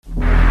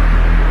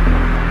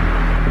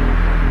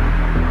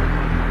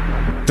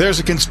There's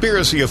a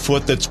conspiracy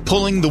afoot that's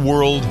pulling the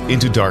world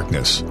into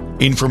darkness.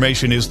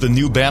 Information is the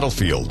new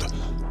battlefield.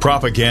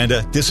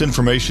 Propaganda,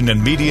 disinformation,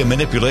 and media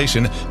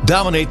manipulation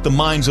dominate the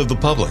minds of the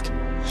public.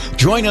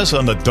 Join us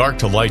on the Dark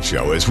to Light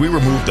show as we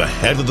remove the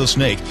head of the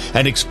snake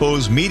and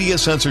expose media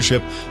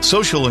censorship,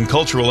 social and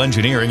cultural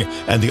engineering,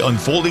 and the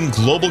unfolding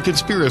global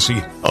conspiracy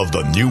of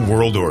the New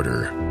World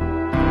Order.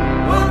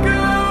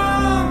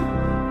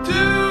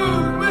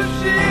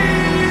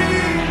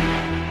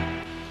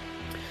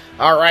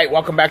 All right,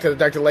 welcome back to the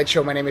Dark to Light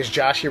show. My name is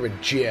Josh here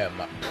with Jim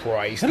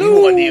Price.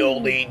 Hello. The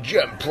only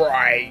Jim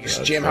Price.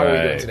 That's Jim, how are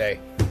you doing today?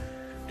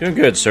 Doing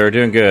good, sir.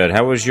 Doing good.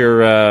 How was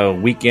your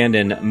weekend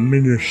in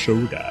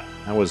Minnesota?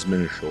 How was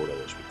Minnesota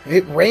this weekend?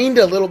 It rained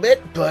a little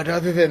bit, but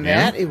other than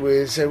that, it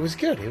was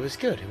good. It was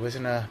good. It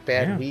wasn't a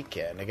bad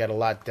weekend. I got a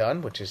lot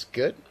done, which is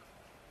good.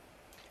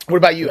 What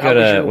about you? How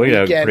was your weekend? We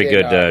had a pretty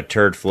good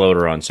turd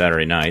floater on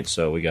Saturday night,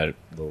 so we got a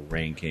little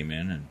rain came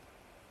in and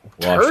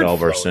washed all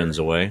of our sins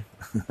away.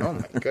 Oh,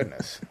 my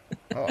goodness.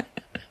 Oh.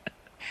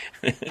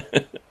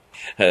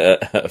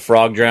 A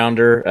frog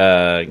drowner,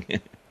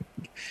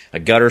 a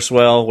gutter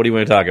swell. What do you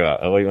want to talk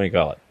about? What do you want to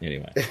call it?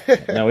 Anyway.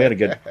 No, we had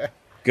a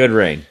good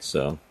rain.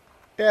 So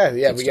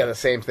Yeah, we got the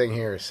same thing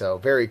here. So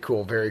very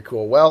cool, very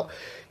cool. Well,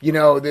 you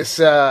know,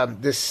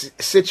 this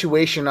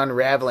situation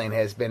unraveling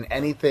has been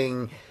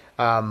anything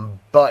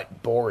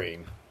but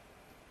boring.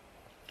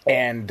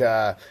 And,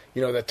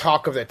 you know, the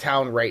talk of the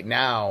town right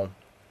now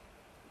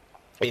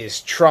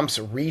is Trump's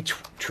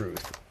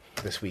retruth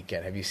this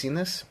weekend. Have you seen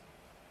this?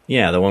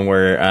 Yeah, the one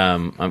where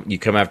you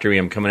come after me,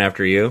 I'm coming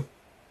after you.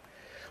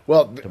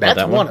 Well,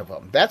 that's one of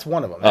them. That's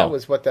one of them. Oh. That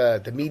was what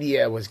the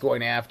media was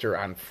going after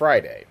on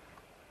Friday.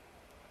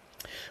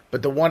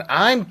 But the one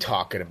I'm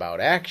talking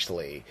about,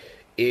 actually,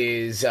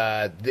 is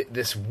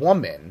this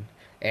woman,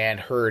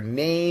 and her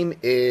name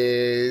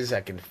is,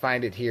 I can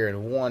find it here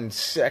in 1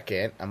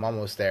 second. I'm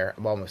almost there.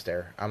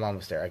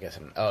 I guess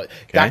okay.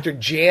 Dr.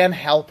 Jan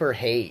Halper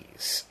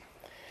Hayes.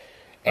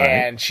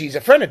 And she's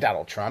a friend of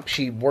Donald Trump.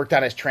 She worked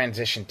on his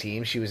transition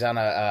team. She was on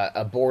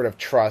a board of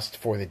trust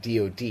for the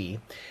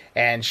DOD.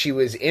 And she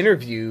was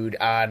interviewed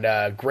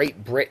on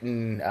Great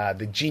Britain,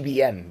 the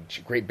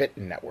GBN, Great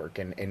Britain Network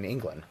in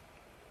England.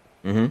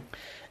 Mm-hmm.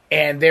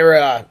 And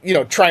they're,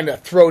 trying to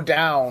throw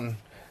down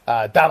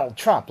Donald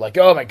Trump. Like,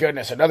 oh, my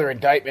goodness, another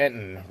indictment,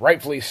 and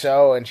rightfully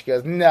so. And she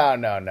goes,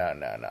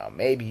 no.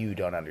 Maybe you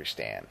don't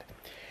understand.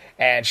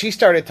 And she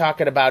started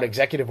talking about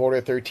Executive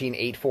Order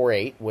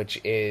 13848,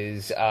 which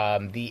is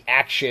the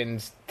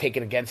actions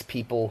taken against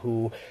people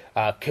who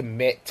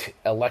commit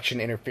election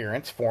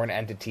interference, foreign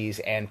entities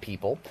and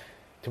people,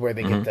 to where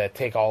they get to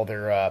take all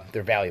their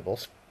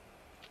valuables.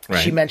 Right.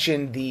 She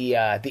mentioned the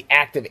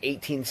Act of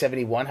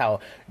 1871, how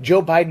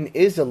Joe Biden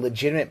is a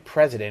legitimate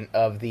president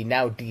of the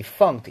now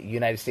defunct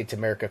United States of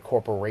America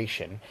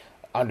Corporation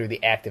under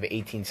the Act of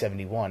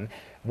 1871.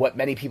 What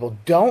many people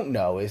don't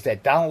know is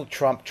that Donald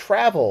Trump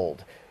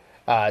traveled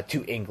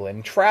to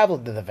England,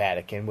 traveled to the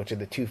Vatican, which are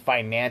the two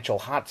financial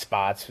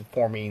hotspots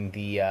forming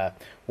the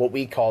what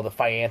we call the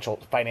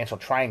financial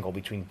triangle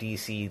between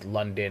D.C.,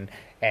 London,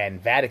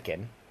 and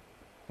Vatican.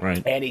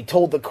 Right. And he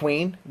told the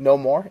Queen, no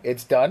more,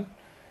 it's done,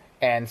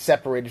 and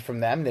separated from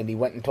them. Then he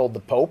went and told the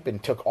Pope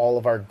and took all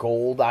of our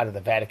gold out of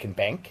the Vatican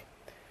Bank.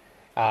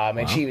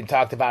 And she even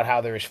talked about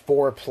how there's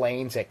 4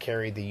 planes that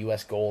carried the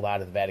U.S. gold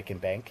out of the Vatican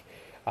Bank.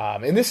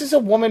 And this is a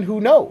woman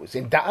who knows.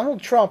 And Donald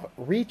Trump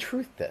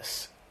retruthed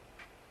this.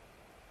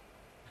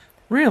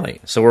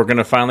 Really? So we're going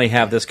to finally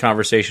have this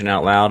conversation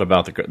out loud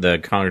about the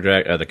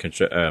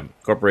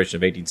Corporation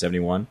of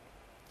 1871?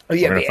 Oh,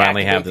 yeah, we're going to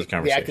finally have this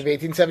conversation. The Act of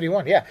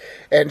 1871, yeah.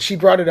 And she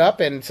brought it up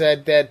and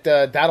said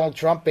that Donald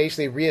Trump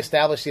basically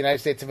reestablished the United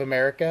States of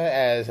America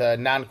as a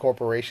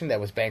non-corporation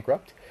that was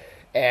bankrupt.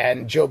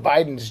 And Joe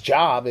Biden's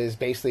job is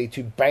basically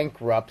to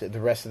bankrupt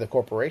the rest of the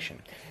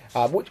corporation,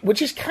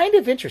 which is kind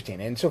of interesting.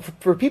 And so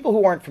for people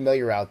who aren't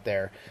familiar out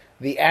there,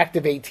 the Act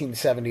of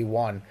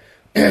 1871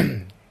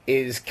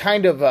 is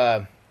kind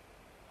of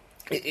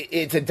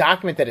it's a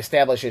document that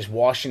establishes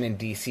Washington,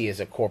 D.C.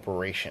 as a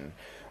corporation,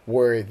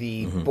 where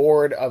the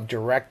board of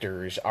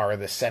directors are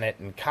the Senate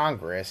and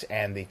Congress,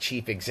 and the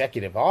chief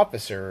executive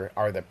officer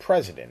are the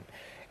president.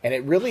 And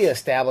it really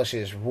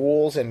establishes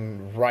rules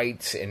and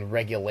rights and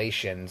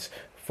regulations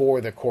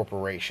for the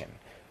corporation.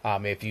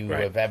 If you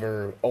have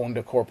ever owned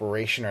a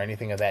corporation or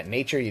anything of that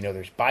nature, you know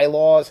there's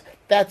bylaws.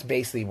 That's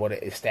basically what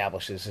it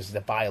establishes, is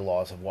the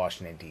bylaws of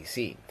Washington,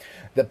 D.C.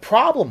 The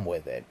problem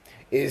with it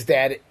is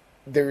that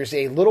there's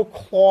a little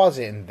clause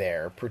in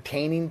there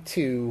pertaining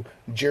to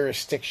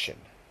jurisdiction.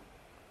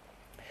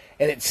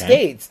 And it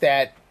states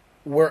that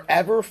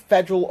wherever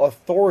federal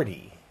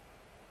authority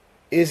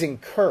is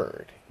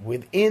incurred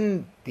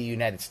within the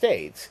United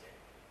States,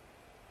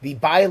 the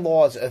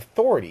bylaws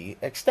authority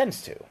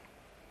extends to.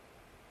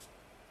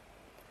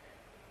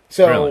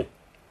 So, really?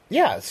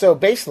 Yeah, so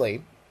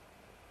basically,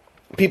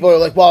 people are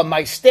like, well, in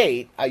my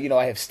state, I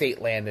have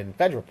state land and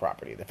federal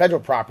property. The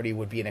federal property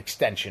would be an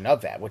extension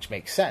of that, which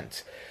makes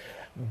sense.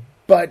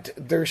 But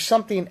there's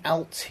something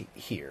else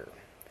here.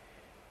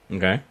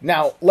 Okay.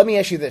 Now, let me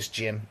ask you this,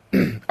 Jim.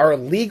 Are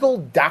legal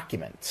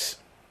documents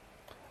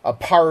a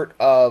part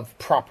of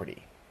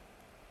property?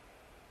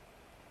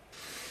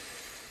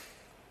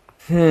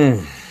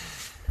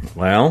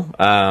 Well,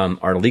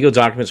 are legal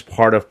documents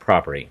part of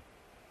property?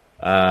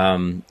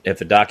 If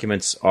the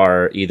documents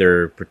are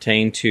either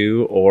pertain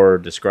to or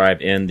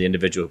describe in the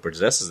individual who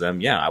possesses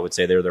them, yeah, I would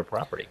say they're their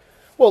property.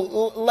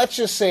 Well, let's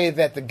just say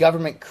that the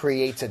government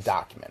creates a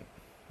document.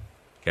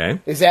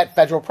 Okay. Is that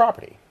federal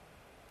property?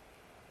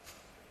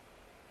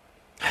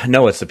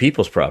 No, it's the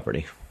people's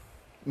property.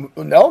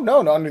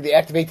 No. Under the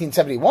Act of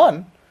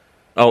 1871.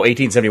 Oh,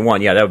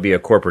 1871. Yeah, that would be a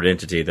corporate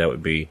entity. That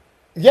would be.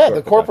 Yeah,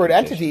 the corporate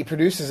entity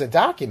produces a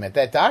document.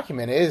 That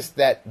document is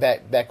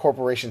that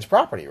corporation's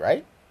property,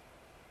 right?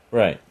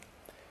 Right.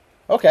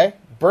 Okay.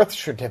 Birth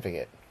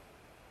certificate.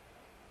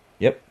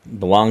 Yep.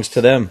 Belongs to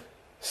them.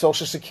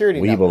 Social security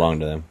number. We belong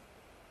to them.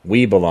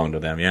 We belong to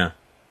them, yeah.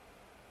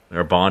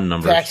 Their bond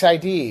numbers. Tax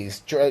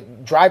IDs,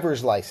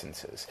 driver's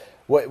licenses.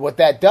 What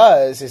that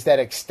does is that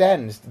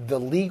extends the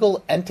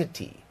legal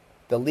entity,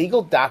 the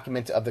legal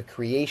document of the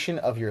creation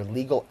of your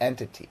legal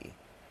entity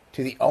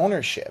to the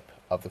ownership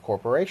of the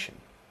corporation,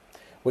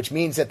 which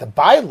means that the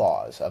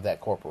bylaws of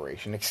that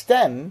corporation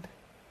extend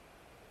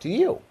to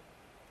you.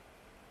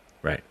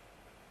 Right.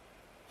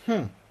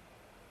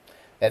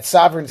 That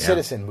sovereign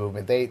citizen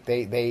movement,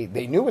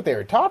 they knew what they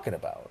were talking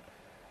about.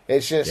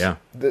 It's just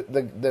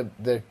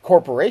the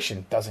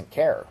corporation doesn't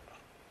care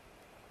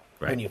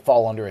when you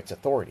fall under its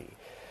authority.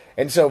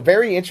 And so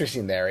very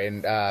interesting there.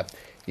 And,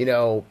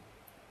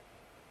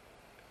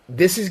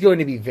 this is going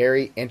to be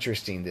very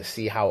interesting to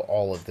see how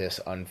all of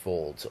this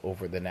unfolds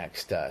over the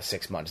next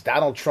 6 months.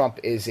 Donald Trump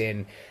is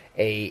in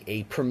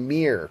a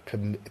premier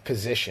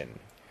position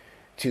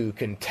to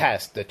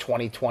contest the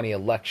 2020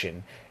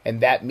 election.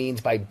 And that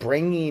means by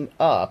bringing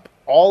up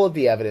all of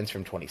the evidence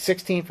from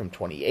 2016, from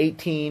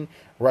 2018,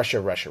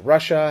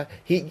 Russia,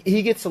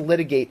 he gets to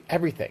litigate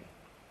everything.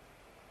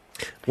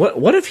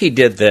 What if he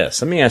did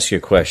this? Let me ask you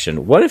a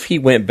question. What if he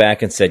went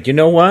back and said, you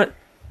know what?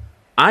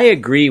 I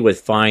agree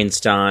with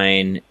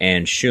Feinstein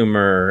and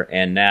Schumer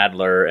and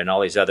Nadler and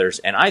all these others,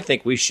 and I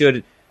think we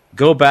should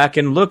go back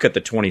and look at the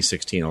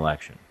 2016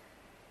 election.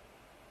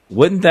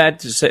 Wouldn't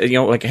that say,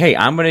 hey,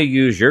 I'm going to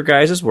use your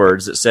guys'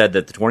 words that said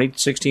that the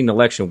 2016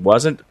 election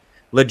wasn't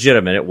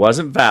legitimate, it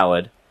wasn't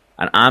valid,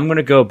 and I'm going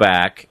to go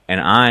back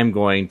and I'm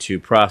going to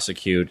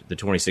prosecute the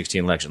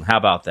 2016 election. How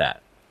about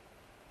that?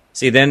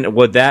 See, then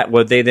would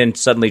they then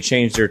suddenly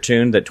change their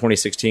tune that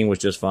 2016 was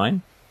just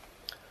fine?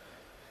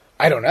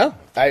 I don't know.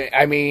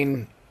 I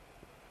mean,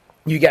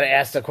 you got to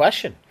ask the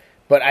question.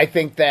 But I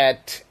think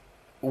that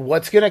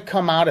what's going to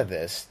come out of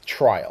this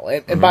trial,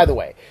 and by the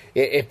way,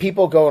 if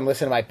people go and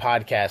listen to my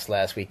podcast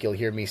last week, you'll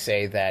hear me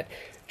say that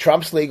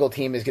Trump's legal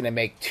team is going to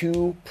make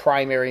two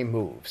primary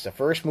moves. The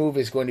first move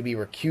is going to be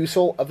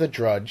recusal of the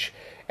judge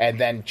and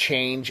then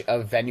change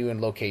of venue and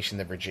location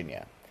to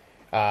Virginia.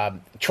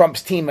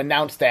 Trump's team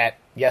announced that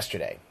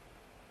yesterday.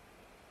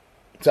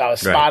 So I was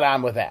spot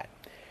on with that.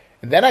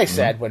 And then I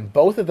said, when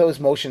both of those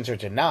motions are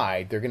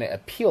denied, they're going to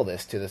appeal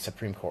this to the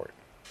Supreme Court.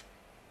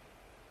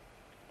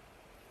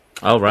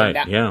 Oh, right,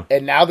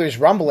 And now there's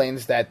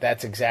rumblings that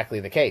that's exactly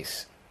the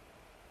case.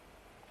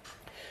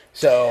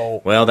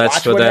 So, well,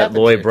 that's for that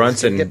Lloyd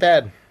Brunson. Get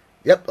bad.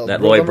 Yep,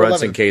 that Lloyd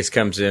Brunson case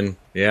comes in.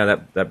 Yeah,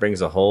 that brings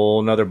a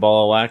whole nother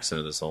ball of wax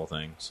into this whole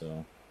thing.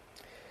 So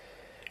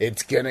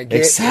it's gonna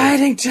get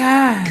exciting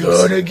times.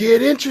 Gonna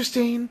get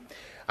interesting.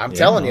 I'm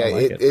telling you,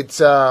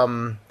 it's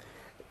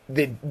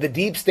the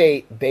deep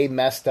state. They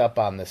messed up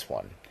on this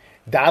one.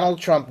 Donald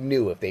Trump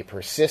knew if they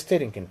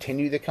persisted and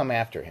continued to come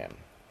after him,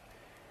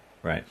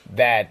 right,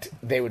 that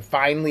they would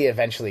finally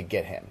eventually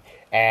get him.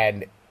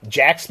 And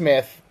Jack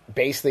Smith,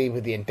 basically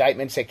with the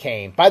indictments that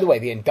came. By the way,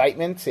 the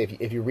indictments,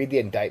 if you read the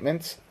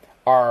indictments,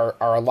 are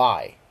a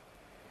lie.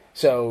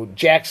 So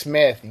Jack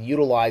Smith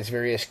utilized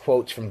various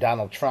quotes from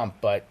Donald Trump,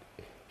 but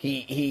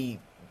he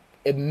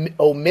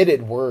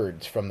omitted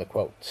words from the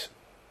quotes.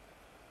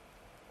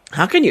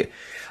 How can you?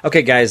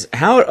 Okay, guys.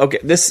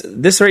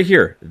 This right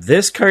here.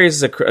 This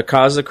carries a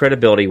cause of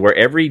credibility where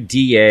every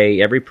DA,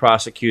 every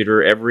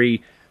prosecutor,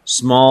 every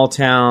small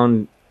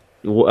town,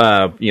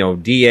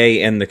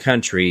 DA in the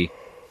country.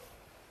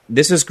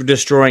 This is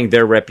destroying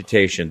their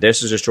reputation.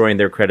 This is destroying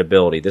their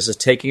credibility. This is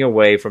taking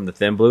away from the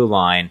thin blue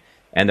line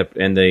and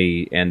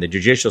the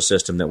judicial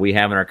system that we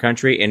have in our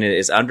country, and it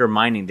is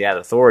undermining that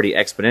authority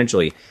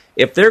exponentially.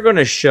 If they're going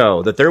to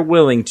show that they're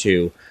willing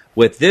to,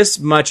 with this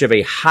much of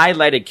a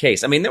highlighted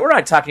case, I mean, we're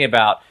not talking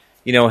about,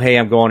 hey,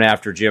 I'm going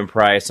after Jim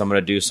Price, I'm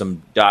going to do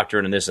some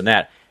doctrine and this and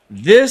that.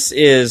 This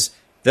is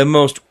the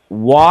most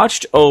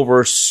watched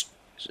over,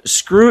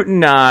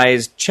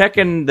 scrutinized,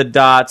 checking the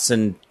dots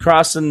and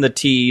crossing the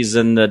T's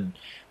and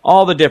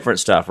all the different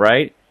stuff,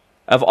 right?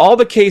 Of all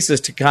the cases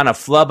to kind of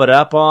flub it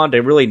up on, to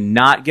really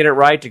not get it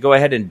right, to go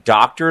ahead and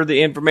doctor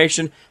the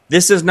information,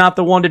 this is not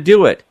the one to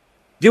do it.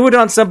 Do it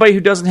on somebody who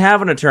doesn't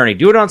have an attorney.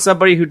 Do it on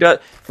somebody who does,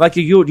 like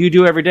you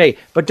do every day.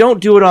 But don't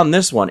do it on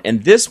this one.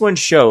 And this one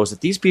shows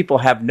that these people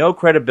have no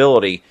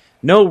credibility,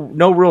 no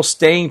real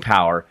staying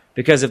power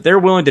Because if they're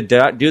willing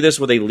to do this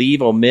where they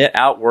omit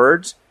out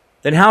words,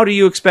 then how do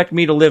you expect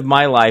me to live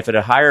my life at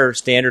a higher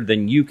standard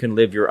than you can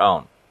live your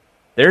own?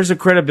 There's a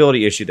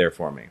credibility issue there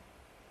for me.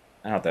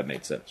 I don't know if that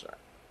made sense.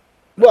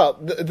 Well,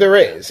 there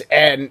is.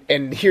 And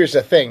here's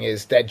the thing,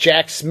 is that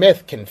Jack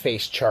Smith can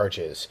face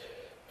charges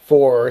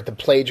for the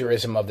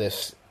plagiarism of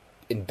this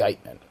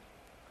indictment.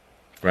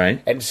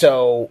 Right. And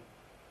so,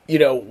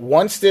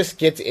 once this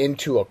gets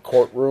into a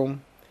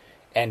courtroom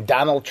and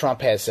Donald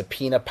Trump has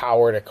subpoena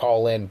power to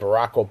call in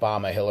Barack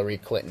Obama, Hillary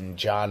Clinton,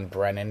 John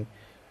Brennan,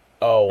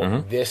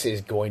 this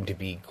is going to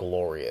be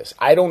glorious.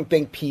 I don't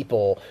think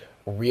people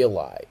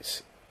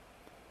realize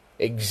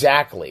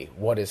exactly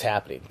what is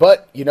happening.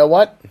 But you know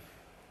what?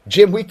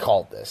 Jim, we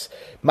called this.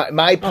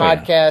 My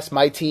podcast,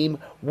 my team,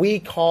 we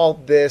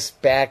called this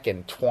back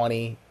in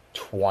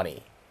 2020. Yeah.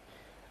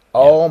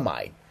 Oh,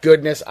 my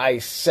goodness. I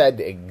said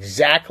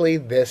exactly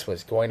this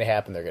was going to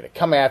happen. They're going to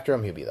come after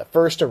him. He'll be the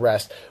first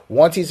arrest.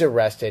 Once he's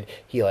arrested,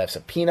 he'll have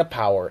subpoena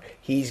power.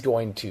 He's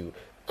going to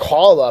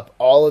call up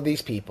all of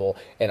these people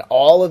and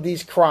all of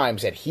these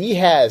crimes that he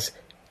has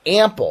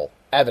ample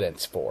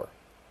evidence for,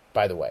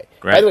 by the way.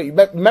 Right. By the way,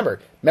 remember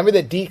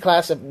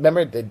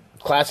the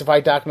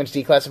classified documents,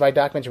 declassified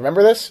documents.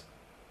 Remember this?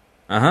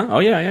 Oh,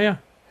 yeah.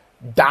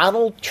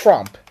 Donald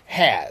Trump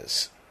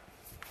has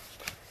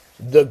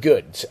the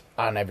goods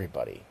on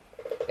everybody,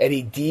 and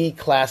he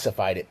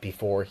declassified it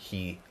before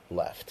he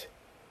left.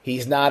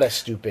 He's not a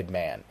stupid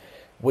man,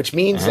 which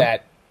means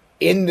that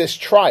in this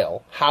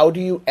trial, how do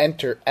you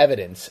enter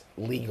evidence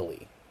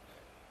legally?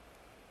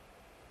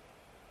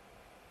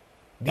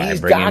 By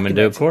bringing him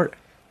into court.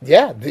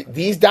 Yeah,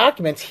 these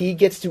documents, he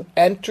gets to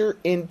enter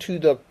into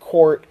the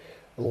court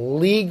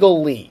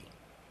legally,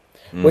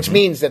 which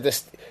means that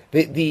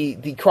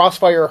the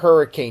Crossfire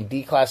Hurricane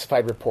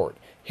declassified report,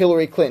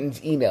 Hillary Clinton's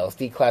emails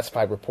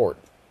declassified report,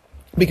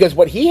 because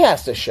what he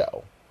has to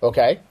show,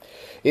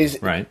 is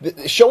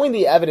showing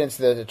the evidence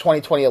that the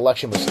 2020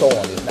 election was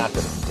stolen is not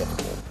going to be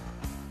difficult.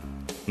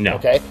 No.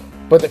 Okay?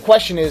 But the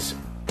question is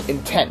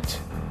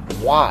intent.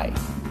 Why?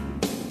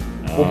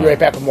 We'll be right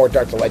back with more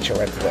Dark to Light Show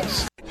after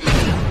this.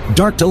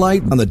 Dark to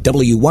Light on the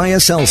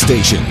WYSL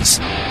stations.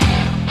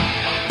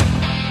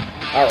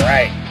 All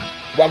right.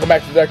 Welcome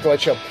back to the Dark to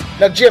Light Show.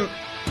 Now, Jim,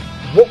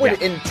 what would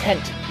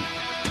intent be?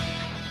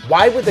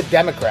 Why would the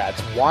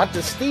Democrats want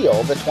to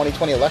steal the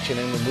 2020 election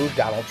and remove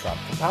Donald Trump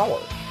from power?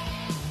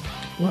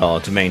 Well,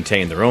 to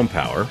maintain their own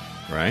power,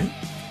 right?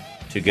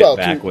 To get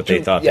back what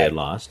they thought they had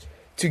lost.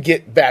 To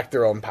get back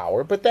their own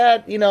power. But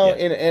that, in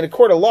a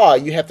court of law,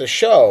 you have to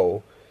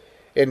show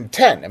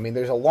intent. I mean,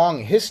 there's a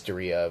long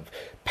history of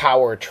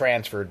power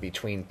transferred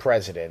between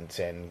presidents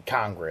and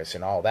Congress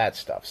and all that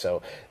stuff.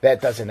 So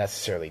that doesn't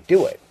necessarily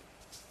do it.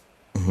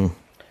 Mm-hmm.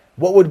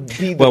 What would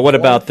be the what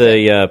about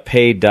the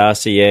paid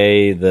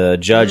dossier? The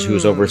judge who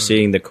was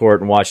overseeing the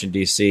court in Washington,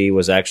 D.C.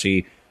 was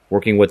actually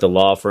working with the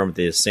law firm at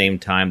the same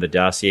time the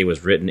dossier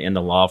was written in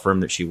the law firm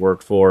that she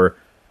worked for,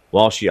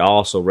 while she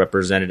also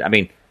represented. I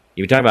mean,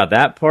 you talking about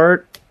that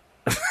part?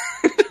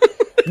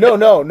 No.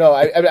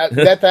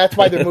 That's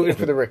why they're moving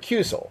for the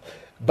recusal.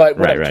 But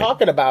what I'm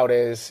talking about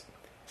is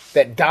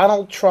that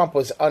Donald Trump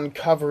was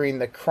uncovering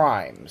the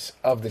crimes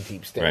of the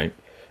deep state.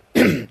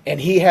 Right.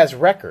 And he has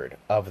record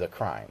of the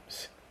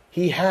crimes.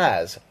 He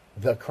has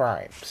the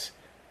crimes.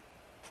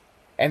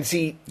 And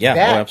see,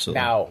 that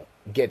now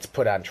gets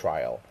put on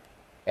trial.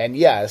 And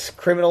yes,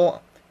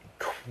 criminal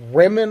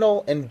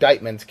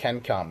indictments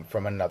can come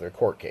from another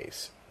court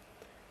case.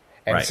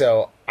 And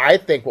so I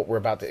think what we're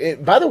about to...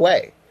 By the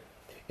way,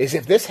 is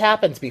if this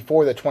happens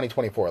before the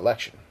 2024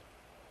 election,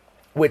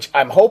 which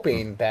I'm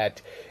hoping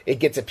that it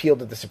gets appealed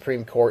to the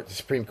Supreme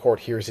Court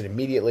hears it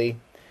immediately,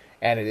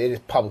 and it is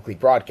publicly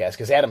broadcast.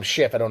 Because Adam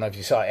Schiff, I don't know if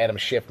you saw, Adam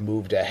Schiff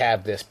moved to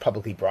have this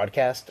publicly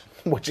broadcast,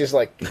 which is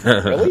like,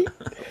 really?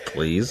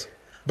 Please.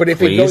 But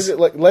if it goes,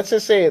 let's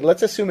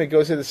assume it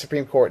goes to the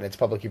Supreme Court and it's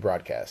publicly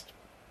broadcast.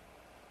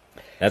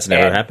 That's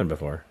never happened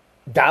before.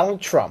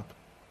 Donald Trump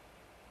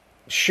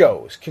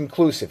shows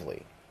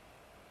conclusively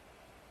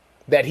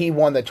that he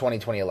won the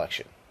 2020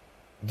 election.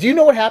 Do you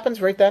know what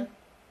happens right then?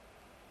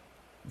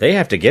 They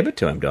have to give it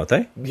to him, don't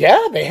they?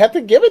 Yeah, they have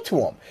to give it to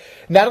him.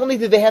 Not only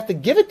do they have to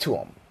give it to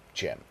him,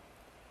 Jim,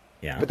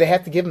 but they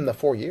have to give him the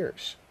 4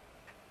 years.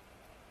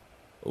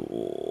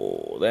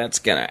 Oh, that's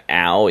gonna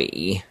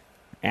owie,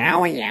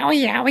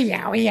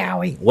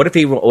 owie. What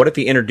if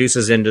he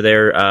introduces into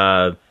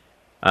their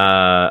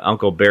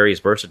Uncle Barry's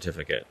birth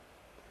certificate?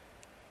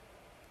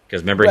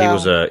 Because remember,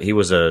 he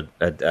was a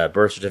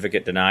birth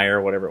certificate denier,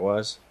 or whatever it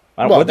was.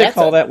 What they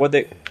call that?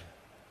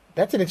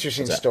 That's an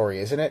interesting story,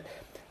 isn't it?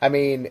 I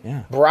mean,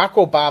 Barack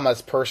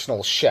Obama's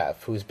personal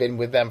chef, who's been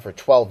with them for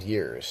 12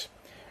 years,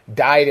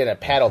 died in a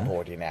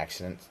paddleboarding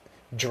accident,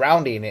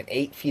 drowning in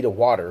 8 feet of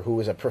water, who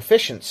was a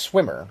proficient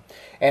swimmer,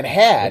 and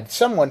had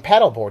someone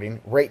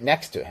paddleboarding right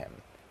next to him.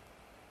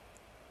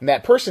 And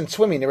that person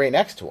swimming right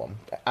next to him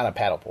on a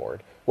paddleboard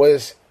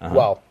was,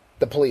 well,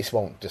 the police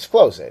won't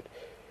disclose it,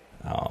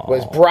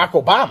 was Barack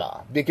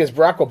Obama, because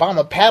Barack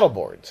Obama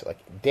paddleboards, like,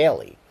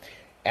 daily.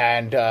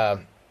 And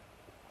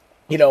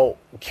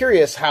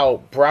curious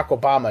how Barack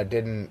Obama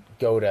didn't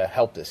go to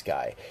help this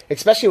guy,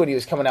 especially when he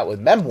was coming out with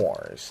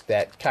memoirs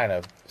that kind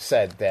of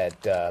said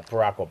that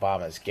Barack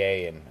Obama is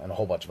gay and a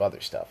whole bunch of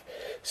other stuff.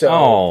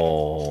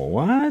 So,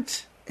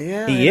 what?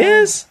 Yeah, he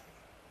is.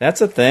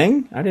 That's a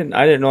thing. I didn't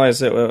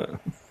realize it.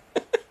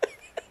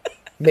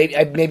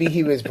 Maybe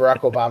he was Barack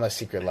Obama's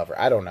secret lover.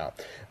 I don't know,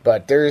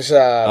 but there's.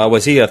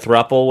 Was he a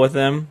throuple with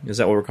them? Is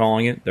that what we're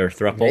calling it? They're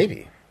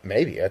throuple.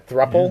 Maybe a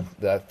throuple.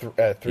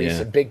 The three,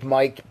 Yeah. Big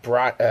Mike,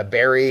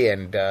 Barry,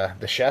 and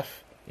the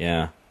chef.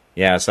 Yeah.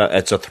 Yeah, it's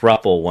a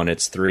throuple when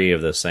it's three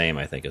of the same,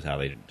 I think is how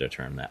they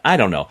determine that. I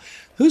don't know.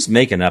 Who's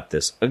making up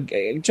this?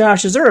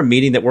 Josh, is there a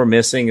meeting that we're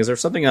missing? Is there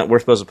something that we're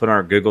supposed to put on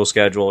our Google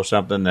schedule or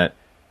something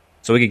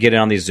so we could get in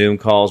on these Zoom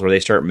calls where they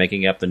start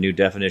making up the new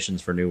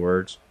definitions for new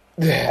words?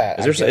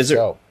 Yeah, is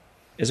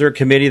there a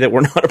committee that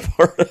we're not a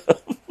part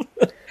of?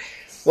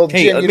 Well,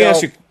 hey, Jim, let me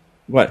ask you.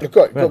 What?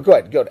 Go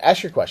ahead.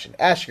 Ask your question.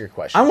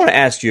 I want to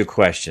ask you a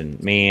question,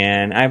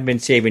 man. I've been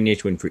saving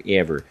this one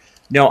forever.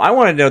 No, I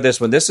want to know this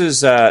one. This is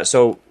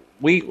so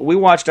we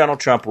watched Donald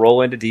Trump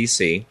roll into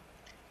D.C.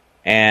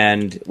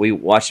 and we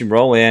watched him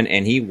roll in,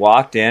 and he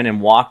walked in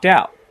and walked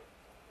out.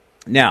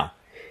 Now,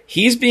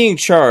 he's being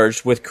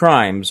charged with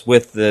crimes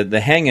with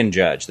the hanging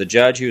judge, the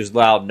judge who's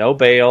allowed no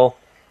bail,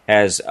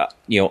 has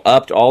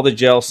upped all the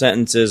jail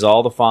sentences,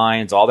 all the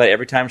fines, all that.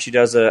 Every time she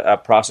does a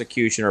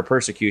prosecution or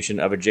persecution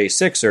of a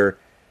J6er,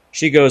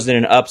 she goes in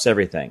and ups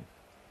everything.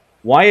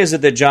 Why is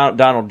it that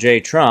Donald J.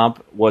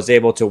 Trump was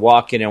able to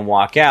walk in and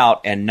walk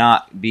out and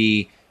not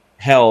be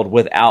held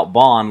without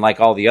bond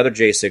like all the other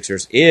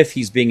J6ers if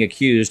he's being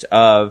accused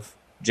of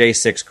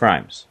J6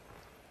 crimes?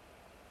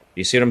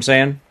 You see what I'm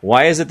saying?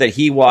 Why is it that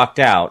he walked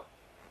out,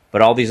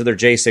 but all these other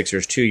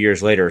J6ers 2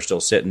 years later are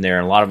still sitting there,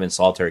 and a lot of them in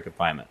solitary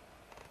confinement?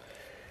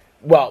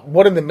 Well,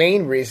 one of the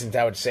main reasons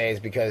I would say is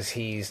because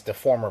he's the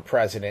former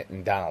president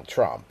and Donald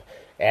Trump,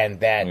 and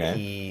that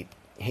he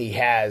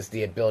has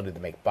the ability to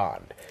make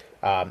bond.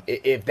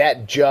 If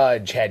that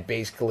judge had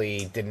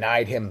basically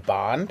denied him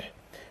bond,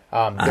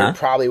 there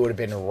probably would have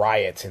been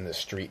riots in the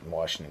street in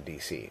Washington,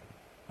 D.C.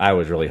 I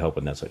was really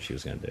hoping that's what she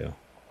was going to do.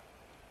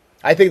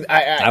 I think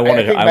I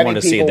wanted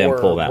to see them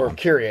pull that were one.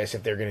 Curious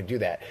if they're going to do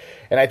that,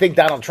 and I think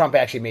Donald Trump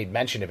actually made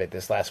mention of it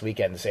this last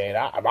weekend, saying,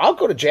 "I'll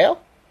go to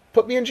jail.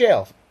 Put me in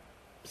jail.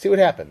 See what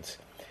happens."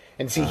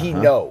 And see, he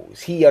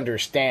knows, he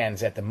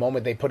understands that the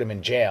moment they put him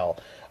in jail,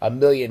 1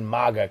 million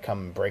MAGA come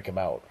and break him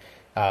out.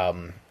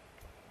 And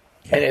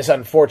as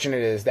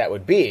unfortunate as that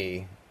would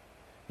be,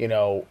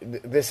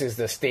 this is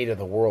the state of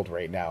the world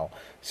right now.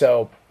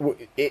 So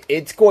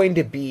it's going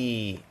to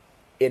be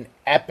an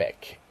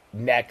epic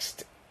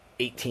next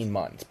 18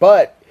 months.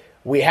 But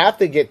we have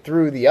to get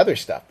through the other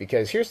stuff,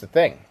 because here's the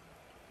thing.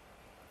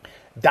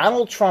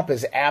 Donald Trump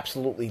has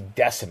absolutely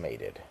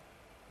decimated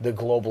the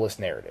globalist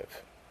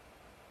narrative.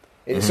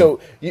 So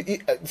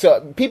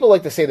people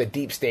like to say the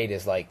deep state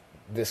is like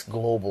this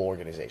global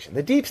organization.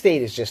 The deep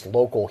state is just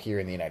local here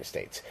in the United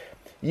States.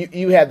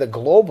 You have the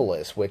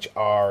globalists, which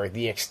are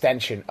the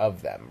extension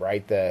of them,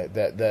 right?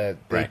 The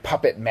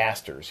puppet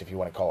masters, if you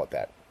want to call it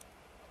that.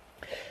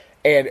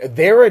 And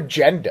their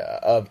agenda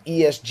of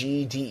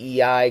ESG,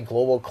 DEI,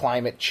 global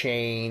climate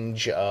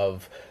change,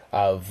 of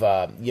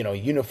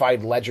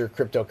unified ledger,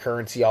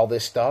 cryptocurrency, all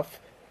this stuff,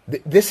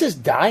 this is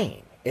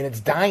dying. And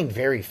it's dying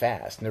very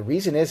fast. And the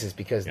reason is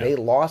because they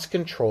lost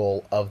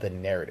control of the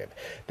narrative.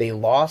 They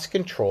lost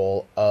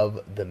control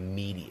of the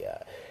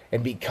media.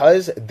 And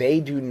because they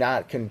do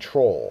not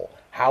control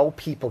how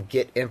people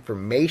get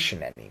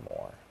information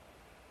anymore,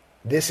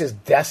 this has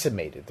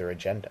decimated their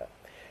agenda.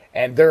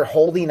 And they're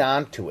holding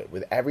on to it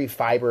with every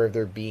fiber of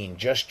their being,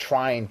 just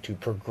trying to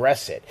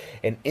progress it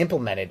and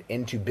implement it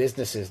into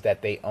businesses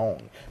that they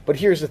own. But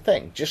here's the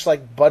thing, just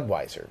like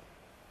Budweiser,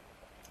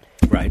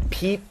 right?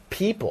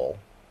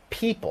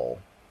 People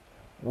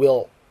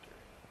will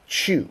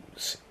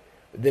choose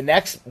the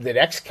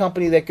next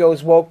company that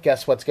goes woke.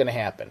 Guess what's going to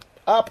happen?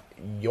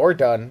 You're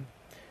done.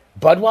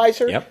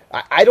 Budweiser. Yep.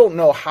 I don't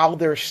know how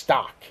their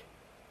stock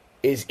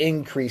is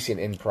increasing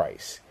in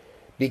price,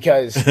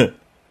 because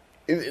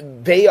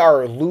they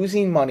are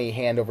losing money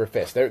hand over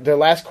fist. Their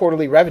last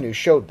quarterly revenue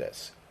showed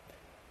this,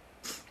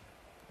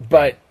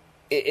 but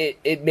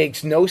it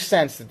makes no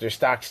sense that their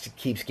stock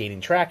keeps gaining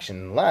traction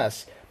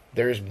unless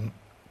there's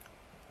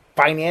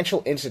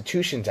financial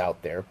institutions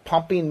out there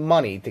pumping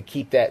money to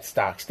keep that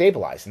stock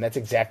stabilized. And that's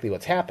exactly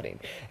what's happening.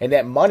 And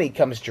that money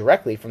comes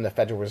directly from the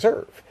Federal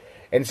Reserve.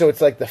 And so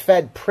it's like the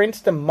Fed prints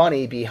the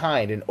money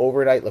behind in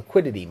overnight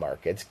liquidity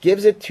markets,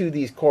 gives it to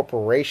these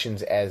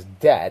corporations as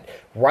debt,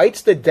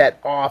 writes the debt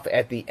off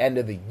at the end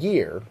of the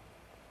year,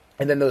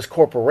 and then those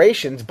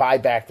corporations buy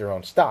back their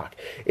own stock.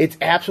 It's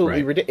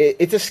absolutely ridiculous.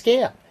 It's a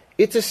scam.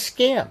 It's a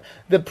scam.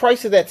 The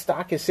price of that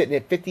stock is sitting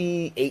at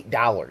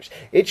 $58.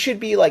 It should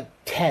be like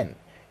 $10.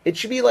 It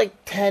should be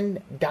like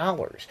 $10.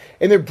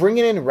 And they're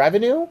bringing in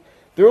revenue.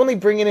 They're only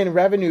bringing in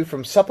revenue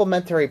from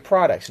supplementary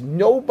products.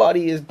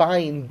 Nobody is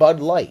buying Bud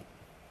Light.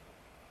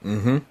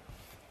 Mm-hmm.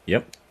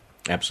 Yep.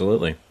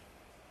 Absolutely.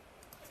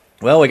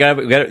 Well, we got,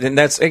 and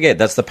that's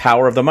the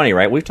power of the money,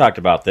 right? We've talked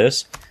about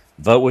this.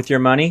 Vote with your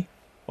money.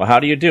 Well, how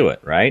do you do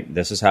it, right?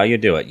 This is how you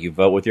do it. You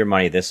vote with your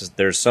money.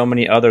 There's so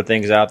many other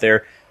things out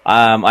there.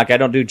 Like I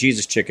don't do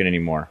Jesus Chicken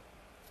anymore.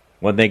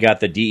 When they got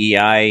the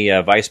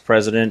DEI vice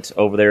president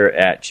over there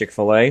at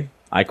Chick-fil-A,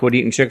 I quit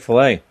eating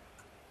Chick-fil-A.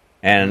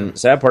 And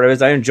sad part of it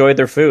is I enjoyed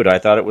their food. I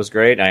thought it was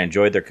great. I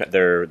enjoyed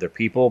their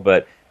people.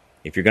 But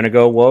if you're going to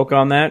go woke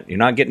on that, you're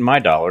not getting my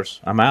dollars.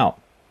 I'm out.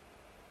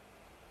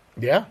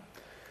 Yeah.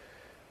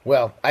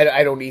 Well,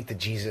 I don't eat the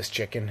Jesus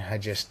Chicken. I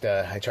just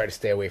I try to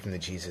stay away from the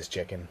Jesus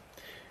Chicken.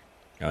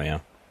 Oh yeah.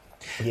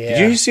 Yeah.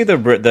 Did you see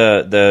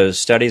the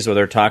studies where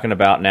they're talking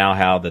about now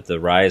how that the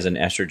rise in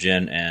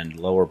estrogen and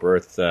lower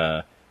birth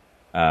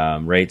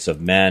rates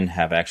of men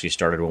have actually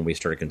started when we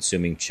started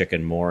consuming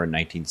chicken more in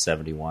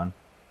 1971?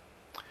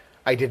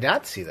 I did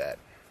not see that.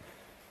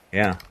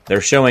 Yeah, they're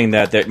showing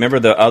that. Remember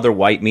the other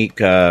white meat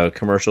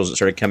commercials that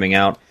started coming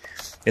out?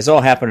 It's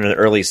all happened in the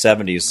early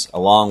 70s,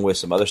 along with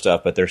some other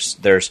stuff. But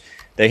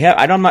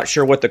I'm not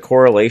sure what the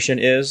correlation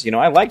is.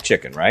 I like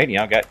chicken, right?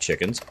 I got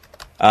chickens.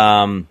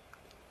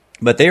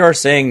 But they are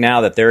saying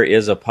now that there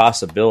is a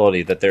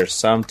possibility that there's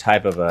some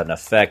type of an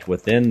effect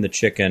within the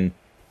chicken.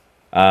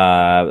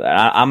 I'm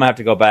going to have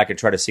to go back and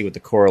try to see what the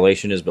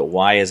correlation is. But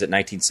why is it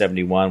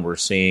 1971 we're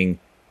seeing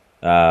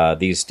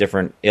these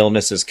different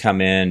illnesses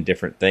come in,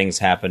 different things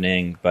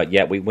happening, but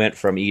yet we went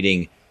from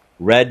eating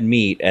red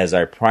meat as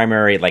our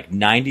primary, like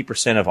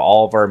 90% of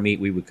all of our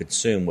meat we would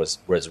consume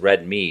was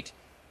red meat.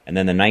 And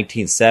then the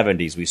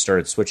 1970s, we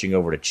started switching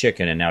over to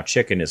chicken, and now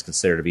chicken is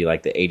considered to be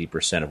like the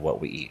 80% of what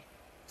we eat.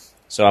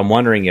 So I'm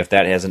wondering if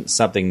that hasn't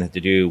something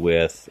to do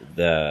with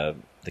the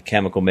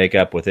chemical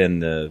makeup within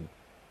the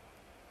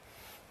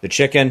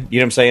chicken. You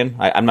know what I'm saying?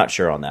 I'm not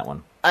sure on that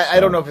one.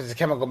 I don't know if it's the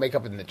chemical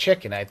makeup in the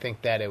chicken. I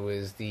think that it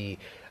was the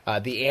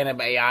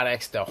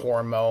antibiotics, the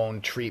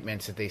hormone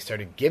treatments that they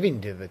started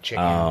giving to the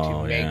chicken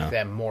to make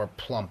them more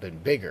plump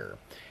and bigger.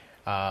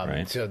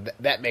 Right. So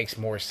that makes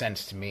more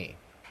sense to me.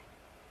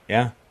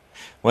 Yeah.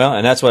 Well,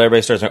 and that's what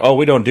everybody starts saying. Oh,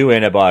 we don't do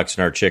antibiotics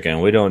in our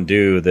chicken. We don't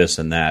do this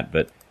and that.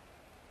 But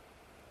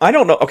I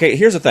don't know. Okay,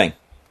 here's the thing.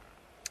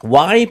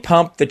 Why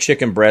pump the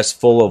chicken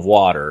breast full of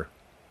water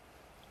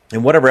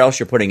and whatever else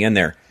you're putting in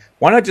there?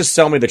 Why not just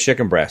sell me the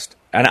chicken breast,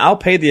 and I'll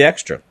pay the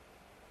extra?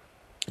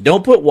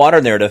 Don't put water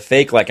in there to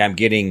fake like I'm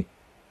getting,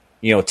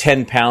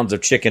 10 pounds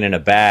of chicken in a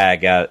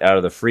bag out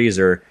of the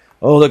freezer.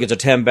 Oh, look, it's a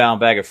 10-pound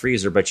bag of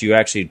freezer, but you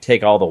actually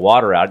take all the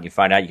water out and you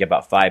find out you get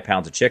about 5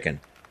 pounds of chicken.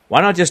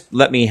 Why not just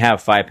let me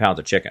have 5 pounds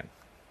of chicken?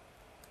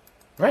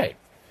 Right.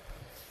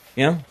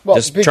 Well,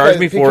 just charge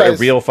me for a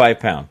real 5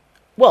 pound.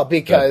 Well,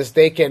 because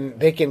they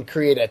can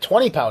create a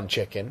 20-pound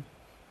chicken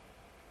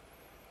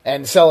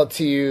and sell it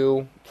to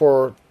you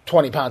for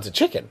 20 pounds of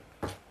chicken.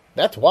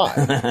 That's why.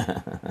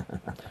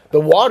 The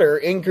water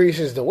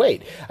increases the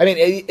weight. I mean,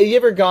 have you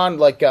ever gone,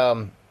 like,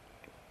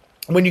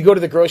 when you go to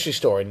the grocery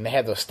store and they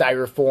have those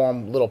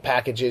styrofoam little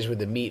packages with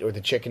the meat or the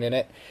chicken in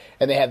it,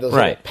 and they have those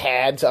little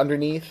pads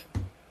underneath?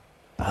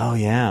 Oh,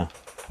 yeah.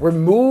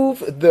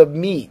 Remove the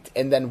meat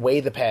and then weigh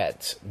the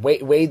pads.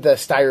 Weigh the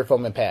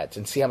styrofoam and pads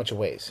and see how much it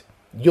weighs.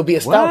 You'll be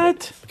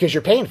astounded. What? Because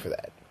you're paying for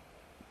that.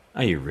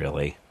 Are you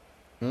really?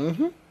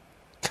 Mm-hmm.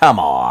 Come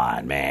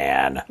on,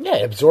 man. Yeah,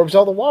 it absorbs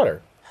all the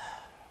water.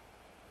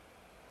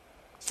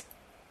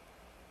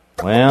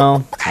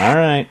 Well, all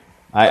right.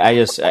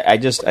 I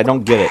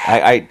don't get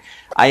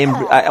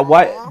it.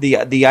 What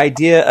the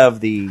idea of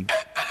the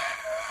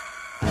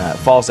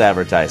false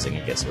advertising,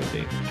 I guess, would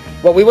be.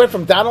 Well, we went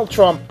from Donald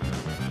Trump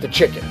to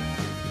chicken.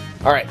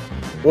 All right,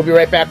 we'll be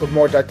right back with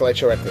more Dr. Light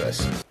Show after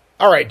this.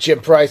 All right, Jim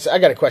Price, I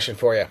got a question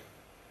for you.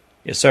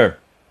 Yes, sir.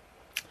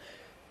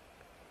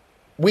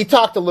 We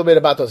talked a little bit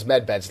about those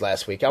med beds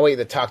last week. I want you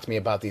to talk to me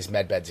about these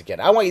med beds again.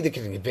 I want you to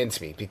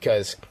convince me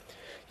because,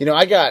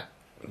 I got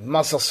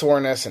muscle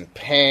soreness and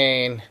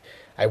pain.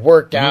 I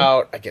work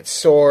out. I get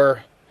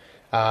sore.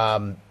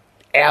 Allergies.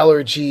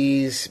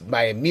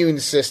 My immune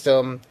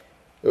system.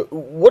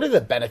 What are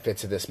the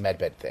benefits of this med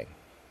bed thing?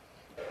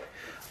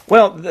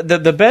 Well,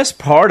 the best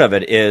part of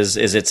it is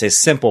it's a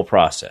simple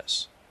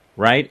process,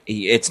 right?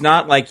 It's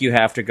not like you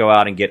have to go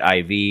out and get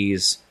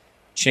IVs,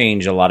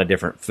 change a lot of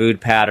different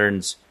food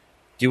patterns,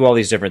 do all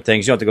these different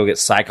things. You don't have to go get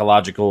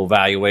psychological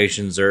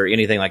evaluations or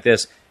anything like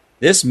this.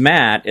 This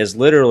mat is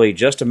literally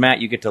just a mat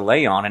you get to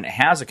lay on, and it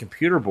has a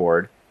computer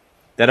board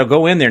that'll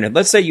go in there. And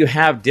let's say you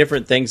have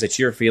different things that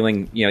you're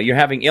feeling, you're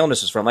having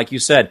illnesses from, like you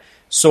said,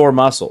 sore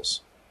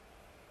muscles.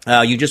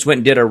 You just went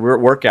and did a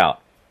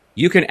workout.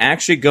 You can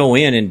actually go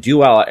in and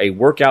do a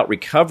workout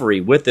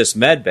recovery with this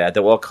med bed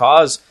that will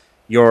cause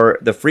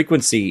the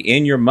frequency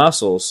in your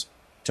muscles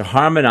to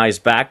harmonize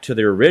back to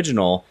the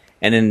original,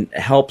 and then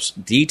helps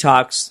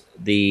detox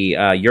the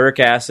uric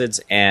acids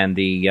and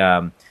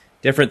the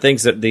different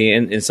things that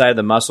inside of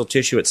the muscle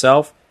tissue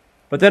itself.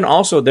 But then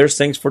also there's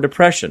things for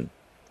depression.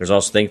 There's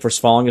also things for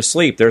falling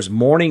asleep. There's a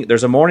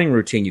morning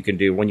routine you can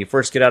do when you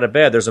first get out of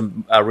bed. There's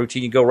a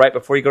routine you go right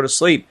before you go to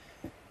sleep.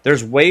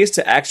 There's ways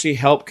to actually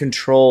help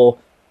control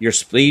your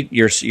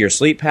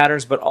sleep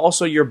patterns, but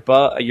also your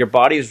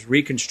body's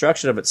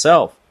reconstruction of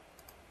itself.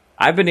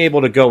 I've been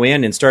able to go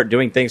in and start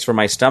doing things for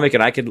my stomach,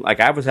 and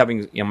I was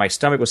having, my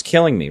stomach was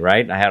killing me,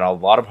 right? I had a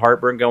lot of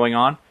heartburn going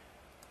on.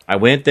 I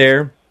went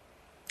there,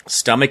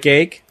 stomach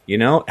ache,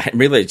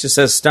 really, it just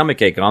says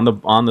stomach ache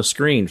on the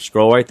screen.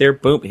 Scroll right there,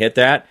 boom, hit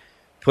that,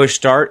 push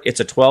start. It's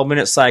a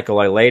 12-minute cycle.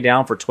 I lay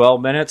down for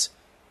 12 minutes,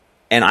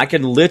 and I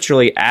can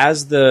literally,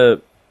 as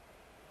the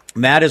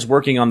mat is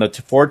working on the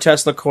 4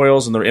 Tesla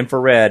coils and the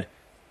infrared,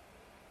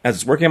 as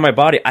it's working on my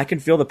body, I can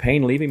feel the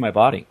pain leaving my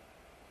body.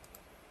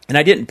 And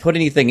I didn't put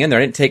anything in there.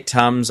 I didn't take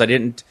Tums. I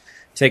didn't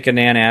take an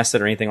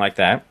antacid or anything like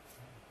that.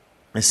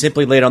 I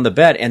simply laid on the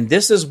bed. And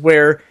this is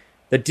where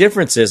the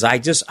difference is. I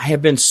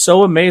have been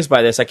so amazed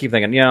by this. I keep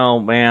thinking,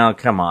 well,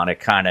 come on, it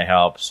kind of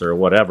helps or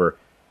whatever.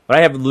 But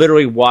I have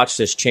literally watched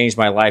this change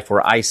my life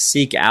where I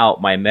seek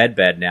out my med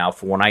bed now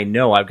for when I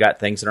know I've got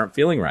things that aren't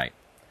feeling right.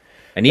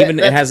 And even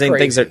it has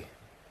things that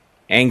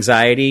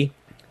anxiety,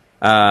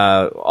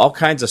 all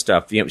kinds of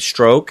stuff,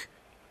 stroke,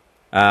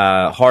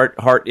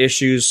 heart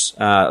issues,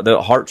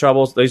 the heart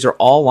troubles, these are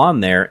all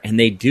on there, and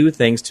they do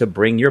things to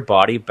bring your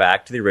body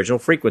back to the original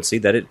frequency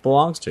that it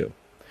belongs to.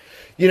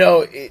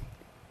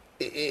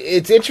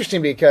 It's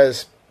interesting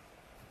because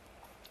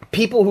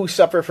people who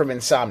suffer from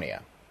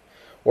insomnia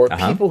or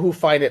people who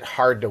find it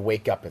hard to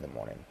wake up in the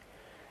morning,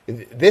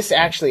 this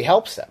actually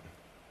helps them.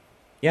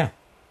 Yeah,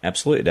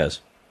 absolutely it does.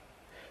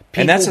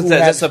 And that's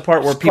the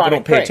part where people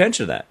don't pay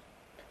attention to that.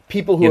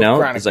 People who have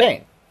chronic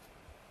pain.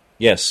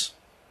 Yes,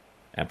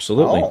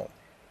 absolutely. Oh.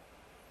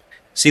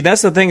 See,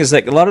 that's the thing is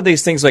like a lot of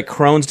these things like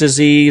Crohn's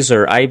disease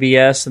or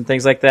IBS and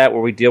things like that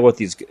where we deal with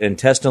these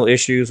intestinal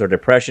issues or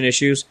depression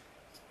issues,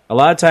 a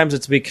lot of times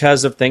it's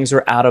because of things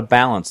are out of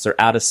balance.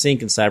 They're out of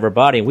sync inside of our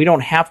body. And we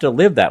don't have to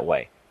live that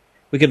way.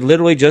 We could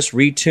literally just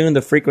retune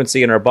the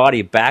frequency in our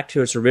body back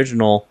to its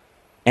original,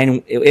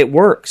 and it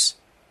works.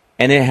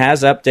 And it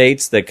has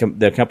updates.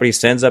 The company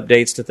sends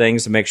updates to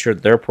things to make sure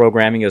that their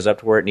programming is up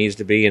to where it needs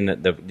to be and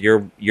that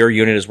your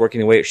unit is working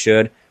the way it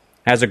should.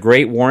 Has a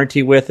great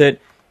warranty with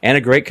it and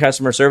a great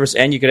customer service.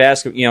 And you could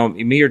ask,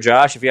 me or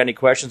Josh, if you have any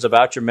questions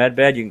about your med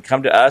bed, you can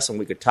come to us and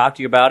we could talk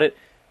to you about it,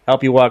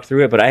 help you walk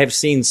through it. But I have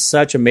seen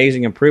such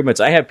amazing improvements.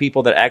 I have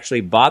people that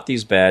actually bought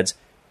these beds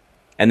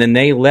and then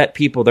they let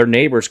their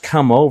neighbors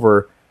come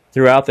over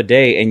throughout the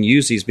day and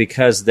use these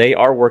because they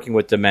are working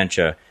with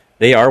dementia.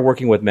 They are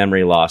working with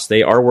memory loss.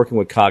 They are working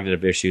with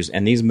cognitive issues.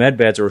 And these med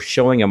beds are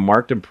showing a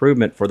marked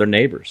improvement for their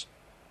neighbors.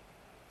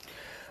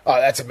 Oh,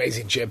 that's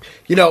amazing, Jim.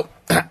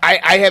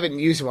 I haven't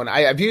used one.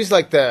 I've used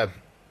like the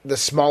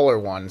smaller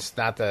ones,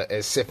 not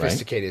as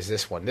sophisticated as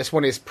this one. This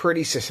one is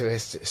pretty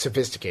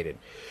sophisticated.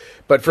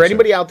 But for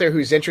anybody out there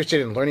who's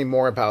interested in learning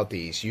more about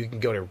these, you can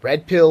go to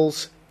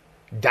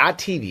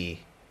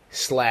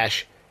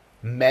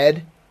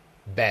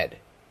redpills.tv/medbed.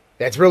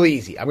 That's really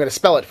easy. I'm going to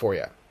spell it for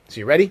you. So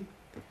you ready?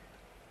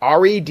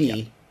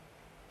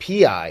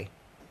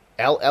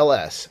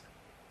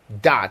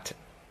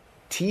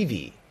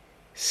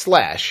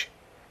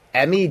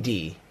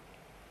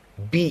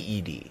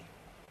 redpills.tv/medbed.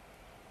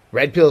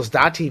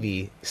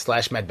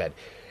 redpills.tv/medbed.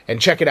 And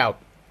check it out.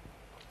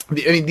 I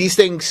mean, these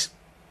things,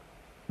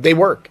 they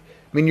work.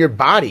 I mean, your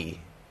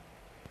body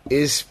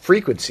is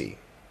frequency.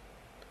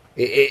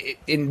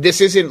 And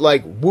this isn't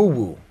like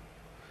woo-woo.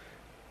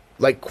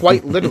 Like,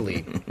 quite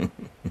literally.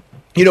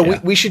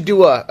 We should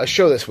do a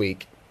show this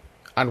week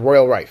on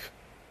Royal Rife.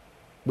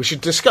 We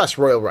should discuss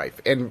Royal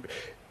Rife and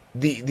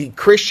the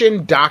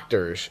Christian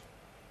doctor's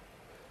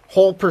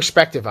whole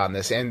perspective on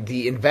this and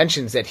the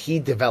inventions that he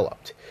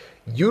developed,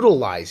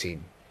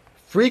 utilizing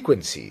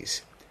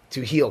frequencies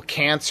to heal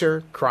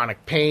cancer,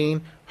 chronic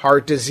pain,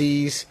 heart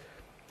disease,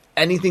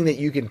 anything that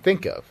you can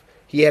think of.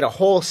 He had a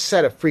whole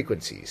set of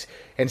frequencies.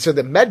 And so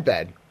the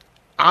MedBed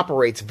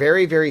operates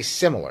very, very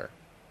similar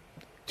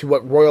to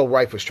what Royal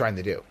Rife was trying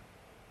to do.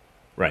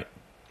 Right.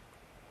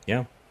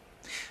 Yeah.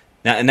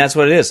 Now, and that's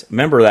what it is.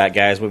 Remember that,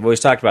 guys. We've always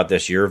talked about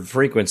this. Your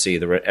frequency,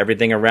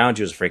 everything around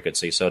you is a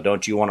frequency. So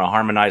don't you want to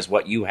harmonize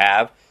what you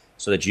have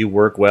so that you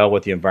work well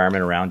with the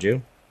environment around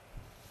you?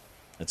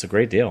 That's a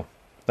great deal.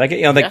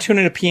 Like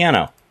tuning a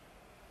piano.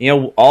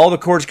 All the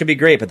chords could be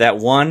great, but that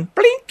one,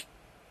 blink,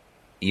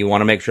 you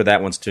want to make sure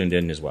that one's tuned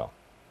in as well.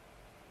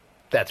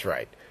 That's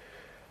right.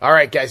 All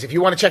right, guys, if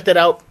you want to check that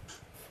out,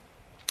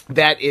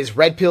 that is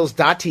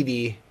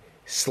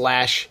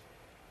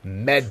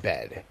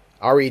redpills.tv/medbed.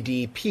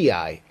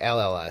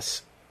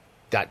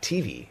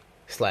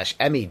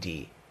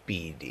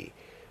 redpills.tv/medbed.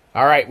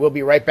 All right, we'll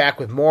be right back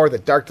with more of the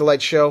Dark to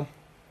Light Show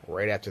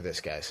right after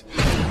this, guys.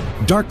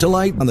 Dark to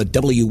Light on the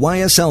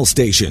WYSL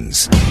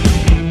stations.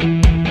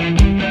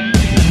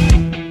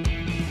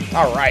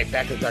 All right,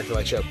 back to the Dark to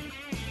Light Show.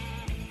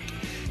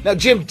 Now,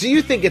 Jim, do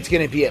you think it's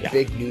going to be a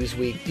big news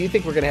week? Do you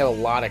think we're going to have a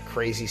lot of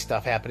crazy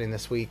stuff happening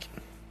this week?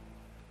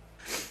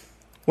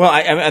 Well,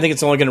 I think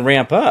it's only going to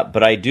ramp up,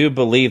 but I do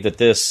believe that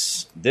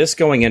this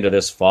going into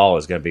this fall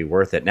is going to be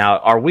worth it.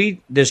 Now,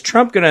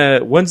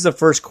 when's the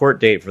first court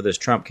date for this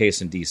Trump case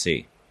in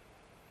D.C.?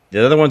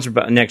 The other ones are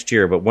about next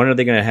year, but when are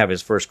they going to have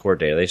his first court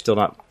date? Are they still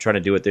not trying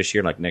to do it this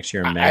year, like next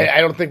year in May?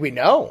 I don't think we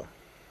know.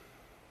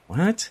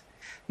 What?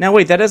 Now,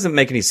 wait, that doesn't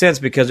make any sense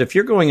because if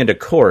you're going into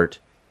court,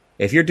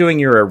 if you're doing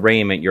your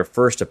arraignment, your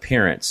first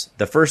appearance,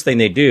 the first thing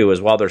they do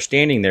is while they're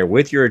standing there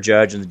with your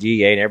judge and the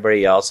DA and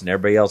everybody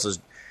else's,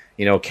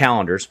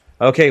 calendars.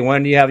 Okay,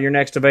 when do you have your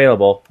next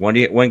available? When do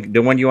you want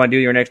to do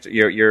your next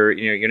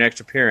your next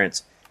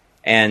appearance?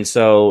 And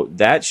so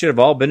that should have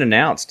all been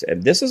announced.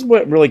 And this is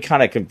what really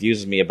kind of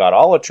confuses me about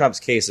all of Trump's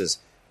cases.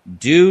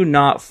 Do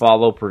not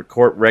follow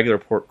regular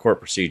court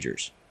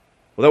procedures.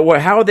 Well,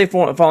 how are they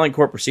following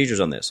court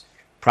procedures on this?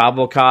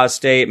 Probable cause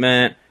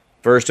statement,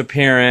 first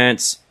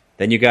appearance.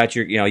 Then you got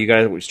you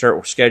got to start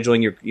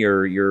scheduling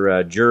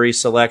your jury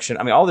selection.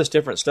 I mean, all this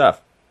different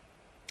stuff.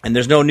 And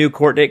there's no new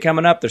court date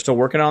coming up. They're still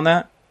working on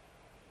that.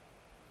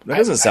 That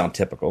doesn't sound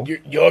typical.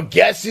 Your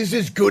guess is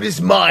as good as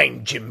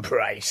mine, Jim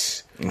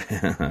Price.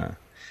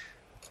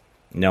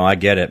 No, I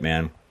get it,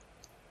 man.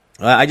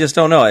 I just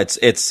don't know.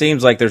 It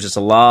seems like there's just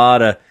a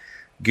lot of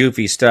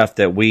goofy stuff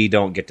that we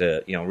don't get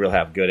to, really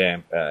have good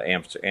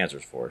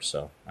answers for.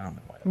 So I don't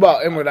know why. Well,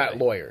 and we're not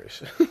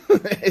lawyers.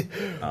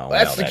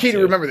 That's the key to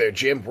remember there,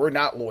 Jim. We're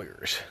not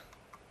lawyers.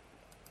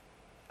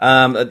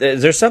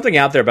 There's something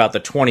out there about the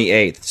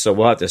 28th, so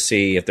we'll have to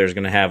see if there's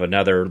going to have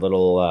another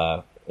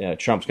little.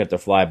 Trump's got to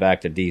fly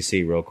back to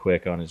D.C. real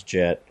quick on his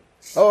jet.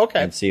 Oh,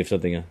 okay. And see if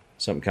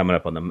something coming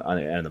up on the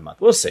end of the month.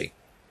 We'll see.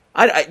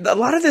 A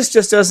lot of this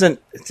just doesn't.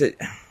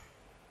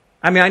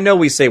 I mean, I know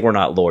we say we're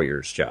not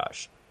lawyers,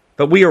 Josh,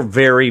 but we are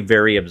very,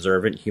 very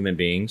observant human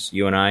beings.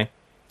 You and I.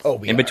 Oh,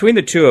 we and are. Between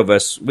the two of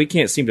us, we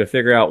can't seem to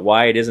figure out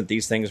why it isn't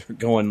these things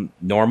going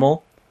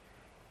normal.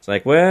 It's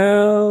like,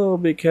 well,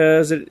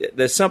 because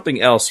there's something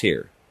else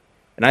here.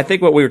 And I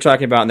think what we were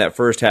talking about in that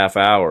first half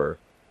hour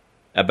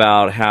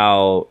about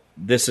how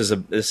this is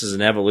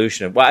an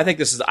evolution of. Well, I think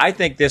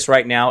this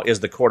right now is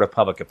the court of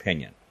public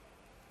opinion.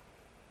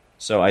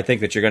 So I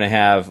think that you're going to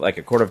have like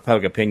a court of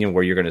public opinion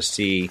where you're going to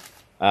see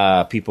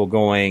people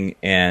going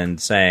and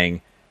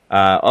saying,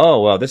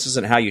 "Oh, well, this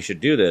isn't how you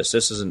should do this.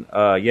 This isn't."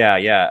 And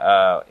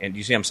do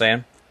you see what I'm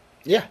saying?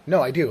 Yeah.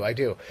 No, I do.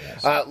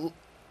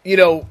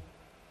 Yes.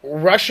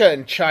 Russia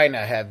and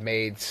China have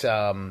made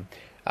some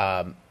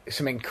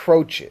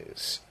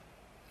encroaches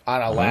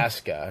on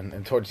Alaska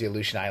and towards the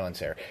Aleutian Islands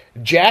there.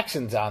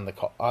 Jackson's on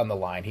the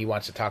line. He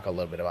wants to talk a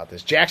little bit about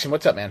this. Jackson,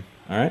 what's up, man?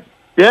 All right.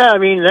 Yeah, I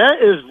mean,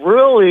 that is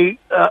really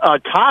a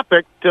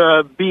topic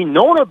to be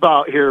known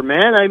about here,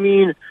 man. I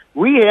mean,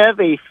 we have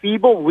a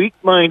feeble,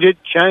 weak-minded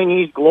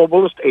Chinese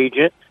globalist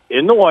agent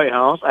in the White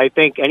House. I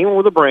think anyone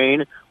with a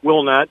brain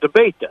will not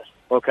debate this,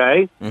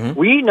 okay? Mm-hmm.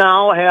 We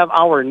now have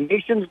our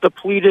nation's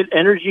depleted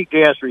energy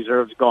gas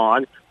reserves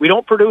gone. We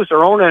don't produce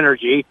our own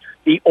energy.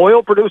 The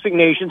oil-producing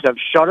nations have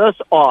shut us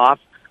off.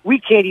 We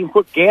can't even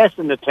put gas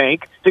in the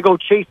tank to go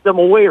chase them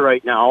away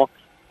right now.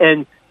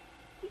 And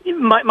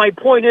my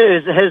point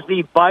is, has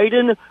the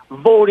Biden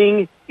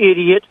voting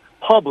idiot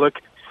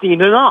public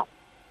seen enough?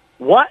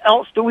 What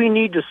else do we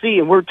need to see?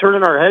 And we're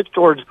turning our heads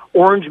towards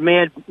orange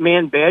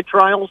man bad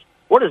trials.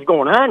 What is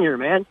going on here,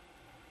 man?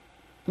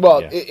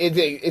 Well, yeah.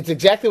 It's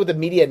exactly what the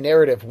media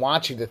narrative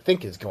wants you to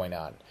think is going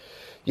on.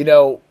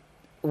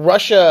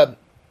 Russia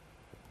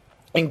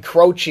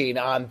encroaching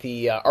on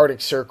the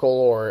Arctic Circle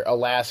or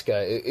Alaska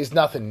is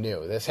nothing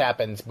new. This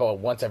happens about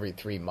once every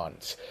 3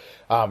 months.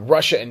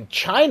 Russia and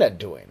China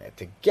doing it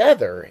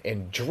together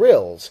in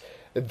drills,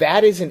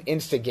 that is an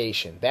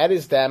instigation. That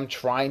is them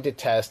trying to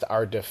test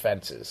our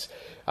defenses.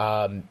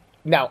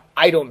 Now,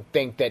 I don't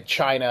think that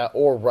China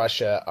or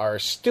Russia are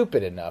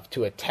stupid enough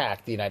to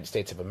attack the United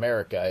States of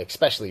America,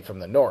 especially from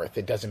the north.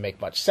 It doesn't make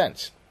much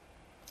sense.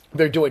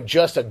 They're doing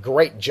just a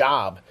great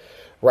job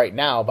right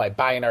now by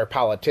buying our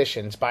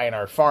politicians, buying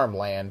our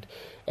farmland,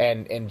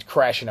 and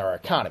crashing our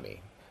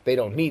economy. They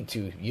don't need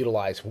to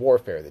utilize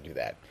warfare to do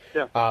that.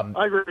 Yeah,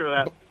 I agree with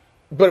that.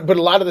 But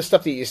a lot of the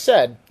stuff that you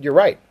said, you're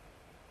right,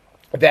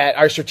 that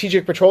our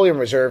strategic petroleum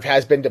reserve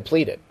has been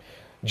depleted.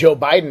 Joe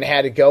Biden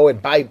had to go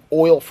and buy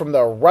oil from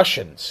the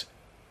Russians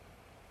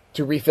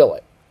to refill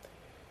it.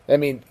 I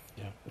mean,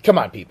 Come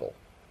on, people.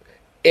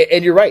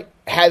 And you're right.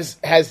 Has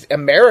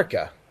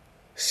America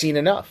seen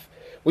enough?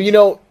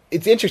 Well,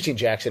 it's interesting,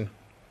 Jackson.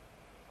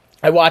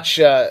 I watch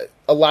a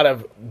lot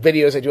of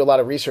videos. I do a lot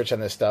of research on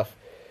this stuff.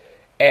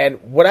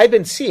 And what I've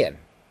been seeing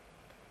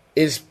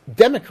is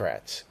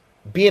Democrats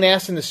being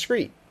asked in the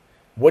street,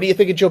 what do you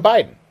think of Joe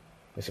Biden?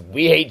 They said,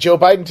 we hate Joe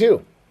Biden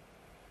too.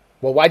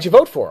 Well, why'd you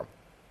vote for him?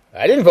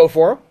 I didn't vote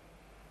for him.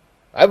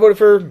 I voted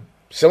for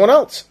someone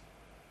else.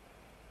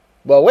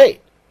 Well,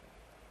 wait.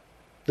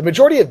 The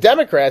majority of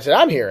Democrats that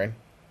I'm hearing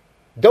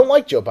don't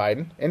like Joe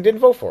Biden and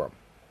didn't vote for him,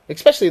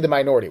 especially the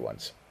minority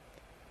ones.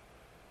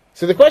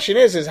 So the question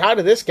is how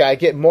did this guy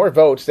get more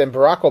votes than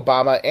Barack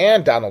Obama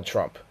and Donald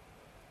Trump?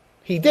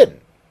 He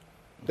didn't.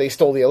 They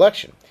stole the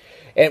election.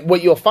 And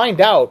what you'll find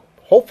out,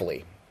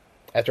 hopefully,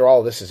 after all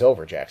of this is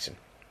over, Jackson,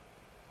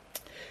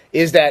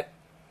 is that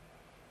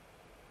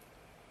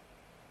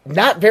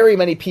not very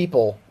many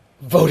people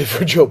voted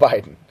for Joe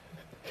Biden.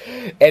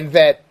 And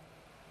that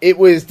it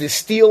was the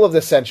steal of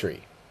the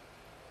century.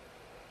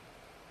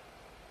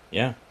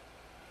 Yeah.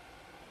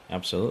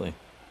 Absolutely.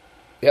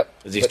 Yep.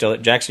 Is he still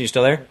Jackson, you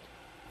still there?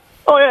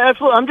 Oh, yeah,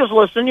 absolutely. I'm just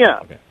listening, yeah.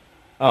 Okay.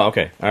 Oh,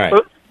 okay. All right.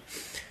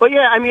 But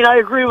yeah, I mean, I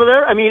agree with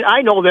her. I mean,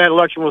 I know that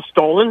election was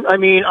stolen. I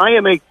mean,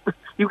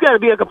 you've got to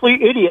be a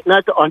complete idiot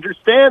not to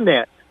understand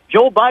that.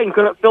 Joe Biden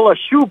couldn't fill a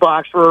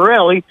shoebox for a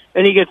rally,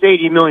 and he gets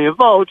 80 million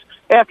votes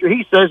after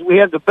he says we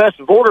have the best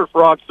voter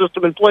fraud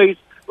system in place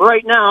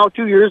right now,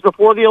 2 years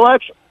before the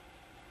election.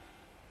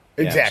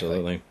 Exactly. Yeah,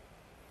 absolutely.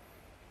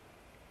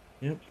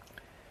 Yep.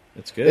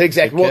 That's good.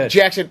 Exactly. Good Well, catch.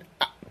 Jackson,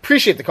 I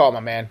appreciate the call, my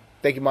man.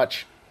 Thank you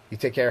much. You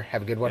take care.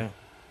 Have a good one. Yeah.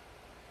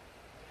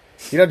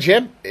 You know,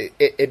 Jim,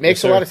 it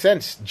makes Yes, a lot sir. of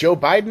sense. Joe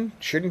Biden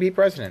shouldn't be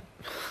president.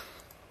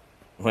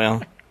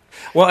 Well,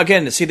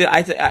 again, see,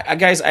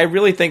 guys, I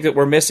really think that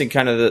we're missing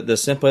kind of the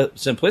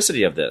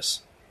simplicity of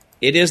this.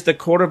 It is the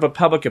court of a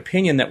public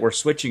opinion that we're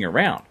switching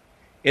around.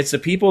 It's the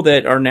people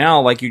that are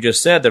now, like you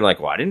just said, they're like,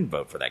 well, I didn't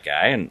vote for that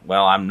guy, and,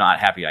 well, I'm not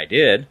happy I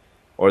did,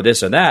 or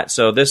this or that.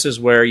 So this is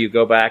where you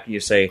go back and you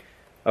say,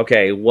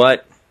 okay,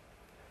 what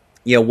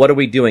are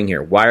we doing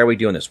here? Why are we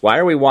doing this? Why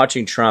are we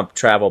watching Trump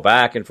travel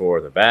back and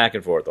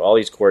forth, all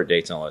these court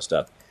dates and all that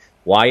stuff?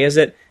 Why is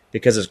it?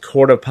 Because it's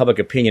court of public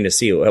opinion to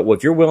see, well,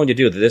 if you're willing to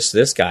do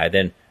this guy,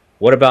 then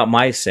what about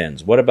my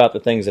sins? What about the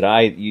things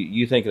that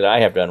you think that I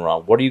have done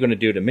wrong? What are you going to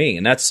do to me?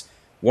 And that's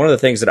one of the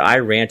things that I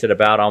ranted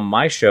about on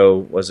my show.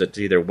 Was it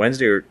either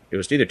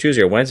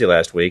Tuesday or Wednesday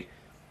last week?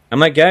 I'm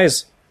like,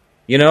 guys,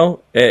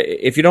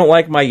 if you don't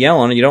like my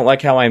yelling and you don't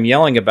like how I'm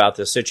yelling about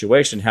this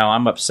situation, how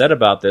I'm upset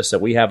about this,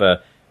 that we have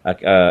a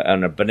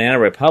banana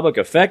republic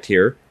effect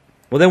here,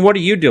 well, then what are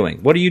you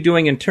doing? What are you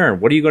doing in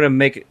turn? What are you going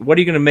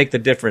to make the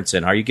difference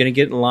in? Are you going to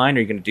get in line? Are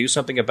you going to do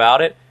something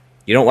about it?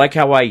 You don't like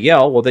how I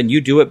yell? Well, then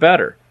you do it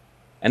better.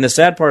 And the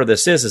sad part of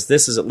this is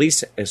this is at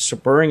least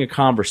spurring a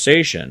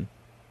conversation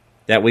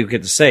that we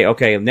get to say,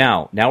 okay,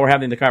 now we're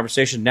having the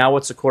conversation. Now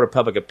what's the court of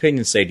public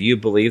opinion say? Do you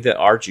believe that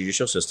our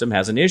judicial system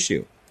has an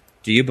issue?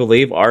 Do you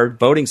believe our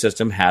voting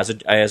system has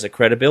a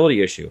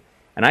credibility issue?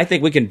 And I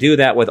think we can do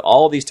that with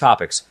all these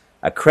topics.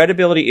 A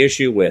credibility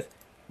issue with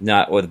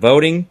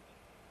voting,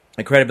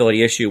 a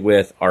credibility issue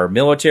with our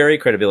military,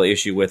 credibility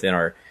issue within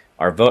our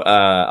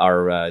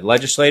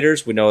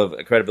legislators. We know of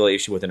a credibility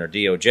issue within our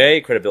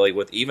DOJ, credibility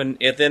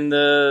within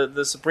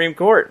the Supreme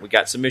Court. We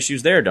got some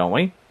issues there, don't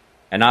we?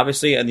 And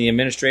obviously, on the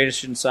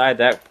administration side,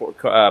 that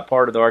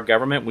part of our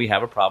government, we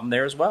have a problem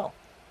there as well.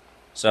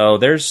 So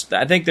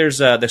I think there's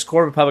this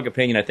court of public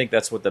opinion. I think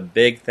that's what the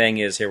big thing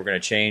is here. We're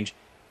going to change.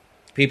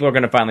 People are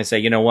going to finally say,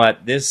 you know what,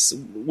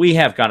 we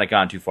have kind of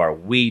gone too far.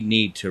 We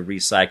need to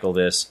recycle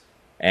this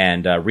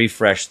and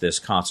refresh this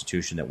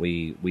Constitution that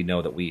we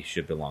know that we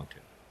should belong to.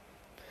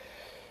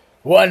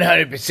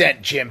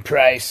 100% Jim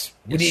Price.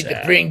 We Yes, need sir.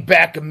 to bring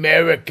back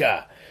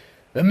America.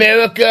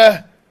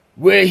 America,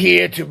 we're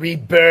here to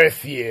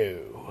rebirth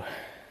you.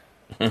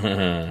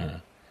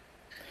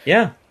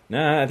 Yeah,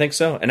 no, I think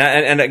so.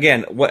 And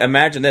again,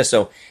 imagine this.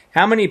 So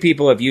how many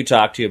people have you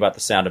talked to about The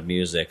Sound of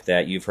Music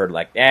that you've heard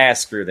like,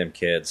 screw them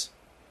kids.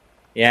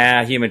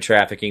 Yeah, human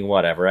trafficking,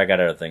 whatever. I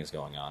got other things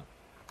going on.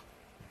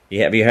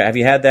 Yeah, have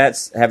you had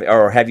that? Have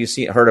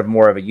you heard of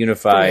more of a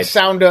unified?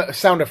 Sound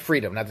of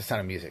freedom, not the sound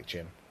of music,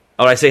 Jim.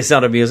 Oh, I say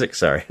Sound of Music.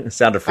 Sorry,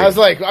 Sound of Freedom. I was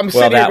like, I'm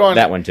sitting here going,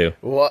 that one too.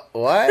 What?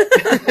 Like,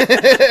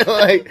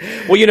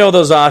 Well, you know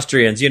those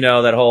Austrians. You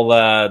know that whole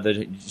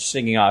the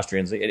singing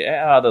Austrians.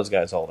 Those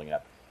guys holding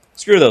up.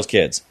 Screw those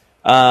kids.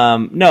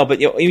 No, but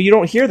you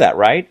don't hear that,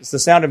 right? It's the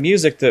Sound of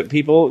Music that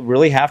people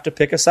really have to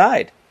pick a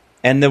side.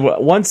 And the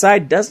one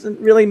side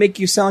doesn't really make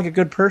you sound like a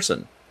good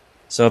person.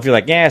 So if you're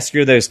like,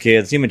 screw those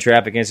kids, human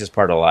trafficking is just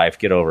part of life,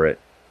 get over it.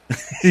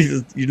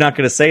 You're not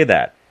going to say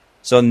that.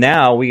 So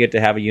now we get to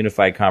have a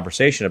unified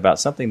conversation about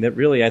something that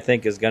really I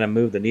think is going to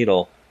move the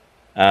needle.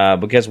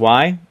 Because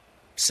why?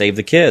 Save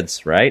the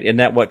kids, right? Isn't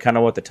that what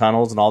the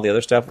tunnels and all the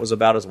other stuff was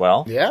about as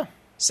well? yeah.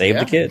 Save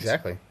the kids.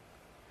 Exactly.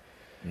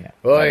 Yeah.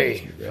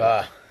 Oy,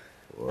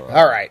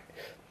 all right.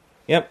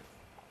 Yep.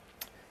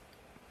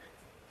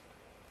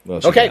 What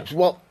else you Okay, got?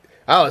 well,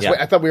 Yeah.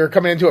 I thought we were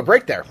coming into a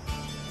break there.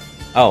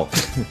 Oh.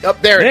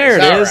 There it There is.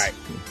 it All is.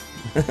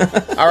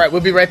 right. All right, we'll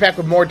be right back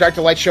with more Dark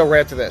to Light Show right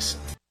after this.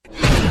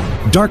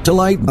 Dark to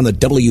Light on the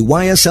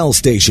WYSL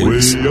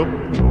stations.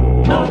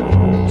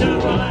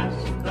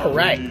 All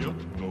right.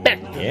 Back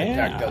to the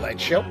Yeah. Dark to Light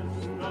Show.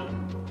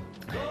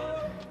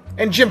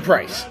 And Jim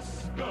Price.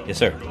 Yes,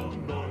 sir.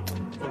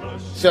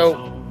 So,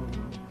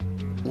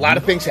 a lot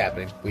of things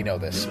happening. We know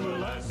this.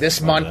 This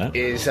month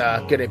is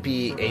going to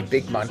be a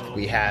big month.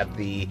 We have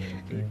the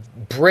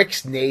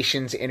BRICS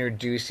nations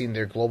introducing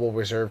their global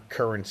reserve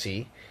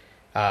currency.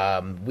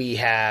 We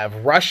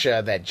have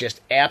Russia that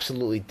just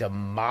absolutely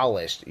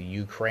demolished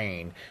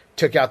Ukraine,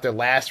 took out their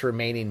last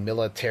remaining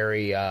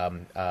military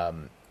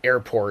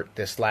airport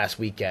this last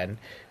weekend,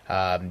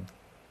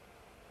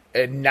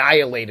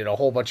 annihilated a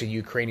whole bunch of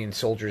Ukrainian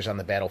soldiers on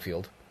the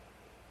battlefield.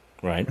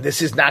 Right.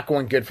 This is not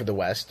going good for the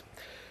West.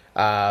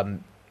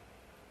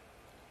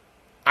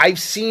 I've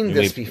seen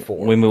this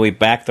before. When we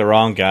back the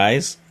wrong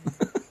guys.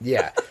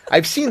 Yeah,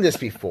 I've seen this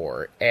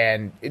before.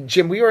 And,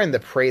 Jim, we are in the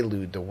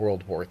prelude to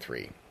World War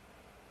III.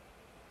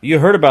 You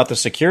heard about the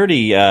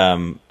security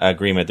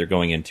agreement they're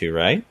going into,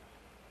 right?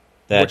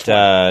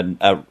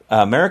 that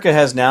America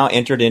has now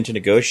entered into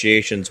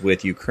negotiations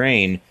with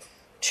Ukraine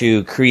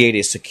to create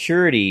a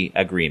security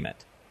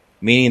agreement,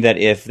 meaning that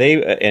if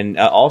they and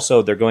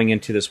also they're going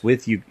into this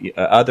with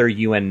other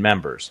UN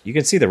members. You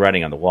can see the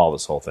writing on the wall.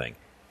 This whole thing.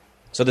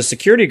 So the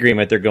security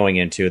agreement they're going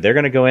into, they're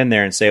going to go in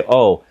there and say,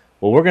 "Oh,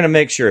 well, we're going to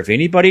make sure if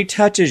anybody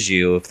touches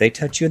you, if they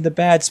touch you in the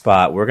bad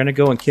spot, we're going to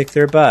go and kick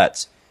their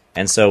butts."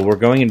 And so we're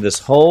going into this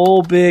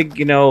whole big,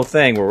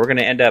 thing where we're going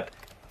to end up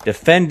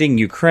defending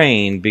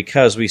Ukraine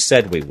because we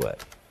said we would.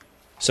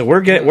 So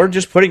we're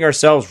just putting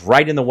ourselves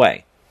right in the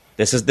way.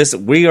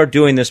 We are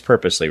doing this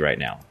purposely right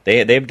now.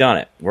 They've done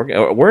it.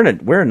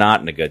 We're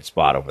not in a good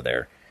spot over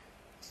there.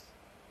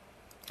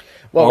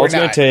 Well, all it's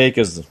going to take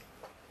is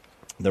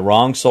the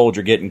wrong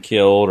soldier getting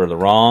killed or the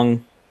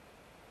wrong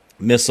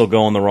missile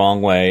going the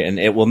wrong way, and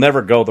it will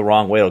never go the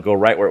wrong way. It'll go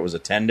right where it was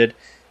intended,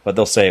 but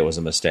they'll say it was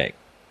a mistake.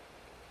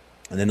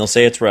 And then they'll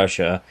say it's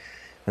Russia,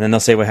 and then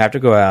they'll say we have to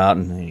go out,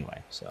 and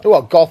anyway. So.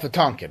 Well, Gulf of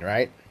Tonkin,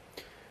 right?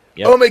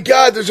 Yep. Oh my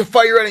God, there's a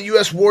fire on a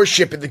U.S.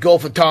 warship in the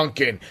Gulf of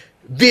Tonkin.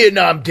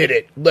 Vietnam did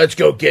it. Let's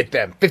go get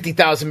them.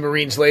 50,000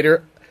 Marines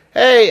later.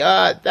 Hey,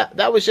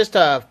 that was just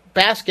a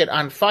basket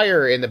on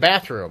fire in the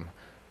bathroom.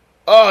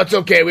 Oh, it's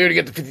okay. We already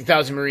got the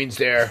 50,000 Marines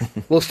there.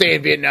 We'll stay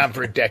in Vietnam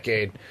for a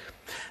decade.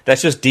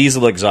 That's just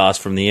diesel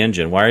exhaust from the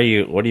engine. What do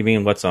you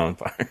mean what's on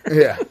fire?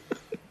 Yeah.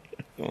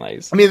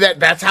 Nice. I mean,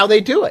 that's how they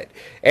do it.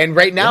 And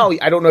right now,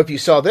 I don't know if you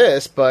saw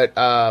this, but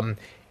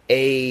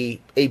a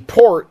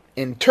port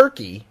in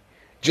Turkey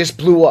just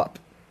blew up.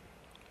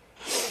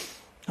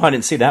 Oh, I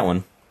didn't see that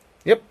one.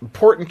 Yep,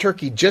 port in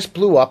Turkey just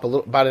blew up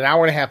about an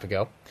hour and a half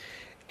ago,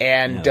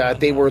 and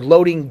they were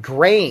loading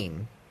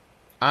grain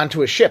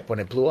onto a ship when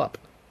it blew up.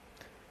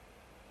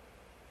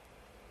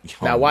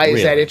 Oh, now, why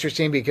is that really?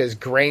 interesting? Because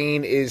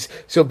grain is...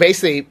 So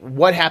basically,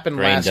 what happened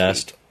Grain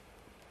dust.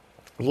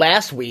 week?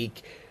 Last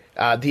week,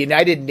 the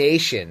United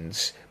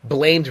Nations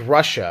blamed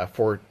Russia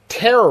for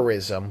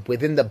terrorism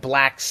within the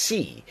Black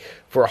Sea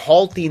for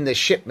halting the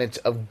shipments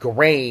of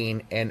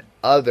grain and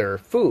other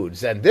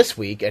foods. Then this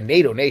week, a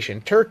NATO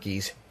nation,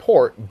 Turkey's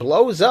port,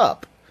 blows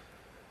up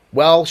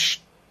while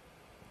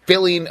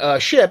filling a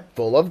ship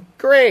full of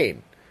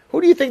grain. Who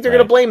do you think they're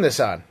going to blame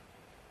this on?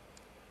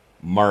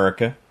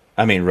 Russia.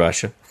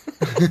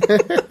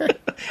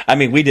 I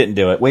mean, we didn't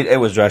do it. It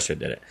was Russia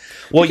did it.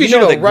 Well, Because,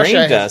 that Russia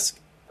grain dust...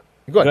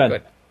 Go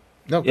ahead.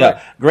 No, go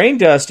ahead. Grain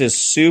dust is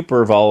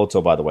super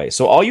volatile, by the way.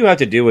 So all you have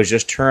to do is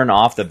just turn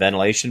off the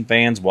ventilation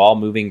fans while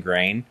moving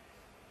grain,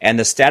 and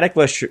the static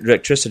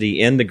electricity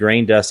in the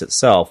grain dust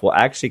itself will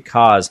actually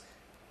cause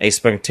a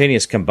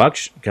spontaneous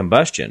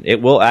combustion.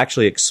 It will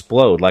actually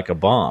explode like a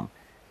bomb.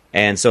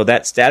 And so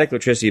that static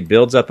electricity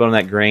builds up on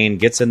that grain,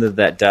 gets into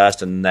that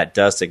dust, and that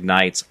dust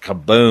ignites.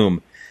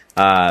 Kaboom!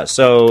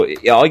 So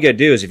all you got to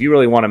do is, if you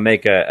really want to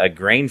make a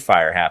grain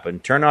fire happen,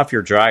 turn off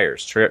your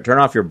dryers, turn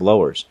off your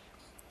blowers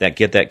that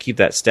keep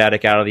that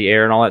static out of the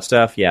air and all that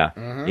stuff. Yeah,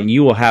 and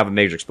you will have a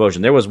major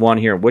explosion. There was one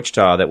here in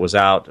Wichita that was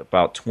out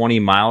about 20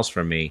 miles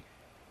from me,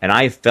 and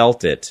I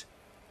felt it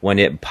when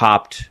it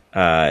popped.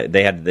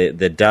 They had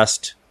the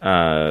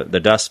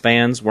dust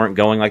fans weren't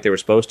going like they were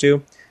supposed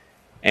to,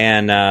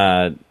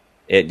 and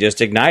it just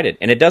ignited.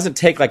 And it doesn't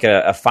take like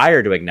a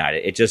fire to ignite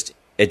it.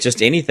 It's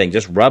just anything,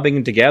 just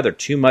rubbing together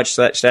too much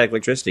static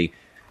electricity.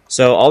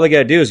 So all they got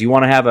to do is, you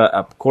want to have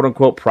a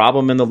quote-unquote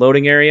problem in the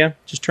loading area,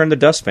 just turn the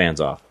dust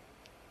fans off.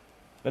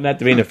 Doesn't have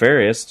to be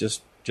nefarious.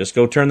 Just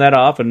go turn that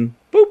off and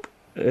boop.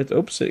 It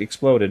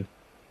exploded.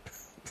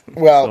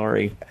 Well,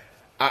 sorry.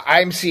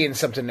 I'm seeing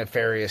something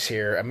nefarious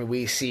here. I mean,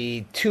 we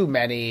see too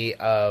many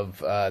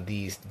of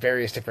these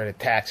various different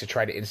attacks to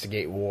try to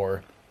instigate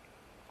war.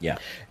 Yeah.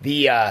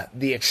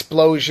 The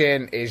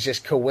explosion is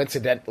just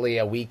coincidentally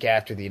a week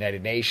after the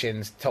United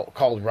Nations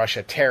called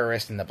Russia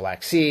terrorist in the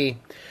Black Sea.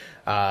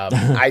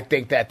 I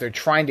think that they're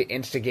trying to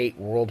instigate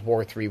World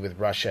War III with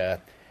Russia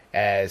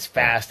as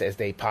fast as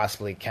they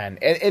possibly can.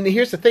 And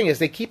here's the thing, is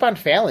they keep on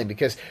failing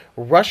because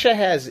Russia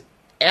has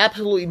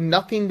absolutely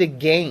nothing to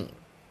gain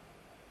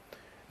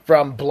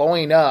from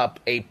blowing up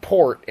a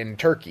port in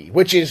Turkey,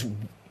 which is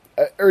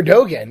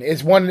Erdogan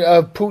is one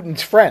of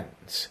Putin's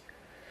friends.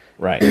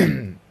 Right.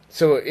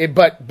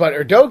 But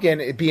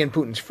Erdogan, being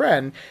Putin's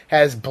friend,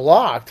 has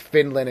blocked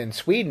Finland and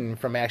Sweden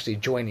from actually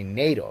joining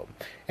NATO.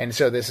 And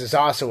so this is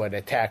also an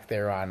attack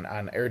there on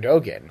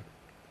Erdogan.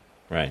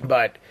 Right.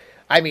 But,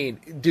 I mean,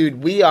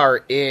 dude, we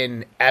are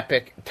in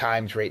epic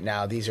times right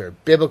now. These are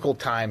biblical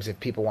times, if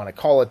people want to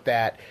call it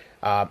that.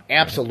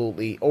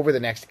 Absolutely. Over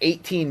the next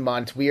 18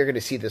 months, we are going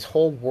to see this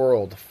whole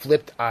world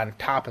flipped on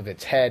top of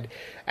its head.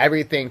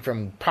 Everything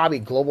from probably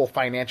global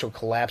financial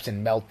collapse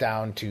and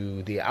meltdown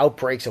to the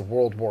outbreaks of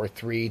World War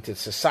III to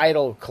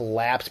societal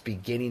collapse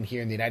beginning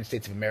here in the United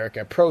States of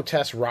America,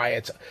 protests,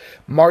 riots,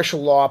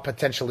 martial law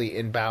potentially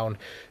inbound.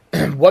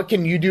 What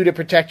can you do to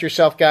protect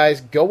yourself, guys?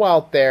 Go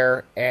out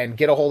there and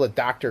get a hold of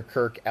Dr.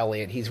 Kirk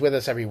Elliott. He's with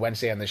us every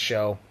Wednesday on the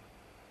show.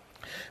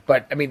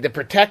 But, I mean, to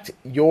protect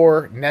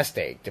your nest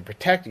egg, to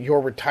protect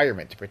your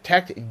retirement, to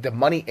protect the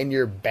money in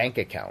your bank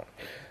account,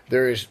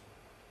 there's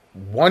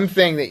one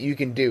thing that you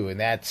can do, and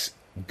that's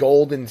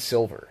gold and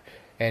silver.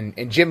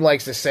 And Jim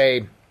likes to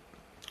say,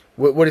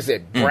 what is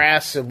it?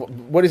 Brass?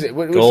 What is it?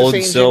 What's gold,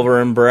 the saying, silver,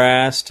 Jim? and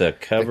brass to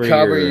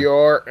cover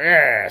your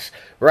ass.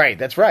 Right,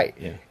 that's right.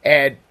 Yeah.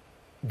 And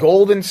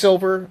gold and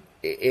silver,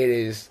 it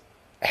is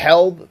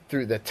held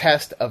through the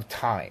test of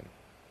time.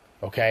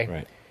 Okay?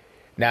 Right.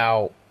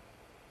 Now,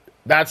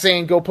 not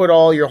saying go put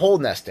all your whole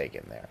nest egg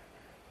in there.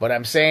 What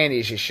I'm saying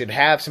is you should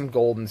have some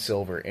gold and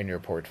silver in your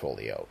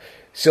portfolio.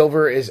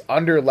 Silver is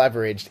under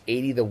leveraged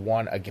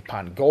 80-1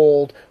 upon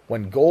gold.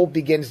 When gold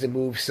begins to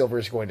move, silver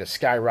is going to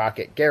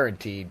skyrocket,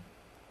 guaranteed.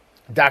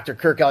 Dr.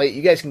 Kirk Elliott,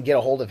 you guys can get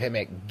a hold of him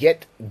at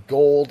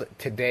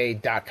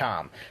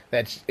getgoldtoday.com.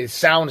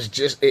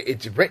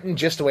 It's written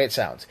just the way it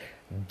sounds.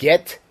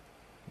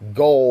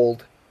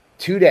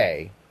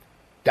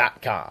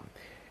 Getgoldtoday.com.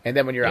 And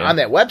then when you're on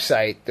that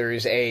website,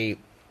 there's a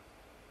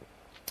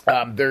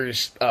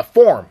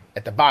form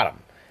at the bottom,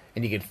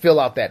 and you can fill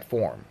out that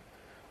form.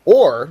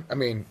 Or, I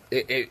mean,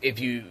 if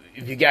you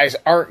guys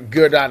aren't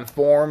good on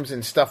forms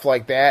and stuff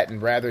like that,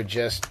 and rather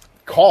just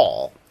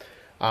call,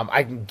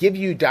 I can give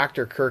you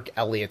Dr. Kirk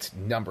Elliott's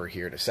number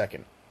here in a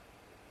second.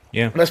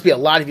 Yeah, there must be a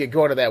lot of you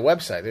going to that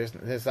website.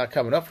 There's not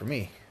coming up for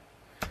me.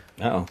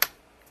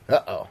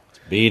 Uh-oh.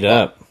 Beat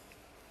up.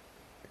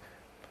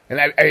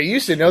 And I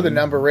used to know the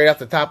number right off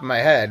the top of my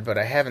head, but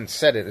I haven't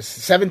said it.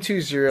 It's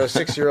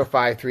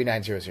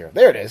 720-605-3900.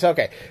 There it is.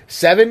 Okay.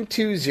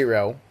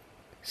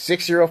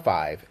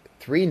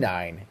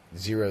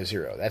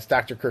 720-605-3900. That's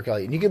Dr. Kirk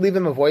Elliott. And you can leave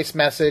him a voice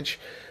message.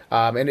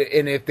 And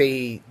if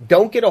they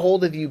don't get a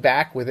hold of you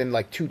back within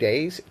like 2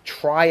 days,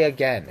 try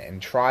again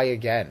and try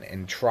again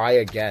and try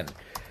again.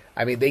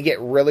 I mean, they get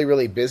really,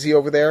 really busy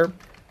over there.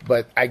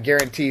 But I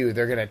guarantee you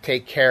they're going to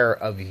take care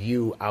of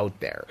you out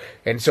there.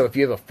 And so if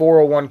you have a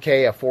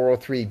 401k, a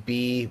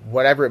 403b,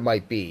 whatever it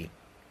might be,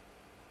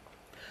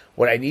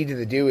 what I need you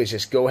to do is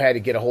just go ahead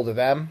and get a hold of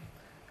them.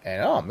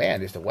 And, oh,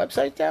 man, is the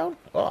website down?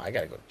 Oh, I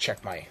got to go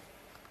check my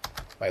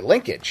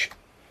linkage.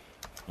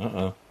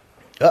 Uh-oh.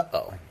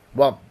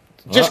 Well,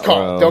 just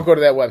call. Don't go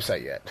to that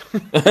website yet.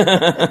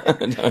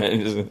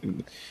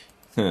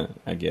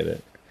 I get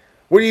it.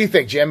 What do you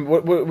think, Jim?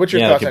 What's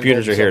your thoughts on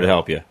computers are here to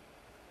help you.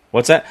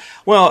 What's that?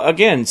 Well,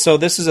 again, so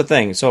this is a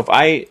thing. So if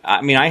I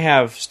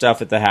have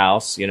stuff at the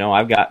house,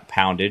 I've got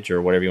poundage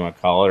or whatever you want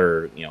to call it,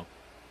 or,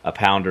 a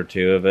pound or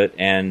two of it.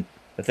 And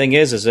the thing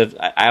is if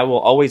I will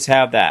always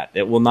have that.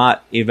 It will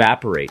not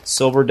evaporate.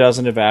 Silver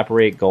doesn't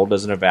evaporate. Gold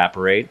doesn't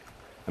evaporate.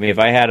 I mean, if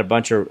I had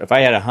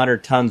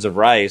 100 tons of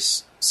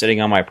rice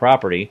sitting on my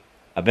property,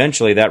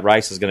 eventually that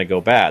rice is going to go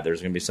bad.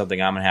 There's going to be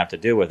something I'm going to have to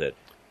do with it.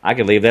 I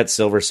could leave that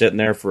silver sitting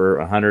there for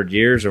 100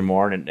 years or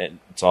more, and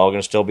it's all going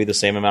to still be the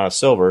same amount of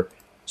silver.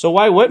 So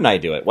why wouldn't I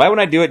do it? Why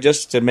wouldn't I do it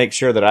just to make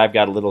sure that I've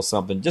got a little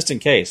something just in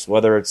case?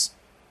 Whether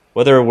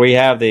we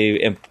have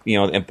the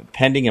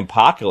impending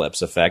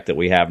apocalypse effect that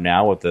we have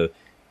now with the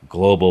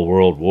global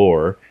world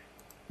war,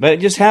 but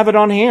just have it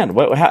on hand.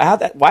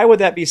 Why would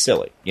that be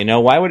silly?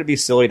 Why would it be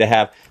silly to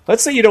have?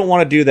 Let's say you don't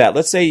want to do that.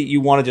 Let's say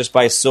you want to just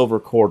buy silver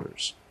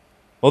quarters.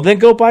 Well, then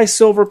go buy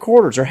silver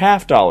quarters or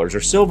half dollars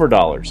or silver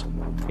dollars.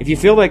 If you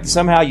feel like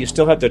somehow you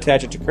still have to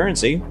attach it to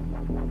currency,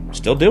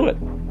 still do it.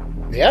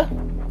 Yeah.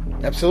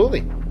 Absolutely.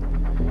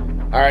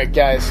 All right,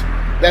 guys.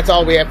 That's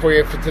all we have for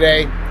you for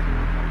today.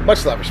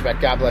 Much love,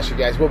 respect. God bless you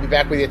guys. We'll be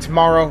back with you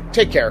tomorrow.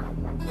 Take care.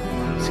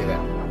 See you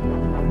then.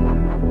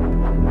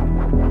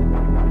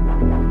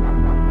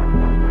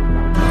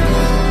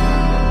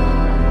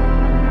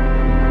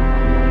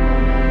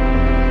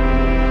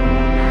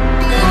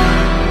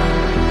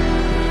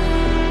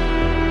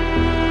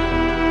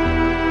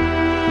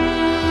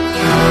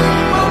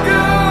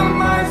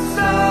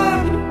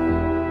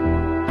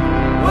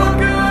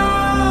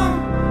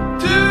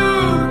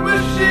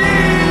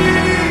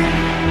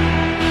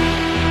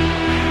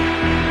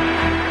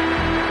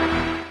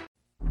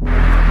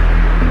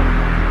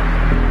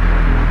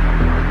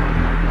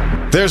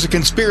 There's a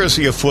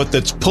conspiracy afoot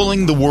that's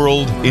pulling the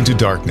world into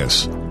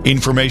darkness.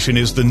 Information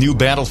is the new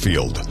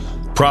battlefield.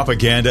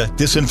 Propaganda,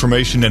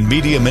 disinformation, and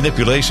media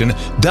manipulation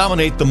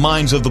dominate the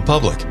minds of the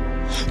public.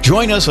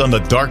 Join us on the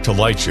Dark to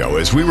Light show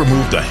as we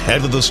remove the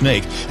head of the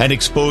snake and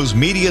expose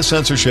media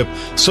censorship,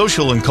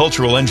 social and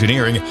cultural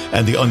engineering,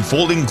 and the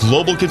unfolding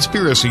global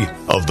conspiracy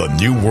of the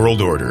New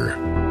World Order.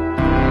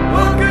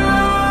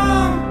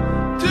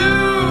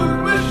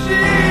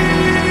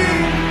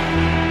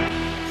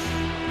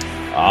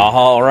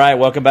 All right,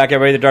 welcome back,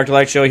 everybody, to the Dark to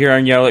Light show here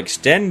on your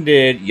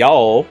extended, I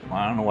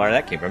don't know where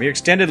that came from, your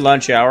extended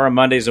lunch hour on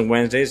Mondays and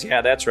Wednesdays.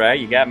 Yeah, that's right,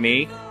 you got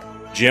me,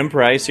 Jim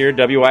Price here,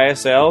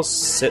 WISL,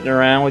 sitting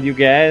around with you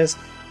guys,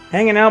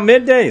 hanging out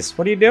middays.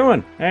 What are you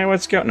doing? Hey,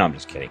 what's going on? No, I'm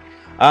just kidding.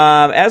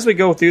 As we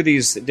go through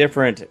these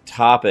different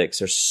topics,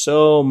 there's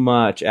so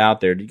much out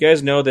there. Do you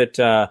guys know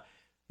that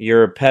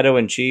your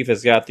pedo-in-chief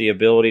has got the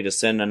ability to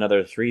send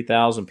another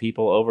 3,000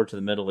 people over to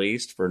the Middle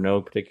East for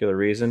no particular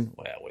reason?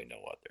 Well, we know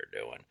what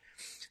they're doing.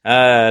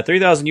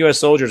 3,000 U.S.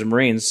 soldiers and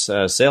Marines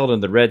sailed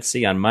into the Red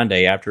Sea on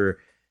Monday after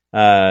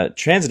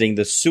transiting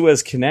the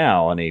Suez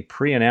Canal on a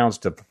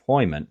pre-announced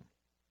deployment.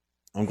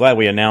 I'm glad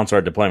we announced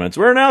our deployments.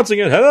 We're announcing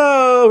it.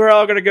 Hello, we're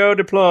all going to go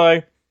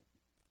deploy.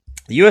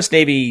 The U.S.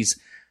 Navy's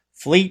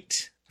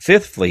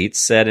Fifth Fleet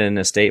said in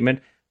a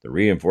statement, the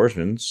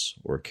reinforcements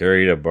were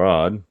carried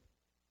abroad.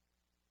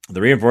 I'm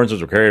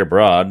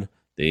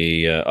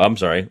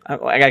sorry.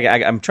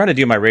 I'm trying to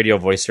do my radio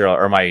voice here,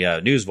 or my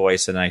news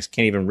voice, and I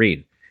can't even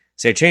read.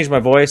 So I changed my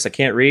voice. I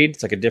can't read.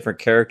 It's like a different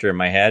character in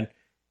my head.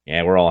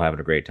 Yeah, we're all having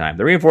a great time.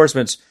 The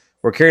reinforcements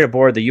were carried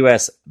aboard the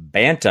U.S.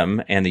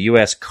 Bantam and the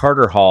U.S.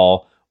 Carter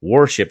Hall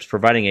warships,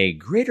 providing a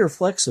greater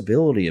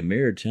flexibility and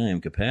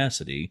maritime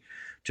capacity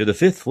to the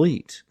Fifth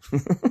Fleet.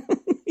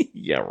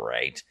 Yeah,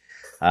 right.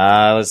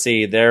 Let's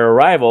see. Their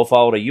arrival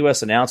followed a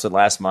U.S. announcement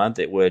last month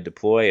it would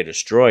deploy a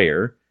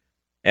destroyer,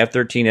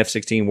 F-13,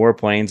 F-16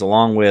 warplanes,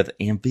 along with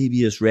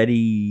amphibious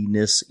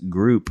readiness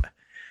group.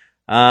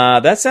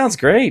 That sounds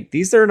great.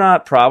 These are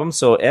not problems.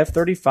 So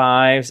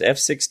F-35s,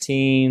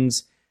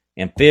 F-16s,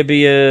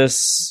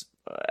 amphibious.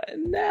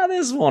 Now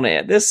this won't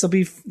end. This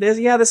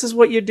is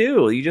what you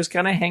do. You just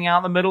kind of hang out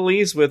in the Middle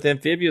East with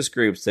amphibious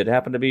groups that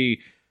happen to be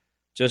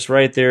just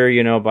right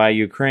there, by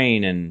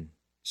Ukraine and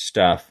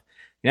stuff.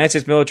 The United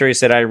States military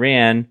said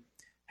Iran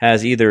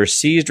has either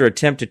seized or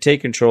attempted to take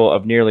control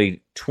of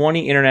nearly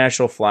 20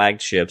 international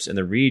flagged ships in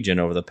the region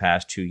over the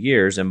past 2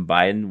 years, and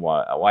Biden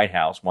White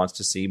House wants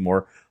to see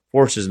more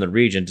forces in the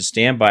region to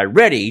stand by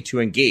ready to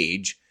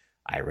engage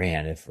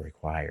Iran if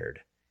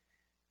required.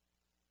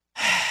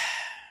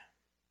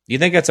 Do you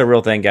think that's a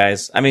real thing,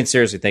 guys? I mean,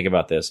 seriously, think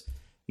about this.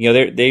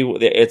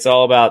 It's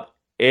all about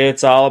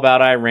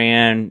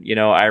Iran.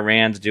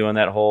 Iran's doing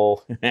that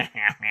whole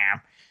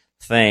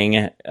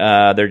thing.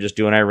 They're just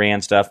doing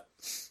Iran stuff.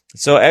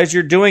 So as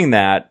you're doing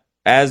that,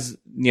 as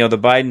the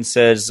Biden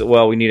says,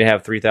 well, we need to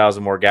have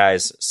 3,000 more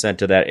guys sent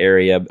to that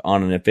area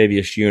on an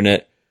amphibious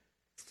unit.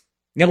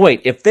 Now,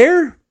 wait, if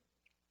they're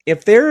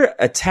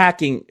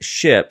attacking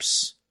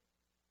ships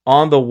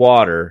on the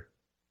water,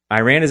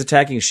 Iran is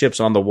attacking ships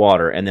on the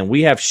water, and then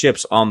we have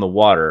ships on the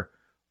water,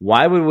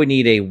 why would we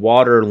need a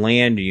water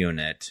land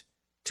unit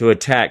to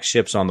attack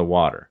ships on the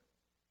water?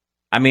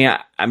 I mean,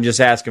 I'm just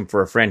asking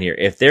for a friend here.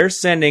 If they're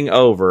sending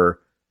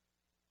over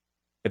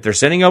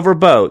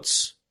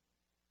boats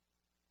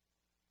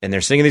and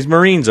they're sending these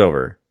Marines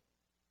over,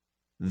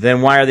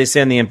 then why are they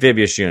sending the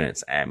amphibious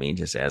units? I mean,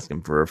 just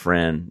asking for a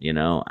friend,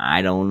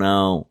 I don't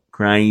know.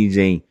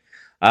 Crazy.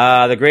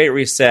 The Great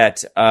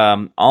Reset,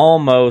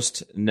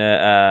 almost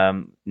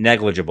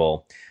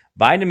negligible.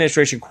 Biden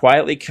administration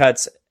quietly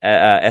cuts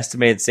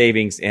estimated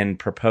savings in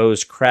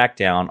proposed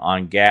crackdown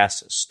on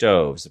gas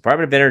stoves. The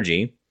Department of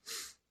Energy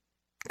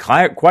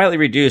quietly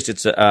reduced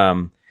its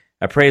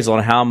appraisal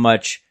on how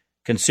much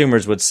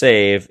consumers would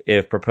save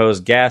if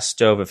proposed gas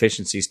stove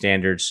efficiency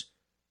standards,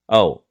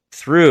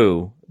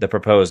 through the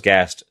proposed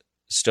gas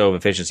stove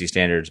efficiency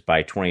standards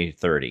by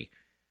 2030.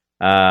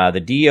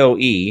 The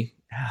DOE,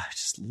 I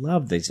just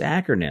love these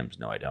acronyms.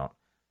 No, I don't.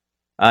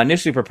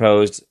 Initially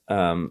proposed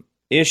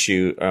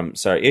issue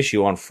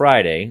on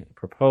Friday.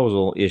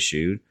 Proposal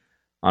issued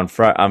on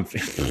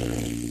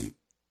Friday.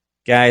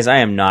 Guys, I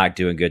am not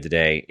doing good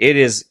today.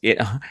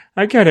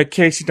 I got a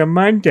case of the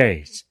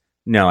Mondays.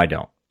 No, I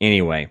don't.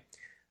 Anyway.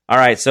 All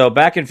right, so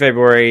back in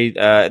February,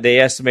 they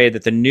estimated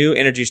that the new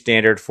energy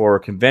standard for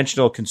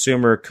conventional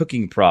consumer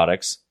cooking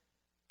products.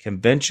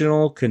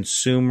 Conventional?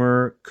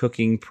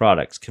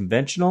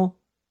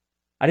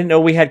 I didn't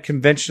know we had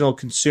conventional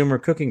consumer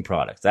cooking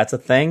products. That's a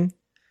thing?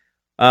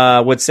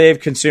 Would save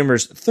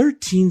consumers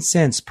 13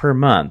 cents per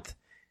month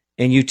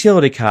in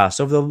utility costs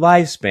over the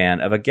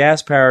lifespan of a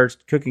gas-powered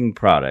cooking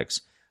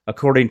products,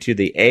 according to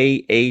the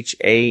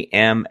AHAMS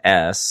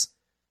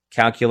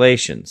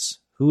calculations.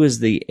 Who is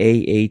the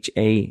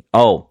AHA?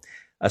 Oh,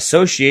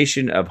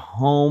 Association of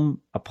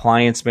Home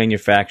Appliance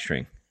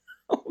Manufacturing.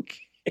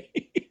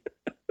 Okay.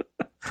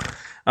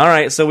 All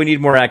right, so we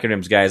need more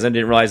acronyms, guys. I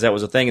didn't realize that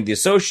was a thing. The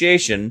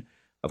Association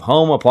of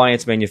Home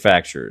Appliance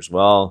Manufacturers.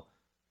 Well,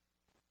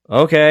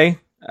 okay.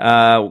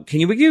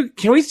 Can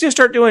we just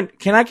start doing?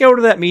 Can I go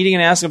to that meeting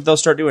and ask them if they'll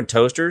start doing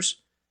toasters?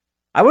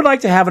 I would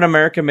like to have an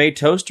American-made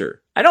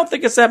toaster. I don't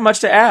think it's that much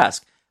to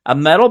ask. A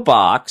metal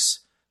box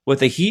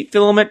with a heat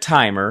filament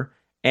timer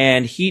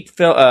and heat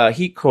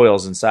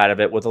coils inside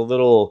of it with a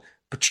little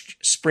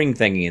spring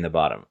thingy in the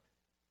bottom.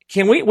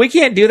 Can we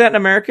can't do that in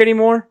America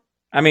anymore?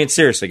 I mean,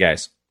 seriously,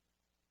 guys.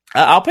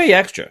 I'll pay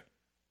extra.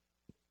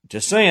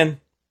 Just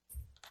saying.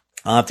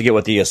 I'll have to get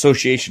with the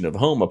Association of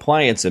Home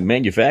Appliance and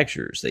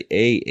Manufacturers, the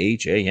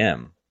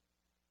AHAM.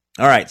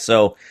 All right,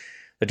 so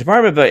the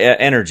Department of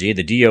Energy,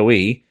 the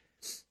DOE,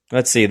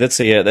 let's see. They're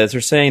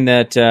saying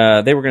that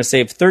they were going to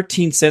save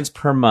 13 cents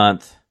per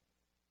month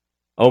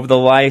over the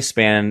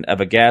lifespan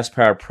of a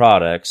gas-powered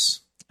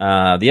products. The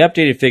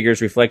updated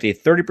figures reflect a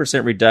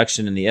 30%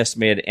 reduction in the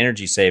estimated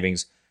energy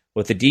savings,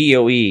 with the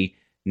DOE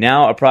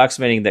now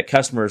approximating that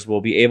customers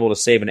will be able to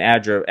save an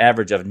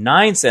average of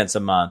 9 cents a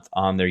month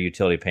on their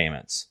utility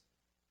payments.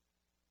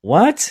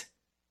 What?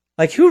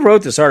 Like, who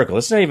wrote this article?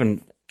 It's not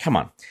even... Come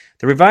on.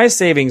 The revised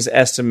savings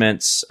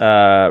estimates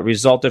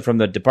resulted from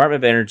the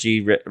Department of Energy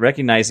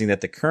recognizing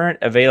that the current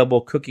available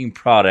cooking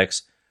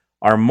products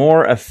are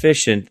more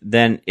efficient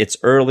than its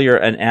earlier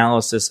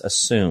analysis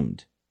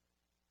assumed.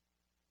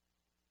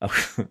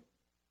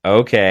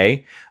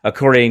 Okay.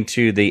 According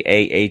to the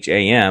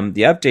AHAM,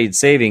 the updated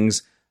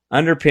savings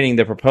underpinning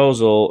the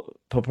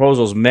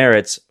proposal's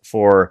merits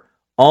for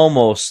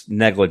almost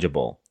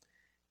negligible.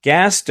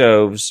 Gas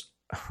stoves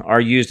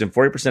are used in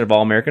 40% of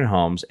all American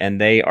homes,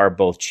 and they are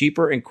both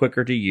cheaper and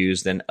quicker to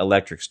use than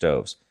electric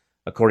stoves,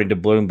 according to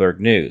Bloomberg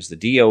News. The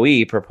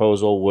DOE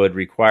proposal would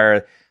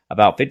require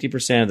about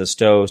 50% of the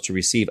stoves to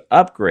receive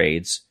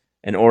upgrades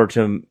in order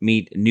to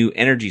meet new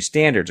energy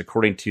standards,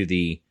 according to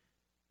the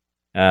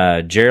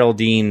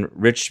Geraldine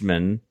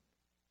Richmond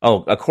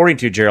of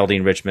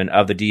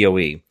the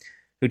DOE,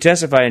 who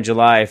testified in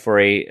July for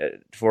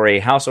a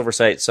House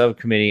Oversight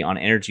Subcommittee on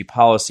Energy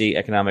Policy,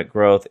 Economic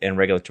Growth, and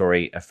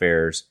Regulatory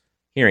Affairs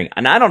hearing.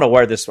 And I don't know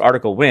where this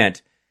article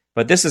went,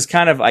 but this is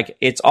kind of like,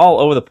 it's all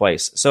over the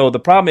place. So the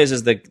problem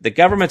is the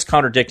government's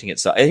contradicting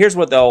itself. And here's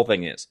what the whole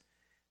thing is.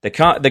 The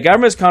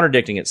government's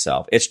contradicting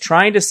itself. It's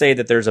trying to say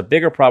that there's a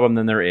bigger problem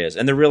than there is,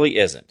 and there really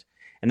isn't.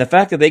 And the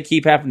fact that they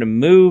keep having to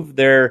move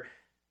their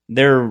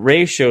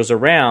ratios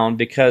around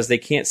because they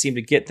can't seem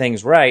to get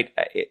things right,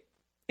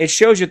 it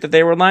shows you that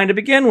they were lying to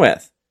begin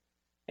with.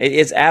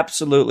 It's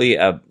absolutely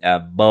a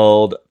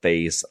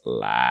bold-faced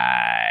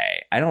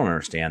lie. I don't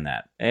understand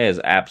that. It is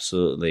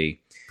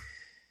absolutely...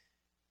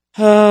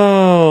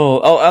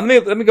 let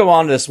me go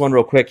on to this one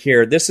real quick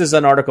here. This is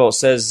an article. It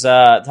says,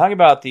 talking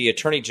about the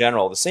Attorney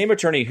General, the same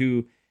attorney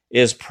who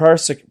is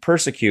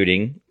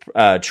persecuting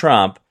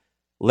Trump,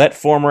 let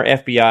former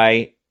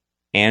FBI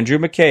Andrew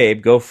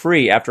McCabe go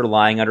free after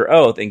lying under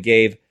oath and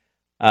gave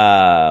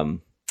Imran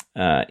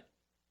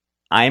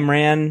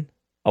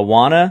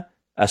Awana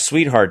a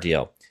sweetheart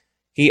deal.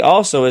 He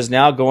also is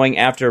now going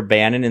after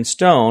Bannon and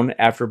Stone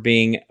after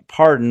being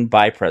pardoned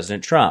by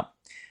President Trump.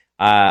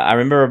 I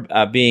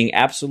remember being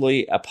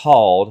absolutely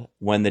appalled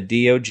when the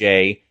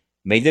DOJ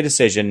made the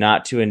decision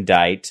not to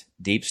indict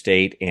Deep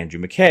State Andrew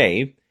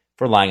McCabe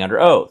for lying under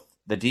oath.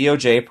 The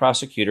DOJ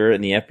prosecutor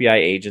and the FBI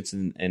agents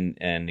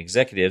and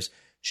executives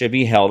should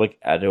be held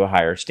to a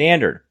higher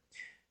standard.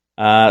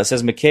 It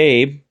says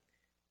McCabe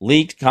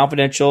leaked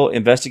confidential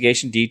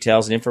investigation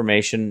details and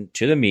information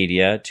to the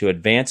media to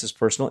advance his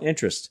personal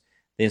interests.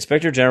 The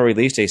Inspector General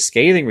released a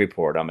scathing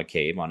report on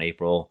McCabe on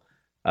April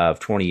of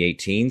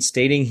 2018,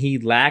 stating he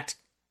lacked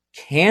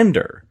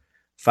candor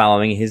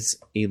following his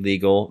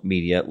illegal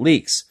media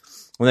leaks.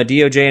 When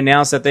the DOJ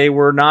announced that they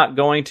were not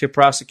going to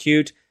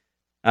prosecute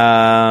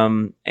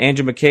Andrew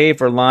McCabe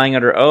for lying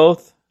under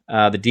oath,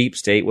 the deep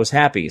state was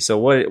happy. So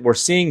what we're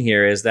seeing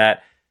here is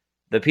that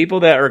the people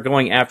that are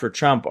going after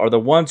Trump are the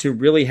ones who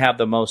really have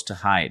the most to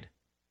hide.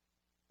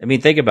 I mean,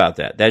 think about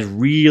that. That's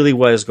really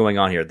what is going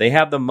on here. They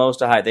have the most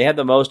to hide. They have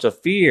the most to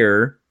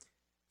fear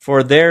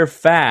for their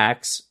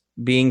facts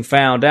being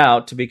found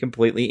out to be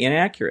completely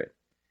inaccurate.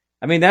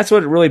 I mean, that's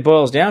what it really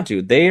boils down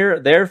to.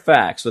 Their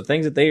facts, the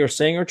things that they are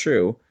saying are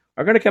true,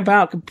 are going to come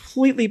out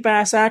completely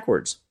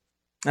backwards.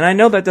 And I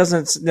know that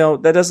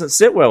doesn't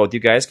sit well with you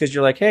guys because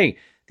you're like, hey,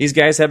 these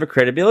guys have a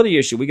credibility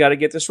issue. We got to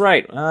get this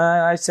right.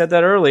 I said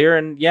that earlier,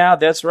 and yeah,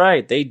 that's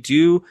right. They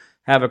do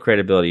have a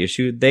credibility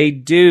issue. They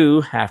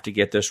do have to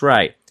get this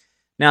right.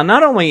 Now,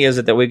 not only is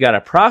it that we've got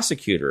a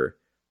prosecutor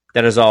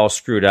that is all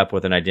screwed up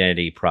with an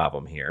identity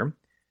problem here,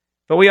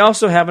 but we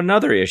also have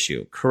another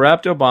issue.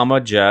 Corrupt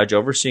Obama judge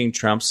overseeing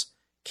Trump's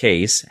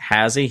case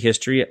has a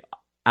history of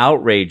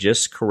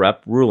outrageous,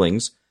 corrupt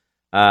rulings,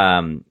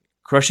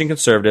 crushing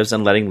conservatives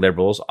and letting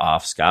liberals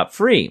off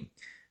scot-free.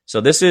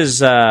 So the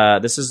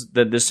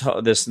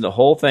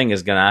whole thing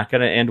is not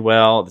going to end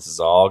well. This is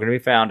all going to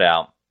be found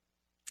out.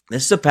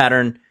 This is a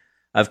pattern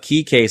of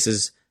key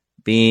cases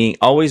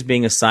always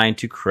being assigned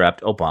to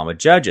corrupt Obama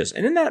judges.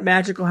 And isn't that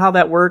magical how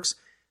that works?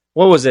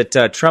 What was it?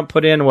 Trump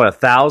put in,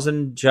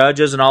 1,000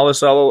 judges and all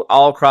this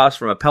all across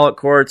from appellate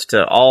courts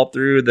to all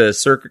through the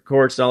circuit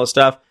courts and all this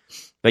stuff.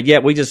 But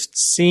yet we just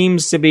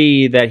seems to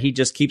be that he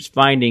just keeps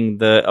finding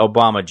the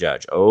Obama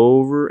judge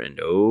over and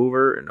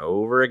over and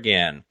over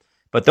again.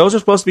 But those are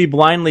supposed to be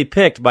blindly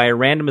picked by a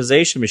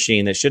randomization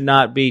machine that should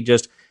not be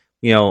just,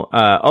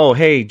 oh,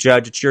 hey,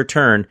 judge, it's your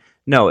turn.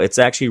 No, it's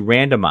actually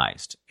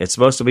randomized. It's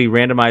supposed to be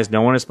randomized.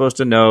 No one is supposed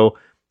to know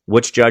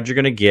which judge you're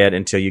going to get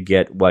until you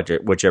get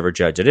whichever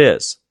judge it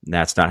is. And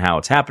that's not how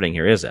it's happening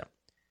here, is it?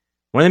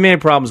 One of the main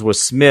problems with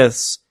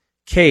Smith's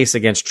case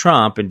against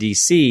Trump in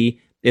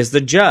D.C. is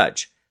the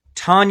judge,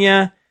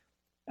 Tanya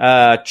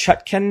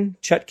Chutkan,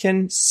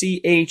 Chutkan,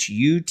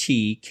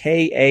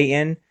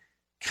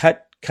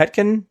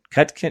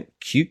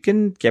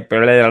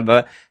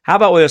 Cutkin. How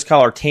about we just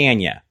call her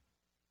Tanya?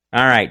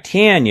 All right,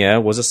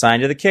 Tanya was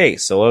assigned to the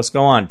case. So let's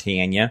go on,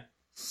 Tanya.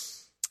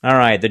 All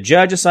right, the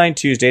judge assigned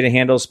Tuesday to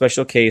handle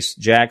special case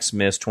Jack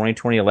Smith's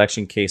 2020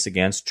 election case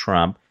against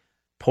Trump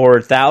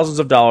poured thousands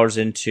of dollars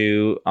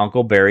into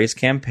Uncle Barry's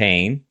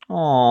campaign.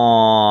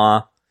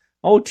 Aww.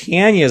 Oh,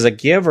 Tanya's a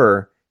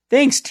giver.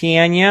 Thanks,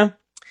 Tanya.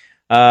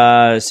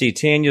 Trump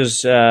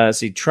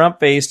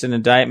faced an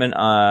indictment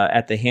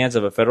at the hands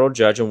of a federal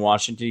judge in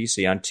Washington,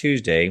 D.C. on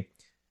Tuesday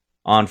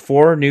on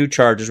 4 new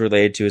charges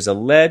related to his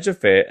alleged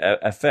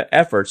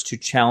efforts to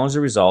challenge the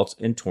results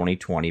in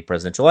 2020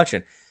 presidential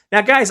election.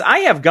 Now, guys, I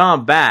have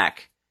gone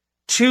back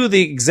to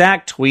the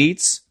exact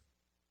tweets.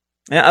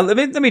 Now, let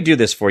me do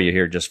this for you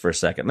here just for a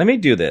second. Let me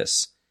do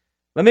this.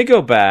 Let me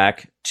go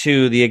back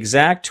to the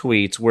exact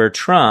tweets where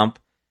Trump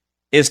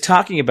is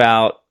talking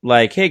about,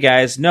 like, hey,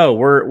 guys, no,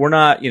 we're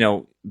not,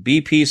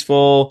 be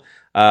peaceful.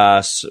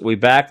 We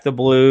back the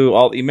blue.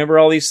 You remember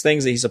all these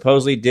things that he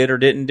supposedly did or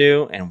didn't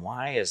do? And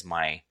why is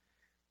my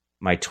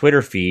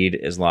Twitter feed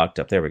is locked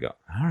up? There we go.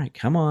 All right,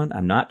 come on.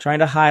 I'm not trying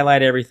to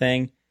highlight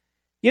everything.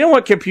 You know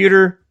what,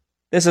 computer?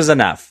 This is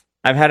enough.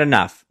 I've had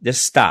enough.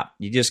 Just stop.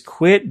 You just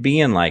quit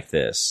being like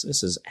this.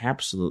 This is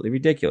absolutely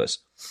ridiculous.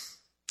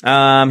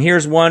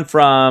 Here's one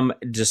from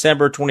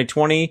December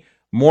 2020.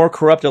 Most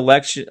corrupt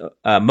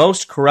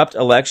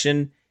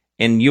election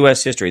in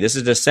U.S. history. This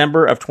is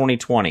December of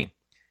 2020.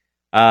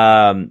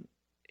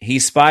 He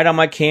spied on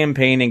my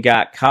campaign and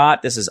got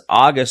caught. This is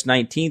August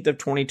 19th of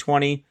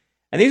 2020.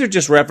 And these are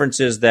just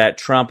references that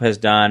Trump has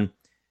done.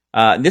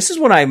 This is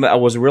what I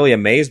was really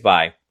amazed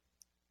by.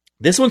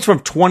 This one's from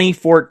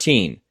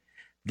 2014.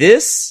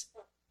 This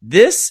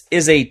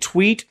is a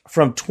tweet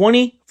from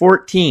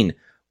 2014.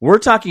 We're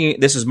talking,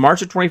 this is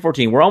March of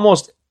 2014. We're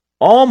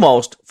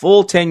almost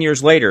full 10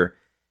 years later.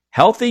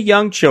 Healthy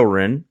young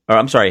child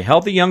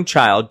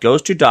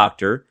goes to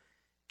doctor,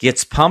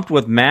 gets pumped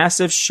with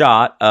massive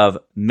shot of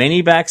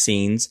many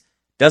vaccines,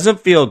 doesn't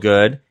feel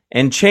good,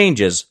 and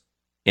changes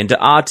into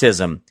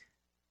autism.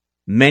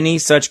 Many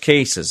such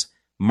cases.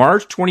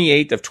 March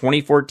 28th of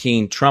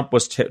 2014, Trump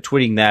was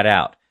tweeting that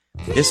out.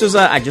 This is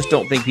I just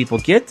don't think people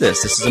get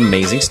this. This is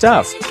amazing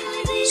stuff.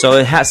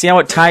 So see how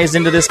it ties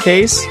into this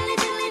case?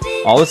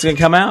 All this is going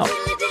to come out.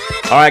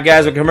 All right,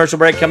 guys, a commercial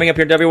break coming up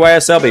here at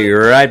WYSL. Be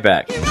right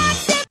back.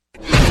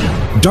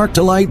 Dark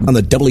to light on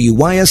the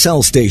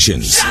WYSL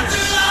stations.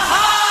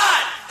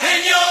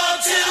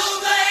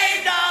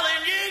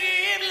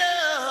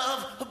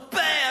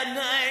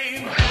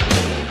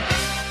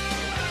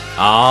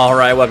 All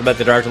right, welcome back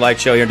to the Dark to Light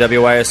Show here on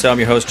WYSL. I'm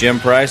your host, Jim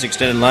Price,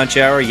 Extended Lunch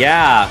Hour.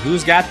 Yeah,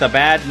 who's got the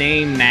bad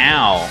name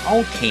now?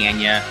 Oh,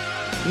 Tanya.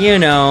 You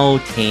know,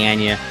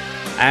 Tanya.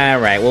 All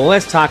right, well,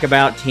 let's talk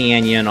about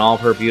Tanya and all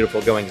of her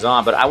beautiful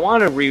goings-on. But I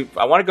want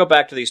to go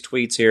back to these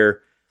tweets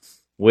here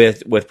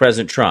with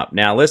President Trump.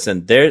 Now,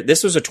 listen,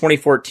 this was a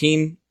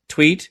 2014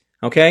 tweet,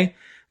 okay?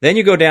 Then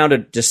you go down to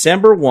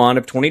December 1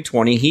 of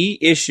 2020. He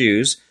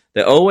issues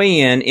the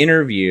OAN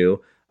interview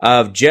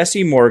of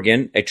Jesse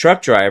Morgan, a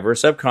truck driver,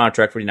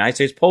 subcontract for the United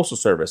States Postal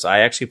Service.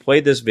 I actually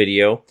played this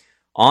video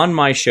on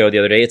my show the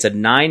other day. It's a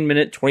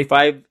 9-minute,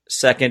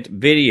 25-second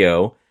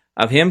video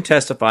of him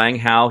testifying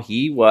how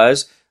he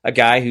was a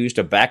guy who used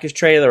to back his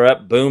trailer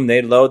up, boom,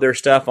 they'd load their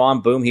stuff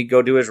on, boom, he'd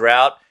go do his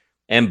route,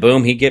 and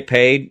boom, he'd get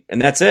paid,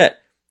 and that's it.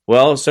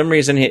 Well, for some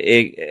reason,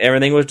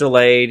 everything was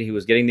delayed. He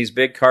was getting these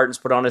big cartons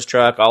put on his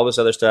truck, all this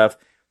other stuff,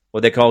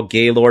 what they call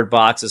Gaylord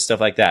boxes,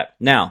 stuff like that.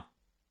 Now,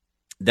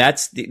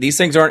 these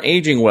things aren't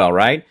aging well,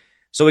 right?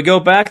 So we go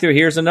back through.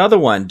 Here's another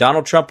one.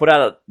 Donald Trump put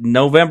out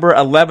November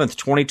 11th,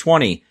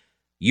 2020.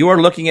 You are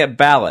looking at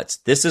ballots.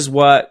 This is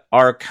what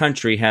our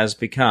country has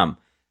become.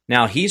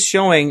 Now, he's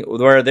showing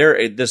where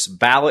this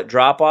ballot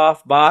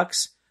drop-off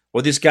box,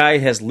 where this guy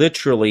has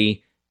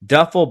literally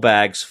duffel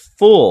bags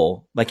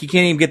full. Like, he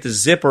can't even get the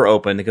zipper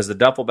open because the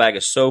duffel bag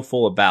is so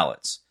full of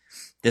ballots.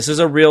 This is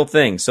a real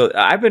thing. So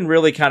I've been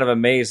really kind of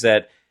amazed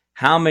at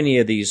how many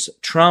of these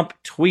Trump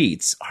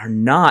tweets are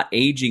not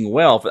aging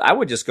well. I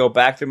would just go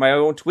back through my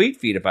own tweet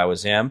feed if I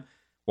was him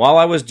while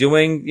I was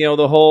doing,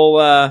 the whole,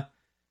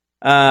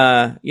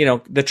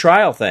 the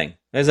trial thing.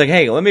 It's like,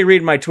 hey, let me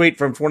read my tweet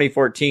from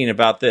 2014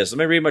 about this. Let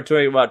me read my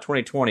tweet about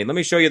 2020. Let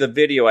me show you the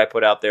video I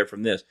put out there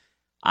from this.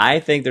 I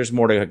think there's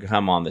more to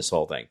come on this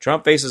whole thing.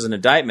 Trump faces an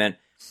indictment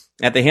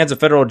at the hands of a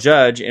federal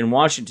judge in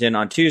Washington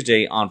on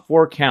Tuesday on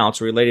 4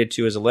 counts related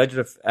to his alleged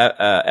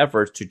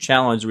efforts to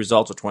challenge the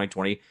results of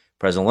 2020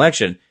 presidential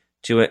election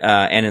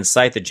and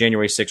incite the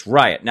January 6th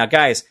riot. Now,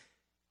 guys,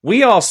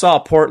 we all saw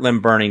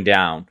Portland burning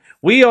down.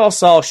 We all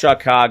saw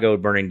Chicago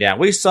burning down.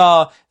 We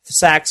saw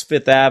Saks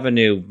Fifth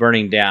Avenue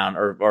burning down,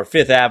 or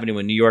Fifth Avenue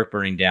in New York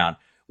burning down.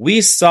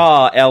 We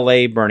saw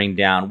L.A. burning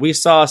down. We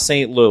saw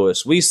St.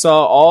 Louis. We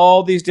saw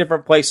all these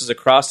different places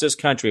across this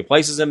country.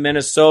 Places in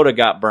Minnesota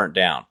got burnt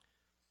down.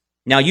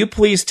 Now, you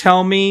please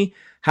tell me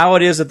how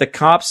it is that the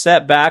cops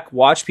sat back,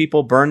 watched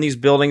people burn these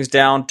buildings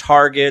down,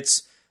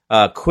 Targets,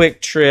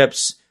 Quick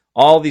Trips,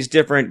 all these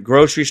different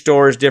grocery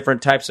stores,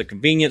 different types of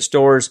convenience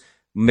stores,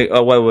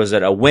 what was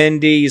it, a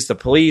Wendy's, the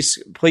police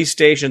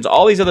stations,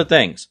 all these other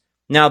things.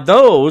 Now,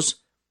 those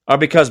are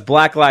because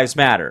Black Lives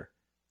Matter.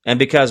 And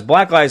because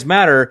Black Lives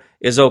Matter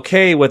is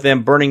okay with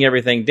them burning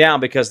everything down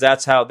because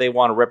that's how they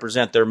want to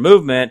represent their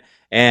movement,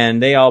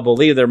 and they all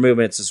believe their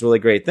movement's this really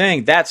great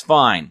thing, that's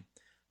fine.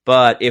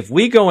 But if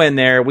we go in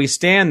there, we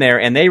stand there,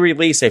 and they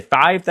release a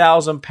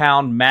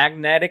 5,000-pound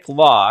magnetic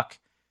lock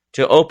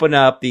to open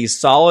up these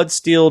solid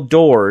steel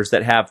doors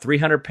that have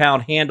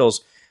 300-pound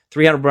handles,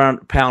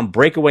 300-pound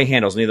breakaway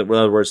handles. In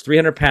other words,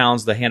 300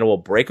 pounds, the handle will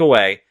break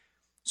away.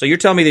 So you're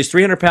telling me these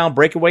 300-pound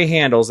breakaway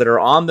handles that are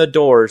on the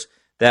doors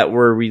that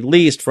were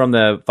released from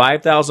the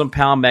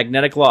 5,000-pound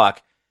magnetic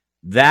lock,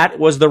 that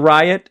was the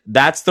riot?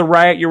 That's the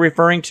riot you're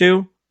referring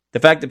to? The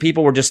fact that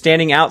people were just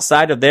standing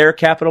outside of their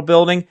Capitol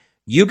building?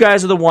 You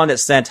guys are the one that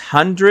sent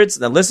hundreds.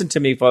 Now listen to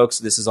me, folks.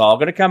 This is all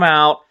going to come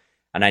out.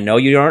 And I know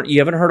you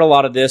haven't heard a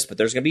lot of this, but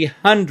there's going to be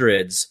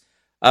hundreds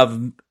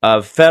of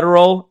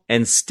federal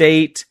and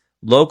state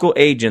local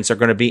agents are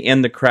going to be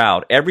in the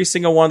crowd. Every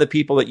single one of the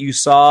people that you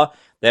saw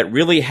that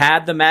really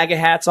had the MAGA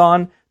hats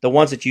on, the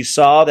ones that you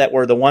saw that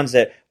were the ones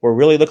that were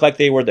really looked like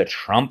they were the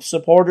Trump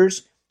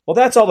supporters, well,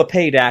 that's all the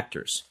paid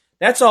actors.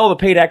 That's all the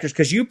paid actors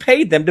because you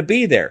paid them to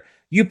be there.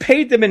 You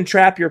paid them to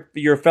entrap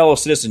your fellow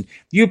citizen.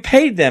 You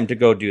paid them to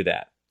go do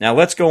that. Now,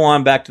 let's go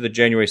on back to the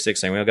January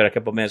 6th thing. We've got a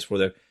couple minutes for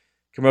the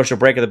commercial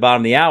break at the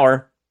bottom of the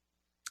hour.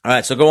 All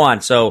right, so go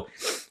on. So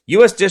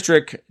U.S.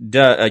 District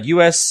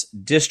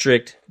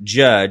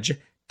Judge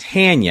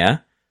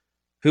Tanya,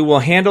 who will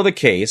handle the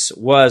case,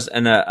 was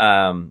an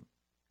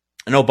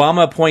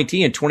Obama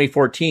appointee in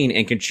 2014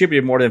 and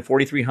contributed more than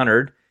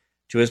 $4,300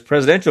 to his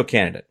presidential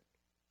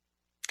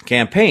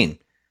campaign.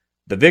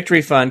 The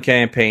Victory Fund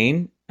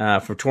campaign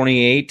from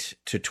 2008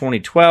 to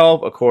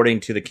 2012,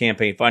 according to the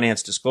Campaign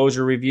Finance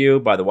Disclosure Review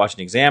by the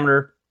Washington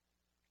Examiner,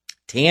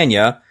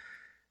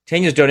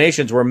 Tanya's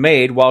donations were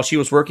made while she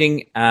was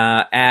working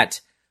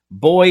at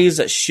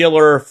Boies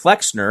Schiller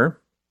Flexner,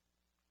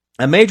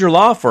 a major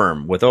law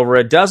firm with over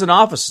a dozen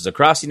offices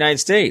across the United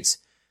States.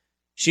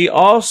 She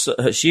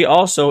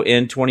also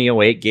in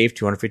 2008 gave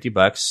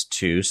 $250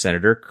 to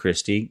Senator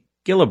Kristen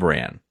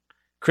Gillibrand.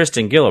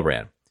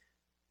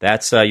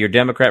 That's your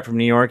Democrat from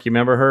New York. You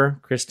remember her?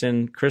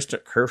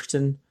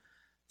 Kirsten.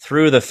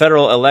 Through the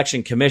Federal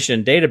Election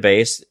Commission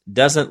database,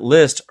 doesn't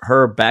list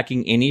her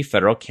backing any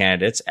federal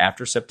candidates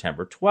after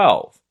September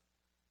 12.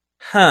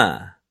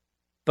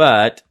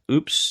 But,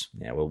 oops.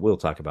 Yeah, we'll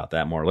talk about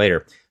that more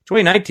later.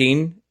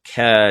 2019,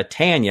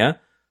 Tanya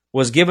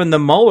was given the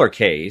Mueller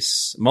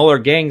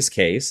gangs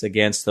case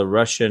against the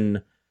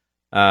Russian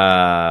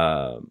Martina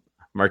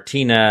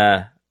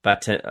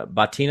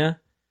Batina.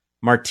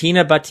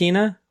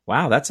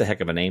 Wow, that's a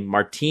heck of a name.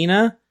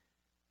 Martina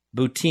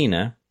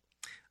Butina.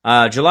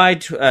 July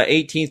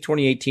 18th,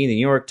 2018, the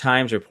New York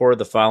Times reported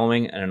the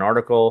following in an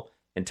article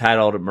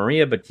entitled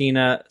Maria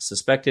Butina,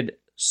 Suspected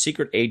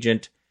Secret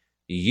Agent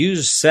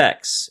Used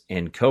Sex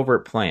in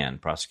Covert Plan,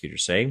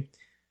 prosecutors say.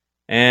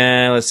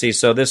 And let's see,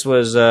 so this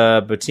was,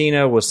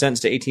 Butina was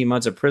sentenced to 18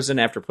 months of prison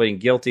after pleading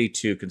guilty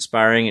to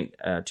conspiring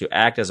to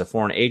act as a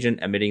foreign agent,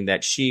 admitting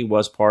that she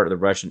was part of the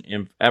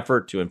Russian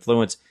effort to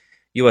influence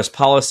U.S.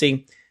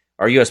 policy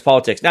or U.S.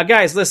 politics. Now,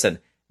 guys, listen,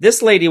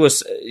 this lady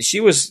was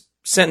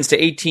sentenced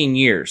to 18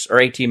 years, or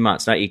 18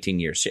 months, not 18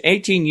 years.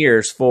 18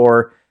 years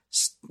for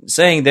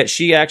saying that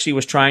she actually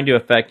was trying to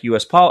affect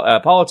U.S.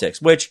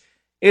 politics, which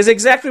is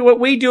exactly what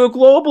we do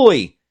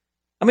globally.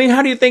 I mean,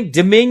 how do you think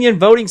Dominion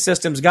voting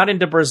systems got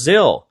into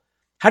Brazil?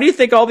 How do you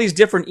think all these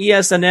different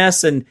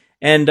ESNS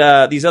and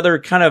these other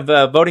kind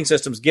of voting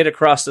systems get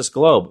across this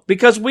globe?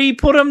 Because we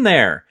put them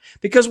there.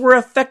 Because we're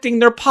affecting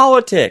their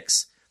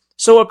politics.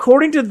 So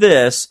according to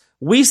this,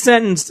 we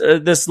sentenced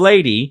this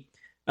lady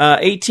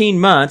 18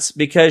 months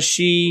because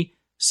she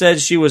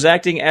said she was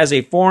acting as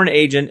a foreign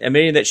agent,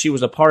 admitting that she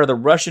was a part of the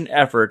Russian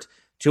effort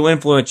to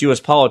influence U.S.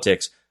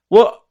 politics.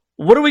 Well,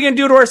 what are we going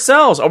to do to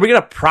ourselves? Are we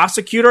going to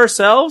prosecute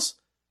ourselves?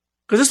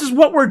 Because this is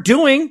what we're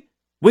doing.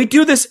 We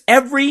do this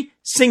every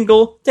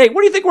single day.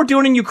 What do you think we're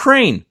doing in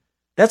Ukraine?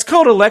 That's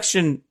called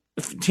election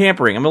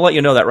tampering. I'm going to let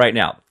you know that right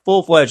now.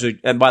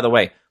 Full-fledged. And by the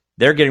way,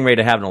 they're getting ready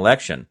to have an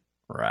election.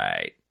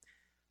 Right.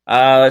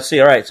 Let's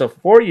see. All right. So for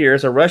 4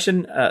 years, a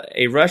Russian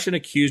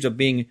accused of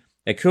being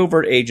a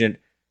covert agent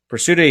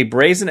pursued a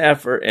brazen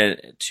effort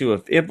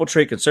to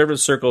infiltrate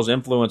conservative circles,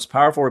 influence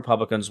powerful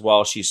Republicans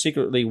while she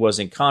secretly was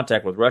in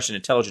contact with Russian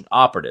intelligence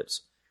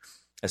operatives.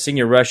 A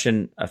senior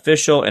Russian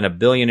official and a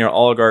billionaire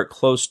oligarch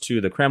close to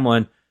the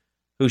Kremlin,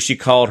 who she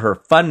called her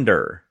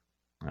funder.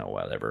 Oh,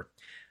 whatever.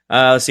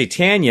 Let's see.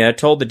 Tanya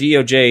told the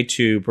DOJ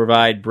to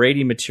provide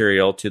Brady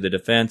material to the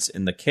defense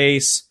in the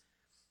case,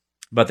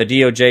 but the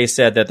DOJ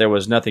said that there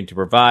was nothing to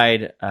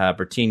provide.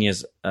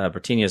 Bertinia's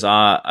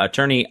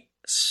attorney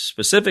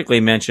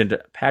specifically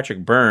mentioned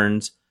Patrick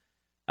Burns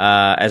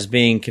as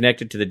being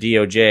connected to the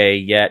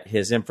DOJ, yet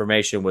his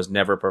information was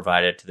never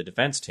provided to the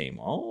defense team.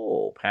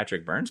 Oh,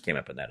 Patrick Burns came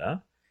up in that, huh?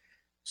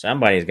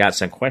 Somebody's got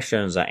some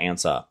questions to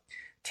answer.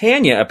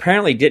 Tanya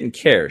apparently didn't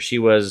care. She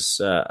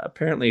was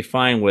apparently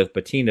fine with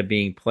Butina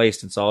being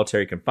placed in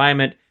solitary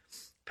confinement.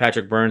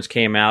 Patrick Burns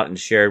came out and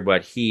shared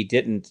what he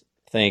didn't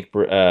think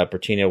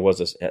Butina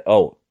was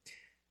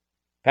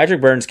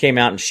Patrick Burns came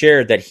out and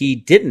shared that he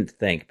didn't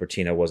think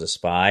Butina was a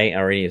spy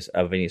or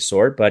of any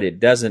sort, but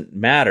it doesn't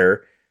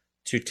matter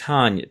to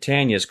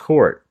Tanya's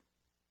court.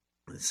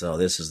 So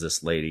this is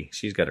this lady.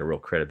 She's got a real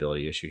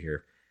credibility issue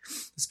here.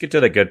 Let's get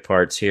to the good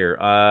parts here.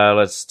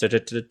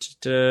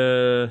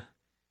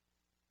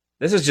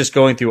 This is just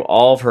going through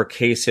all of her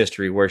case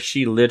history where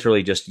she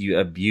literally just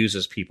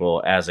abuses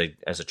people as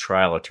a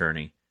trial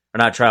attorney. Or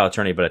not trial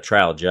attorney, but a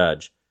trial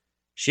judge.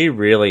 She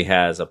really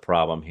has a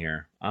problem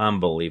here.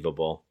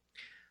 Unbelievable.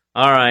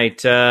 All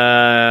right,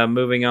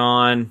 moving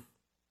on.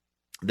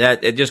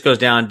 That it just goes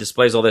down and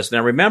displays all this.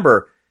 Now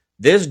remember,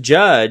 this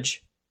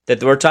judge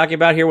that we're talking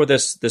about here with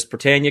this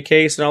Britannia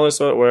case and all this,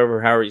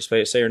 whatever, however you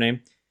say her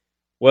name.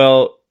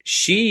 Well,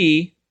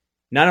 she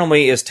not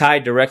only is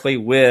tied directly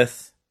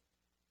with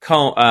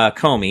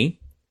Comey,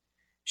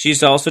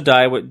 she's also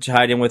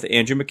tied in with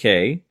Andrew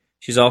McKay.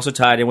 She's also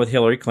tied in with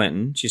Hillary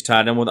Clinton. She's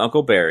tied in with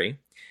Uncle Barry.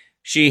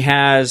 She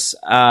has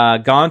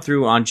gone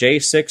through on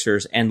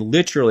J6ers and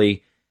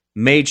literally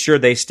made sure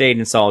they stayed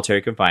in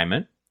solitary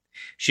confinement.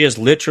 She has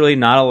literally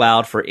not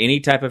allowed for any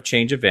type of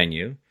change of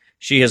venue.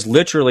 She has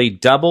literally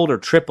doubled or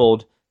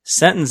tripled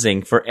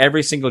sentencing for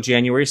every single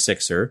January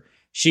 6er.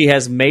 She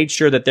has made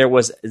sure that there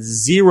was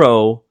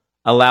zero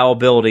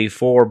allowability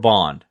for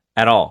bond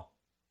at all.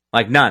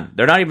 Like none.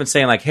 They're not even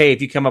saying like, hey,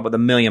 if you come up with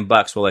 $1 million,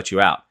 we'll let you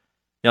out.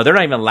 No, they're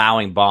not even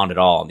allowing bond at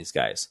all on these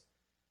guys.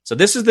 So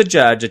this is the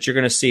judge that you're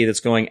going to see that's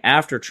going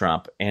after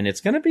Trump, and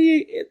it's going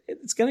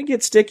to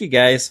get sticky,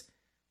 guys.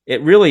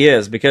 It really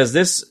is, because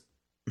this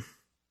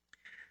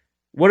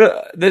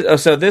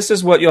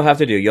is what you'll have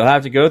to do. You'll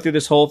have to go through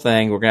this whole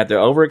thing. We're going to have to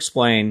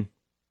over-explain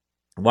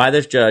why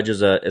this judge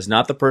is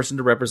not the person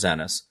to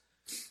represent us,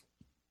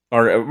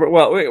 or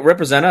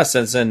represent us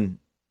as in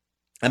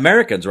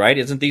Americans, right?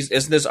 Isn't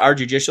this our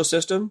judicial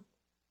system?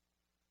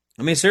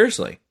 I mean,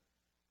 seriously.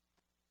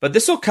 But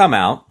this will come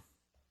out.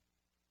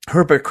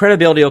 Her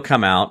credibility will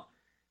come out.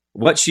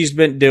 What she's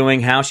been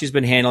doing, how she's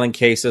been handling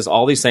cases,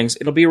 all these things.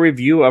 It'll be a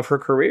review of her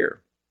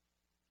career.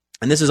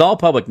 And this is all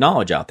public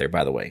knowledge out there,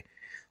 by the way.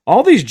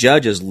 All these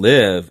judges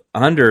live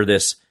under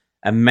this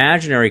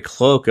imaginary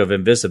cloak of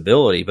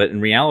invisibility, but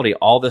in reality,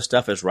 all this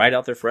stuff is right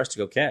out there for us to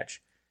go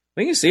catch.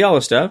 We can see all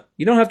this stuff.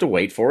 You don't have to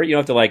wait for it. You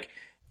don't have to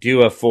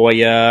do a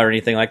FOIA or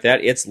anything like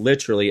that. It's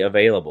literally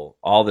available,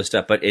 all this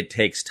stuff, but it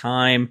takes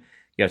time.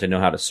 You have to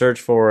know how to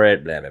search for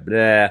it, blah, blah,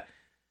 blah.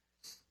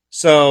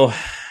 So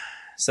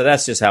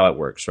that's just how it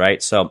works,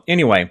 right? So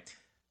anyway,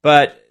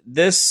 but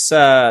this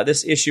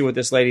issue with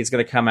this lady is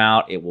going to come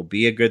out. It will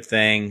be a good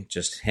thing.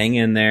 Just hang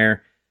in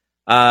there.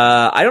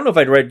 I don't know if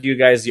I'd read you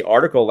guys the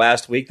article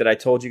last week that I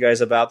told you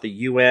guys about. The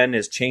UN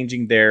is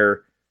changing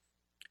they're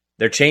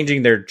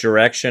changing their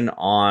direction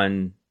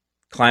on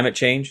climate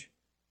change.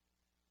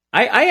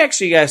 I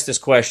actually asked this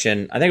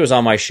question. I think it was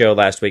on my show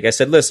last week. I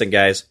said, listen,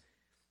 guys,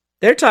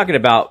 they're talking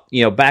about,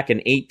 back in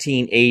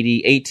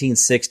 1880,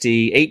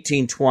 1860,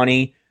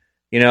 1820,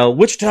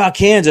 Wichita,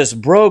 Kansas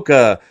broke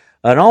an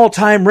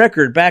all-time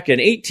record back in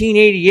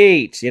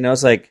 1888.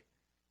 It's like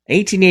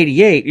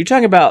 1888. You're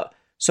talking about,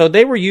 so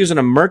they were using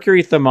a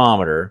mercury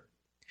thermometer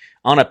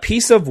on a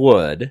piece of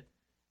wood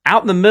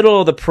out in the middle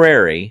of the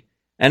prairie.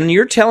 And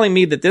you're telling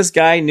me that this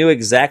guy knew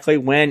exactly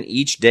when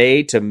each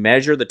day to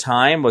measure the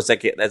time? Was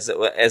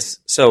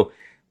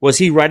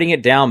he writing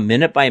it down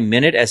minute by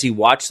minute as he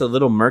watched the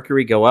little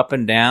mercury go up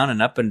and down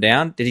and up and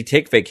down? Did he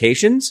take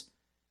vacations?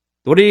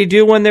 What did he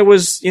do when there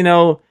was,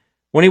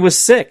 when he was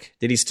sick?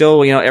 Did he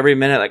still, every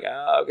minute like,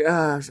 oh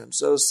gosh, I'm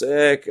so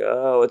sick.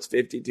 Oh, it's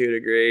 52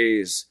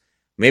 degrees.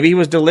 Maybe he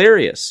was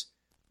delirious.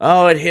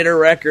 Oh, it hit a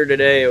record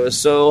today. It was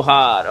so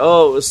hot.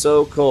 Oh, it was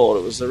so cold.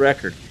 It was the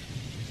record.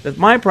 But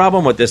my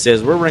problem with this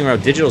is we're running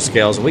around digital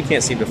scales and we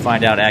can't seem to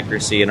find out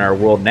accuracy in our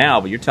world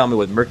now. But you're telling me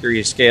with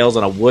mercury scales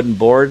on a wooden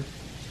board,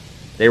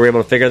 they were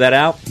able to figure that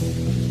out?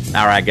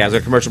 All right, guys,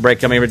 a commercial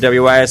break coming over to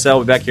WYSL.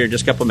 We'll be back here in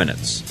just a couple of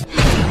minutes.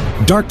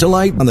 Dark to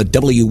Light on the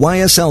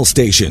WYSL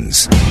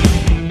stations.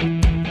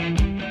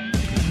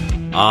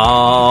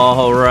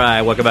 All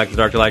right, welcome back to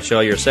the Dark to Light Show.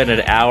 Your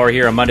Senate Hour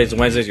here on Mondays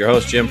and Wednesdays. Your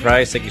host, Jim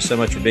Price. Thank you so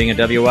much for being at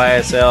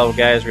WYSL.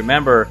 Guys,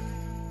 remember,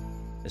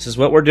 this is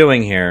what we're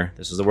doing here.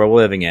 This is the world we're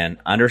living in.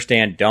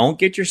 Understand, don't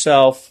get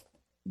yourself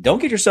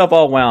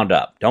all wound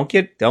up. Don't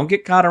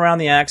get caught around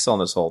the axle on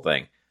this whole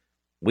thing.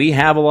 We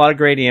have a lot of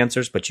great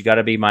answers, but you got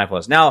to be mindful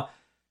of this. Now,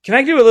 can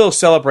I do a little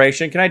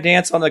celebration? Can I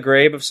dance on the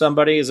grave of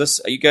somebody?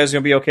 Are you guys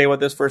going to be okay with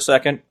this for a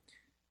second?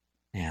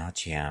 Now,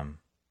 Jim,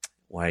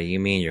 what do you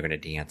mean you're going to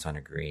dance on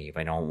a grave?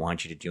 I don't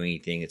want you to do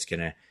anything that's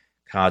going to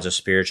cause a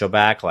spiritual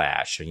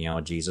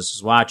backlash. Jesus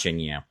is watching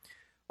you.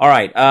 All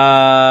right.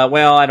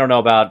 Well, I don't know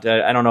about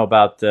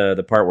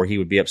the part where he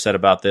would be upset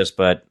about this,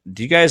 but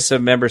do you guys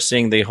remember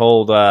seeing the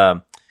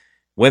whole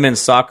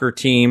women's soccer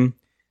team?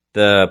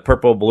 The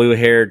purple,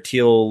 blue-haired,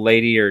 teal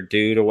lady or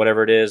dude or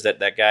whatever it is that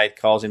guy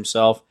calls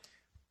himself.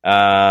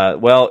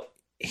 Well,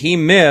 he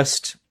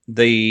missed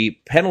the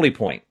penalty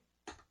point,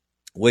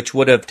 which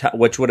would have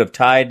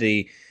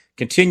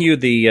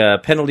continued the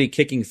penalty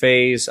kicking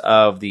phase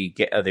of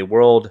the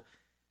world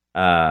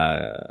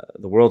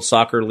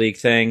soccer league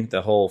thing,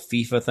 the whole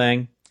FIFA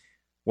thing.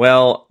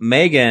 Well,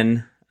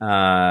 Megan,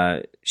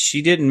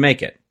 she didn't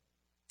make it.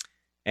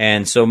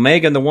 And so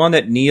Megan, the one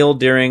that kneeled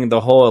during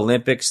the whole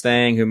Olympics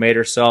thing, who made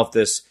herself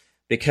this,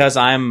 because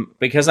I'm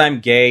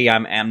gay,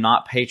 I'm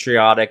not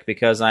patriotic,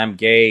 because I'm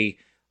gay,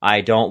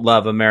 I don't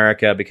love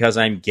America, because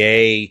I'm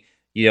gay,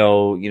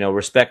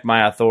 respect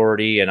my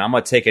authority, and I'm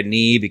going to take a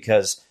knee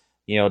because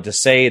to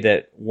say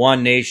that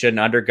one nation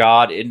under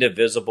God,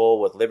 indivisible,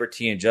 with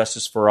liberty and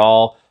justice for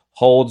all,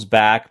 holds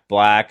back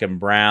black and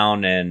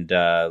brown and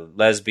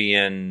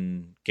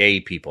lesbian, gay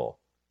people.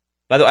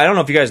 By the way, I don't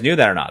know if you guys knew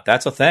that or not.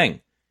 That's a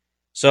thing.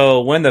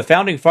 So when the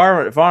founding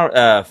farmers, a lot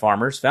of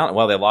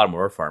them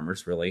were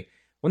farmers, really.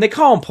 When they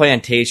call them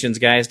plantations,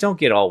 guys, don't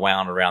get all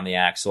wound around the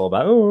axle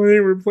about, they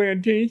were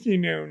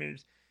plantation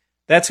owners.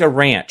 That's a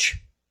ranch,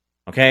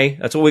 okay?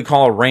 That's what we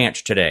call a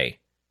ranch today.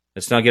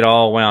 Let's not get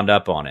all wound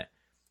up on it.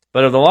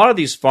 But a lot of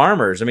these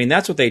farmers, I mean,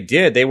 that's what they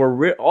did. They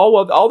were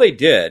all they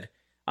did.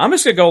 I'm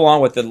just going to go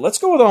along with it. Let's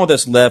go along with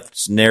this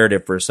left's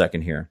narrative for a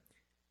second here.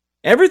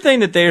 Everything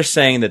that they're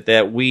saying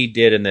that we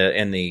did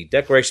in the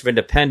Declaration of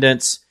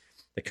Independence,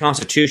 the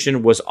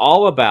Constitution, was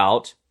all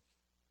about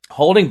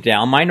holding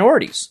down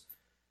minorities.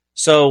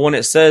 So when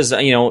it says,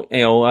 we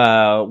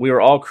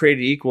were all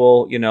created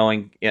equal,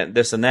 and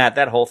this and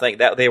that whole thing,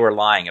 that they were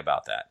lying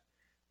about that.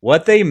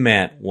 What they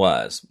meant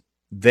was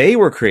they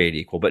were created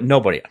equal, but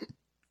nobody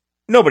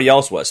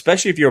else was,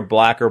 especially if you're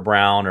black or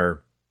brown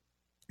or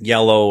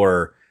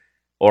yellow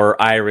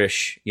or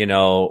Irish,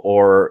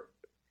 or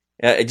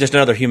just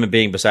another human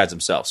being besides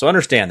himself. So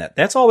understand that.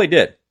 That's all they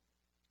did.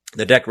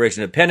 The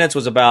Declaration of Independence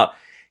was about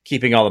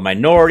keeping all the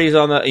minorities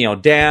on the,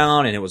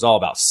 down, and it was all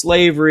about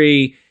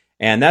slavery.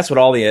 And that's what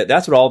all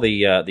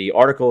the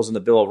articles in the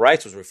Bill of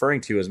Rights was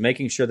referring to, is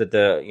making sure that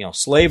the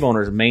slave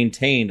owners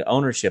maintained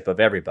ownership of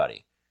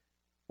everybody.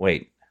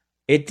 Wait,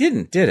 it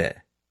didn't, did it?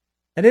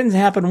 That didn't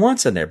happen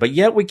once in there, but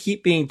yet we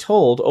keep being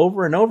told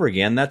over and over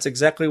again that's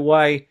exactly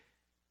why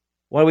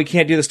we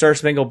can't do the Star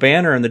Spangled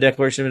Banner and the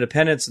Declaration of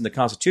Independence and the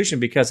Constitution,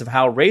 because of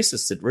how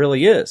racist it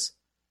really is.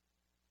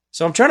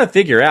 So I'm trying to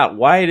figure out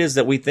why it is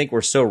that we think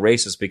we're so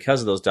racist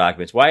because of those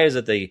documents. Why is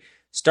it the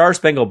Star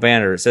Spangled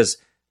Banner, it says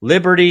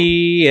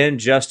liberty and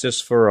justice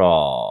for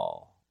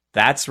all?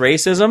 That's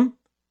racism?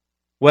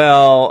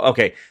 Well,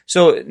 okay.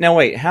 So now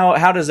wait,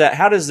 how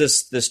does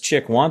this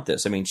chick want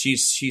this? I mean,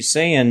 she's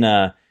saying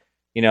that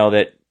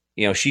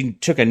she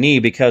took a knee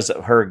because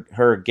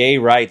her gay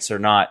rights are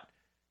not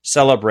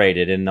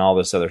celebrated and all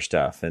this other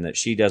stuff, and that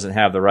she doesn't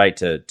have the right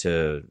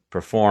to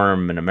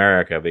perform in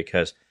America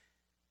because,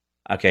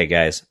 okay,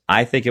 guys,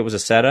 I think it was a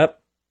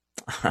setup.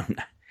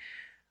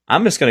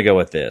 I'm just going to go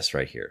with this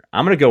right here.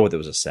 I'm going to go with it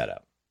was a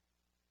setup.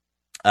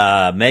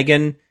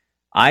 Meghan,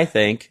 I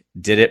think,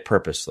 did it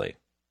purposely.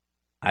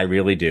 I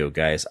really do,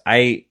 guys.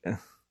 Why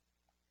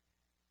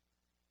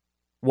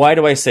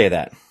do I say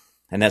that?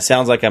 And that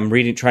sounds like I'm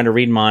trying to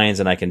read minds,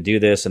 and I can do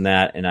this and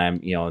that, and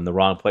I'm, in the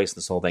wrong place in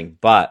this whole thing.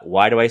 But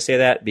why do I say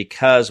that?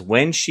 Because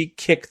when she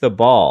kicked the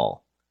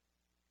ball,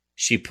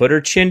 she put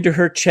her chin to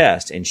her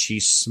chest and she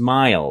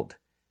smiled.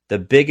 The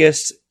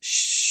biggest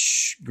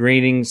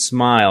grinning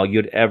smile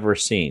you'd ever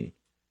seen.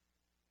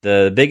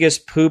 The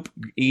biggest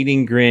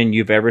poop-eating grin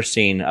you've ever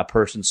seen a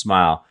person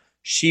smile.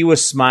 She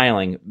was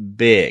smiling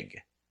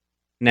big.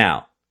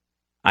 Now,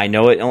 I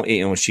know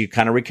it. She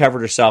kind of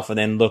recovered herself and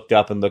then looked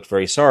up and looked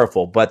very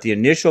sorrowful. But the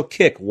initial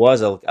kick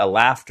was a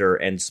laughter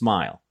and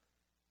smile.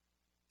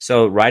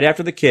 So right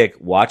after the kick,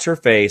 watch her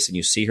face, and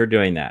you see her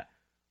doing that.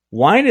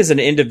 Why does an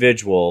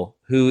individual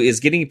who is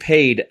getting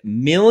paid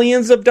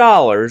millions of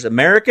dollars,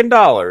 American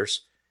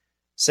dollars,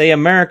 say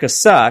America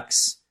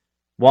sucks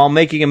while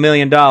making $1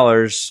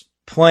 million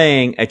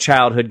playing a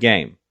childhood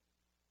game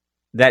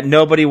that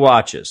nobody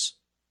watches?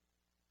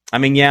 I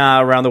mean, yeah,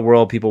 around the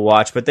world people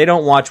watch, but they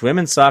don't watch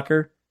women's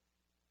soccer.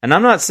 And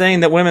I'm not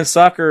saying that women's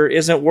soccer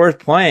isn't worth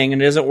playing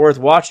and isn't worth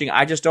watching.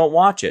 I just don't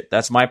watch it.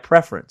 That's my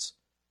preference.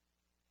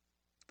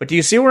 But do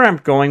you see where I'm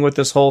going with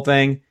this whole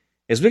thing?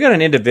 Is we got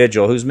an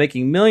individual who's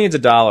making millions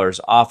of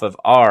dollars off of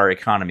our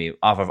economy,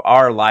 off of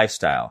our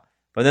lifestyle.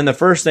 But then the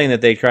first thing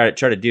that they try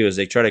to do is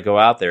they try to go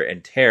out there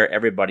and tear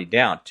everybody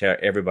down,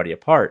 tear everybody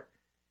apart.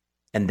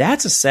 And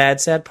that's a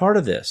sad, sad part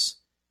of this.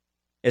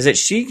 Is that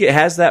she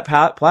has that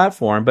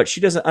platform, but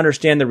she doesn't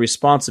understand the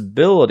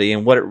responsibility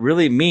and what it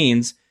really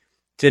means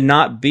to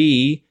not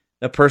be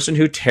the person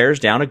who tears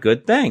down a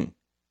good thing.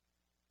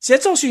 See,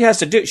 that's all she has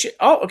to do. Listen.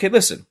 Oh,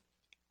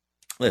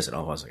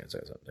 one second.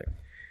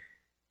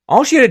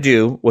 All she had to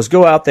do was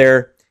go out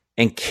there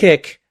and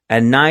kick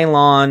a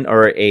nylon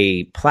or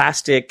a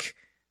plastic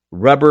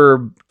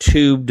rubber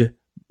tubed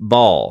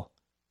ball.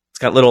 It's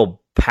got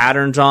little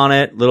patterns on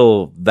it,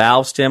 little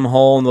valve stem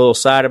hole in the little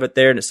side of it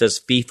there, and it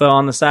says FIFA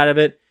on the side of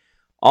it.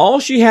 All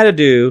she had to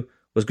do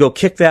was go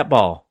kick that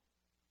ball.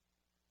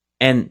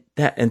 And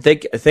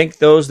thank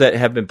those that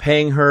have been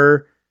paying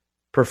her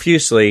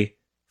profusely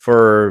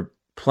for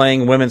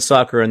playing women's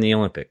soccer in the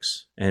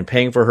Olympics and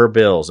paying for her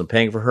bills and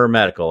paying for her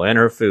medical and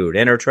her food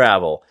and her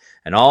travel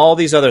and all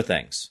these other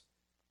things.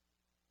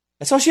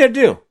 That's all she had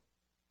to do.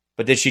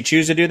 But did she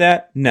choose to do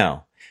that?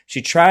 No.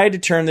 She tried to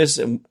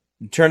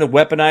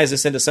weaponize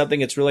this into something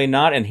it's really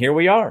not, and here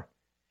we are.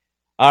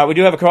 We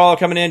do have a caller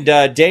coming in.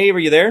 Dave, are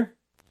you there?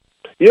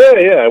 Yeah.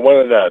 I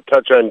wanted to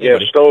touch on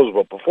gas stoves,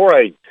 but before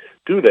I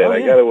do that. Oh, I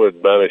yeah. got to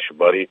admonish you,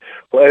 buddy.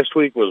 Last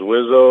week was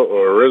Lizzo,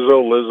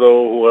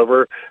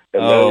 whoever.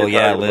 And Oh, now you're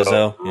yeah, talking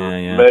Lizzo. about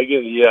Yeah.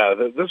 Megan, yeah.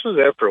 This is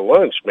after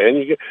lunch,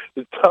 man.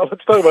 Let's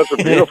talk about some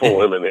beautiful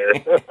women here.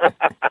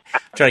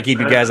 Trying to keep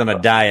you guys on a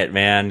diet,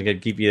 man. Gotta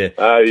keep you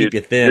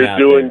thin. You're out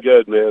doing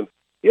there. good, man.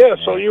 Yeah,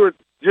 so you were,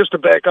 just to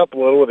back up a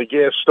little with the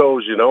gas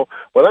stoves,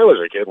 when I was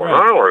a kid,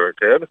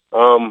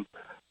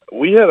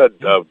 we had a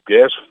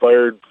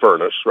gas-fired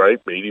furnace, right,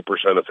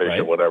 80% efficient,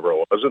 Right. whatever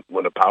it was.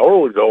 When the power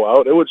would go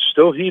out, it would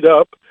still heat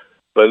up,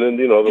 but then,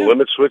 the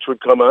limit switch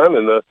would come on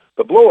and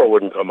the blower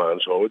wouldn't come on,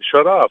 so it would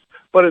shut off.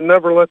 But it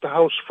never let the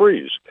house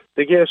freeze.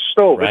 The gas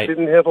stove, Right. it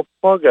didn't have a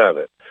plug on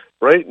it.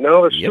 Right?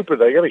 Now they're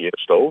stupid. I got a gas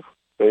stove.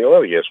 I mean, a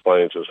lot of gas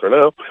appliances for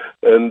now.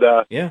 And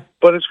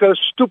but it's got a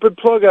stupid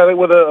plug on it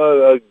with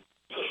a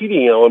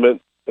heating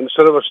element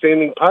instead of a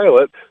standing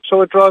pilot,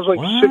 so it draws like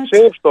What?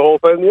 6 amps the whole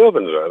time the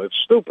oven's on. It's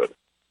stupid.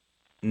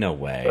 No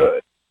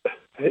way.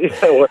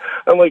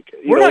 I'm like,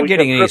 We're not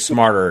getting any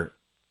smarter.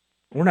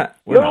 We're not.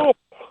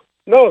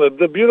 No,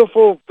 the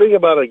beautiful thing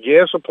about a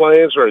gas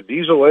appliance or a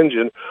diesel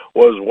engine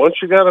was once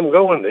you got them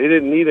going, they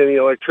didn't need any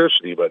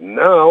electricity. But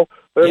now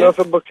they're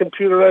nothing but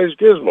computerized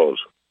gizmos.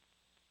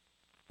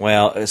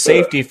 Well,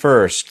 safety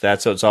first.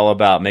 That's what it's all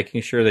about,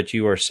 making sure that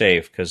you are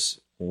safe, because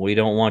we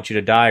don't want you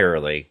to die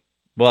early.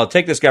 Well,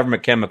 take this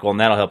government chemical, and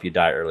that'll help you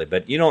die early.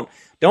 But you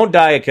don't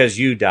die because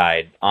you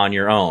died on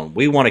your own.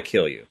 We want to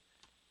kill you.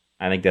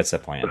 I think that's the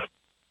plan.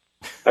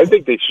 I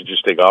think they should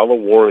just take all the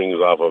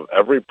warnings off of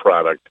every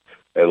product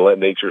and let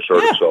nature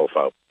sort itself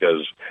out.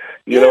 Because,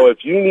 if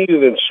you need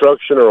an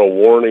instruction or a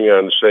warning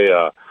on, say,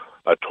 a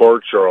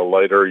torch or a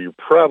lighter, you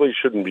probably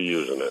shouldn't be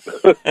using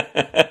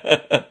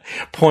it.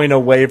 Point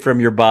away from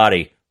your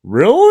body.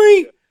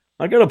 Really?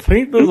 I got to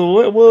paint this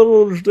away? Well, I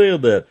don't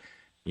understand that.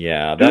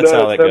 Yeah, that's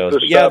how that goes.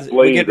 But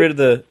we get rid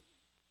of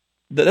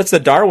that's the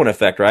Darwin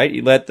effect, right?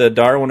 You let the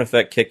Darwin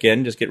effect kick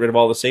in, just get rid of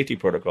all the safety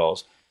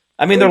protocols.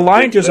 I mean, they're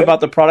lying to us about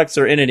the products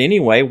that are in it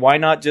anyway. Why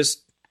not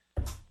just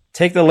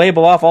take the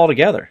label off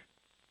altogether?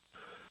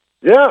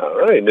 Yeah,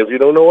 right. And if you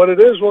don't know what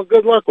it is, well,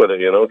 good luck with it.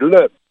 Do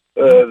not,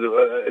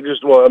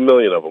 a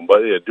million of them.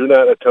 But do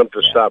not attempt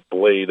to stop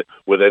Blade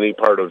with any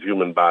part of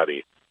human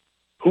body.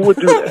 Who would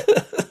do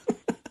that?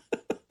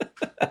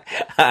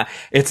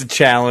 It's a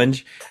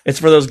challenge. It's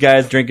for those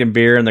guys drinking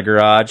beer in the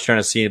garage, trying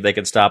to see if they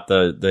can stop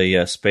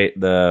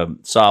the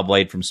saw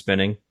blade from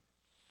spinning.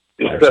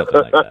 Or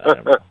something like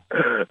that.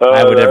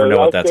 I would never know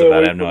what that's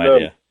about. I have no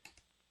idea.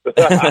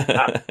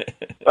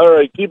 All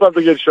right, keep up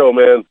the good show,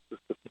 man.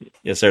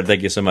 Yes, sir.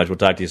 Thank you so much. We'll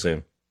talk to you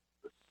soon.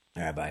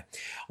 All right, bye.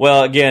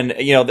 Well, again,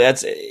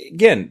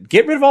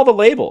 get rid of all the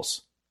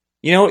labels.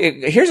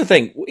 Here's the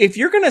thing. If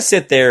you're going to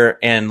sit there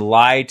and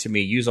lie to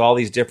me, use all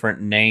these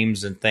different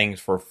names and things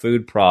for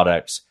food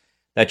products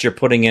that you're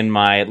putting in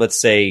my, let's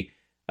say,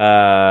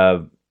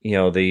 what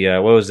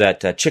was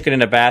that? Chicken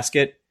in a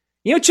basket.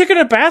 Chicken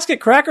in a basket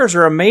crackers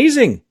are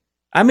amazing.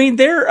 I mean,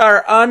 they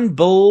are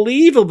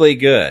unbelievably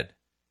good.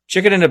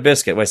 Chicken in a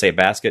biscuit. When I say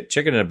basket,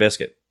 chicken in a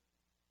biscuit.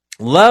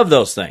 Love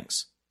those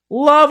things.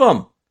 Love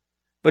them.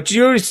 But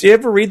you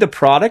ever read the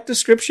product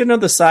description on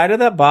the side of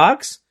that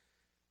box?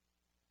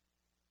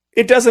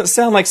 It doesn't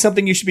sound like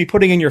something you should be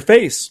putting in your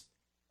face.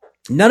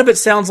 None of it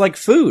sounds like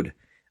food.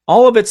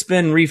 All of it's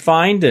been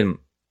refined and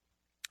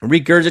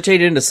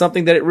regurgitated into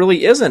something that it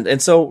really isn't.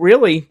 And so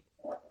really,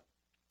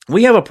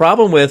 we have a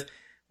problem with,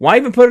 why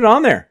even put it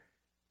on there?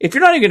 If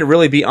you're not even going to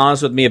really be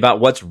honest with me about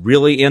what's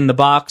really in the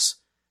box,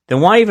 then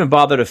why even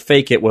bother to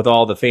fake it with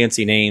all the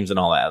fancy names and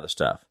all that other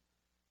stuff?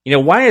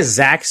 Why is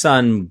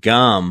Zaxxon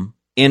gum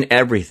in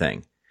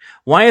everything?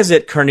 Why is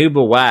it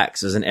carnauba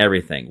wax is in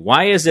everything?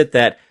 Why is it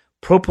that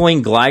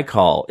propylene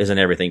glycol is in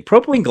everything?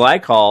 Propylene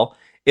glycol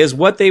is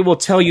what they will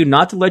tell you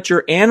not to let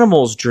your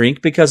animals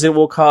drink because it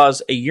will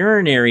cause a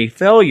urinary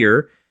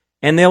failure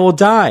and they will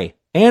die.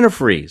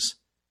 Antifreeze.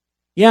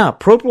 Yeah,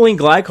 propylene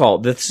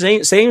glycol, the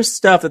same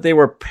stuff that they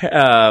were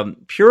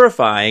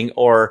purifying,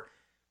 or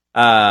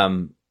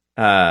when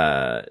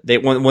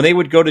they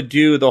would go to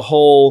do the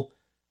whole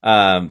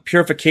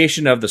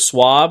purification of the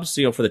swabs,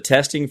 for the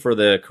testing for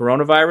the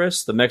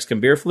coronavirus, the Mexican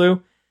beer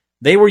flu,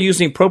 they were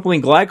using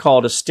propylene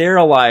glycol to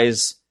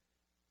sterilize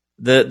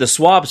the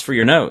swabs for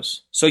your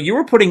nose. So you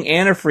were putting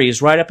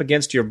antifreeze right up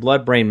against your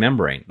blood-brain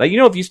membrane. Like,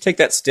 if you take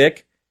that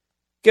stick,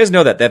 you guys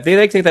know that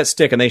they take that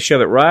stick and they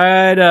shove it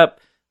right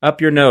up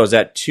your nose,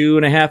 at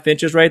 2.5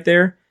 inches right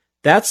there.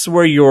 That's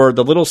where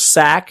the little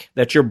sac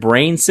that your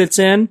brain sits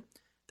in.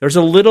 There's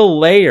a little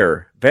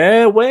layer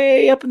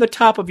way up in the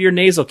top of your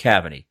nasal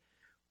cavity.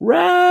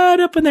 Right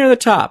up in there at the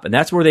top. And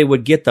that's where they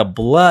would get the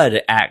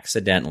blood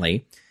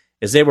accidentally.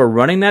 As they were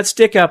running that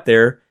stick up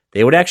there,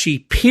 they would actually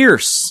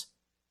pierce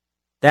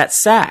that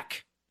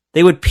sac.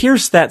 They would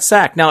pierce that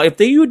sac. Now,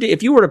 if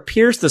you were to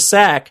pierce the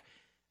sac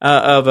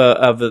of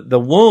the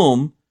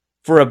womb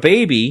for a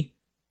baby,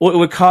 well, it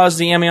would cause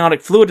the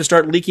amniotic fluid to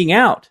start leaking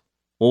out.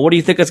 Well, what do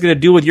you think it's going to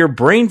do with your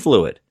brain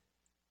fluid?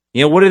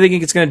 What do you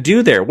think it's going to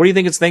do there? What do you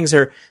think things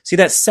are? See,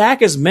 that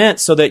sac is meant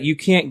so that you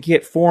can't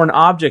get foreign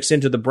objects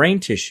into the brain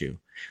tissue.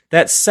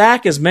 That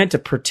sac is meant to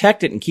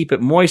protect it and keep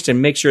it moist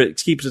and make sure it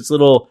keeps its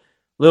little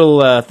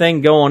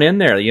thing going in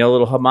there.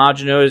 Little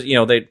homogeneous.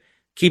 That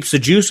keeps the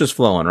juices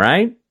flowing,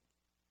 right?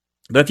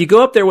 But if you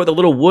go up there with a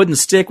little wooden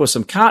stick with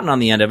some cotton on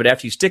the end of it,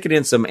 after you stick it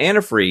in some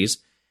antifreeze,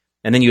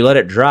 and then you let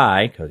it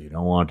dry because you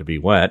don't want it to be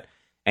wet,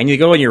 and you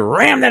go and you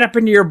ram that up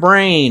into your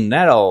brain,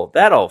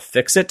 that'll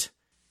fix it.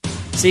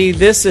 See,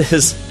 this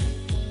is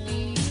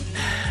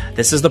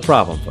the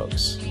problem,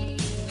 folks.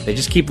 They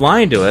just keep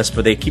lying to us,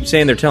 but they keep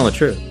saying they're telling the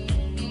truth,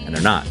 and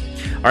they're not.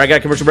 All right, got a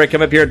commercial break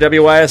coming up here at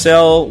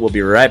WYSL. We'll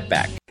be right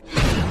back.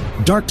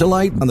 Dark to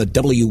Light on the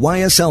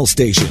WYSL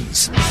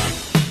stations.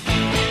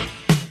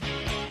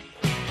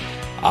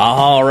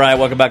 All right,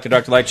 welcome back to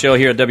Dark to Light Show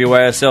here at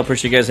WYSL.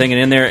 Appreciate you guys hanging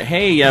in there.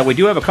 Hey, we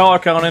do have a caller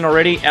calling in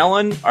already.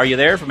 Ellen, are you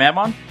there from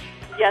Avon?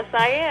 Yes,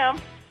 I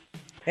am.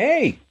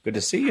 Hey, good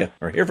to see you,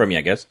 or hear from you,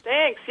 I guess.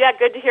 Thanks. Yeah,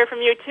 good to hear from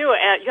you, too.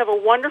 You have a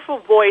wonderful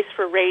voice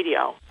for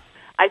radio.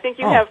 I think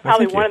you have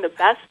probably one of the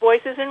best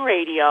voices in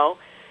radio.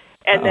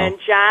 And then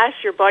Josh,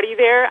 your buddy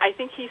there, I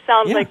think he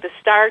sounds like the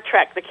Star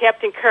Trek, the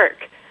Captain Kirk.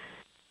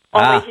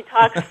 Only he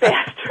talks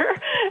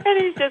faster,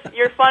 and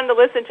you're fun to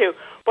listen to.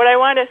 But I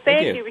want to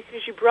thank you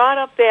because you brought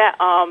up that,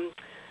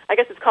 I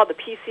guess it's called the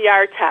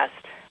PCR test,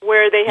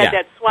 where they had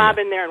that swab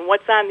in there and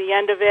what's on the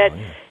end of it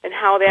and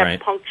how that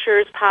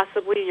punctures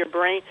possibly your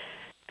brain.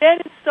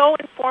 That is so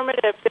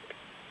informative.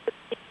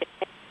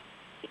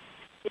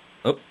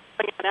 Going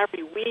on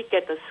every week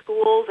at the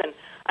schools, and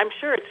I'm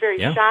sure it's very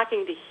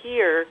shocking to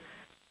hear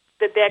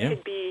that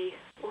could be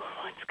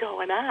what's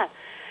going on.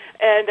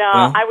 And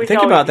I was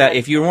think about that.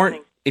 If you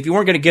weren't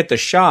going to get the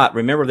shot,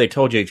 remember they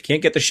told you if you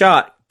can't get the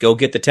shot, go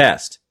get the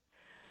test.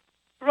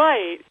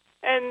 Right.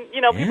 And,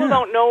 people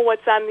don't know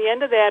what's on the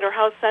end of that or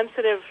how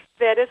sensitive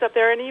that is up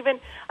there. And even,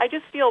 I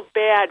just feel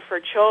bad for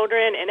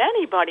children and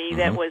anybody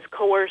that was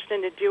coerced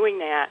into doing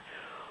that.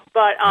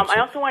 But I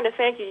also want to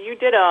thank you. You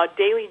did a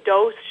Daily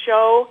Dose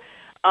show.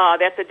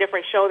 That's a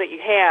different show that you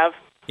have.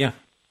 Yeah.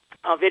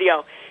 A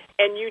video.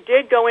 And you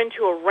did go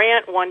into a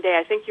rant one day.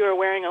 I think you were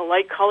wearing a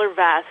light color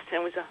vest.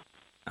 And it was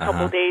a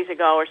couple days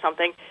ago or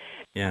something.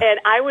 Yeah. And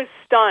I was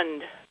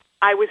stunned.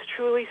 I was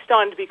truly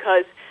stunned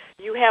because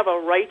you have a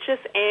righteous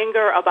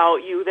anger about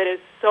you that is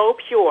so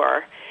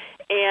pure,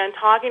 and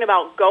talking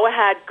about, go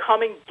ahead,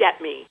 come and get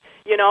me.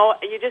 You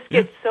just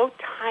get so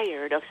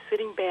tired of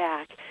sitting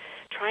back,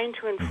 trying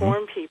to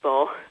inform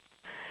people,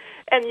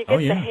 and you get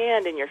the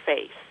hand in your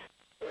face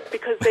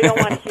because they don't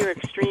want to hear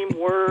extreme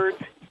words,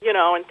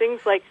 and things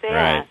like that.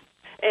 Right.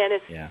 And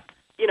it's,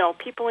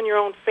 people in your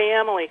own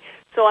family.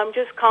 So I'm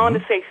just calling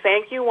to say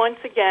thank you once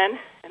again,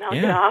 and I'll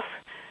get off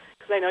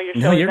because I know you're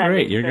so you're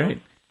great. You're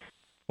great.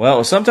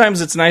 Well,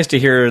 sometimes it's nice to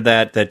hear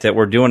that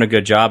we're doing a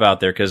good job out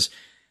there, because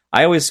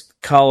I always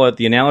call it,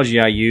 the analogy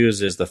I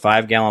use is the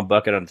 5-gallon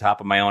bucket on top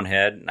of my own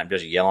head, and I'm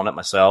just yelling at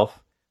myself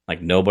like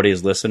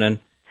nobody's listening.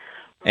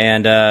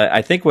 And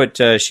I think what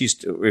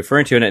she's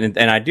referring to,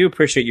 and I do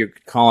appreciate you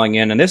calling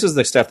in, and this is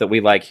the stuff that we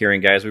like hearing,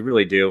 guys. We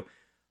really do,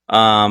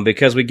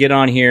 because we get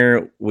on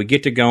here, we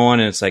get to going,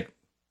 and it's like,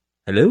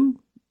 hello?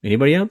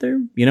 Anybody out there?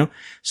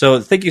 So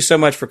thank you so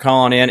much for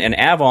calling in. And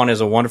Avon is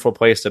a wonderful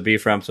place to be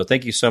from. So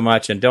thank you so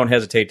much. And don't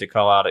hesitate to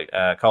call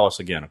us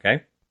again,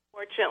 okay?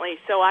 Fortunately.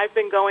 So I've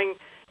been going,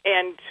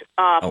 and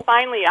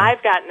finally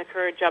I've gotten the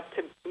courage up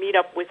to meet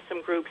up with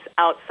some groups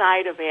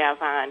outside of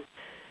Avon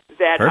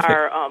that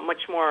are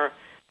much more,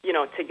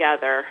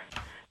 together.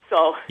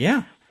 So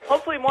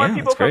hopefully more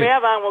people from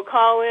Avon will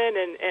call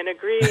in and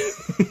agree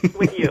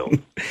with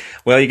you.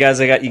 Well, you guys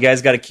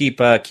got to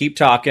keep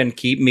talking,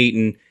 keep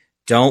meeting.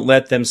 Don't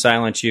let them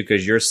silence you,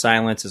 because your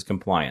silence is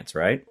compliance,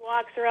 right?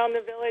 Walks around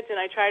the village, and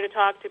I try to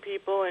talk to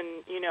people,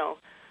 and,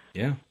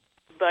 Yeah.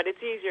 But it's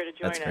easier to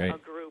join a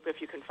group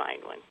if you can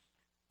find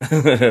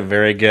one.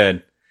 Very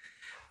good.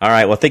 All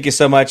right. Well, thank you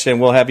so much,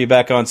 and we'll have you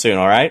back on soon,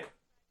 all right?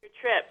 Your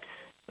trips.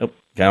 Oh,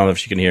 I don't know if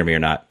she can hear me or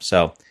not.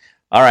 So,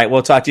 all right.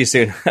 We'll talk to you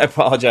soon. I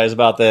apologize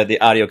about the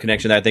audio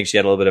connection. I think she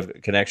had a little bit of a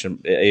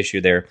connection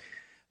issue there.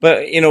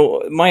 But,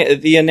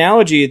 the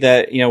analogy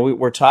that,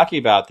 we're talking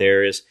about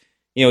there is,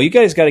 you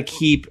guys got to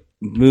keep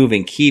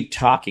moving, keep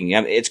talking. I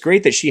mean, it's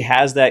great that she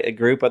has that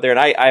group out there. And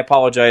I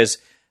apologize,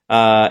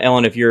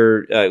 Ellen, if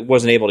you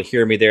wasn't able to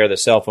hear me there. The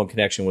cell phone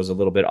connection was a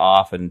little bit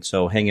off, and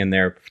so hang in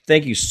there.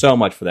 Thank you so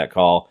much for that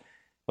call.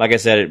 Like I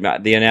said,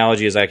 the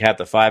analogy is I have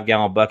the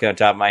 5-gallon bucket on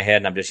top of my head,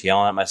 and I'm just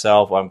yelling at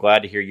myself. Well, I'm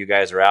glad to hear you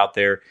guys are out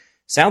there.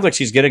 Sounds like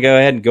she's going to go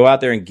ahead and go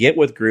out there and get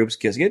with groups,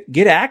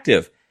 get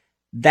active.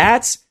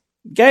 That's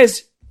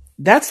the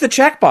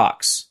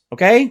checkbox,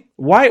 okay?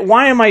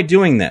 Why am I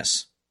doing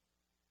this?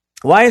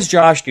 Why does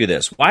Josh do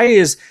this? Why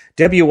is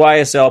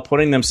WYSL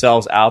putting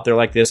themselves out there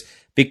like this?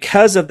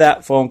 Because of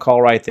that phone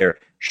call right there.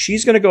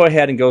 She's going to go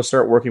ahead and go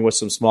start working with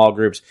some small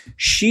groups.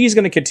 She's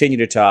going to continue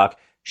to talk.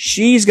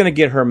 She's going to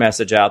get her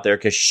message out there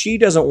because she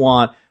doesn't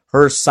want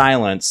her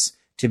silence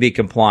to be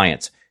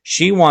compliance.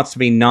 She wants to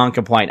be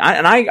non-compliant.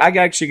 I'm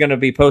actually going to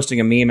be posting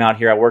a meme out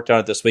here. I worked on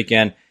it this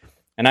weekend,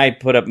 and I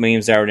put up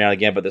memes every now and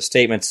again, but the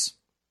statements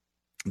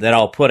that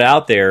I'll put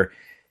out there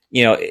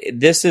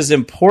this is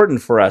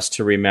important for us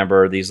to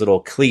remember these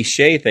little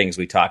cliche things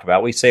we talk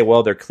about. We say,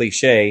 well, they're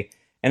cliche,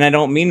 and I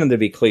don't mean them to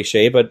be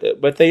cliche,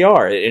 but they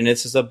are. And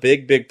this is a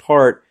big, big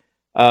part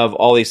of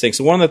all these things.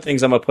 So one of the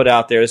things I'm going to put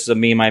out there, this is a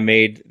meme I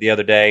made the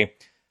other day.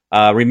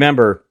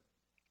 Remember,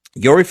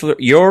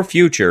 your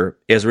future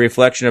is a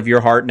reflection of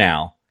your heart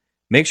now.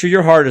 Make sure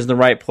your heart is in the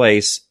right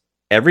place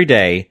every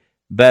day,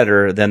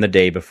 better than the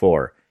day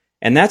before.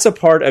 And that's a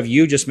part of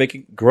you just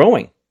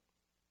growing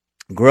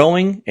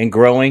and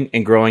growing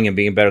and growing and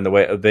being better than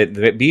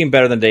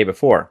the day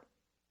before.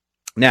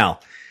 Now,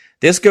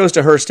 this goes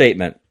to her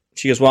statement.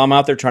 She goes, well, I'm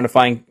out there trying to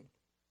find,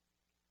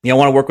 I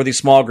want to work with these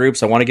small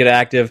groups. I want to get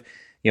active.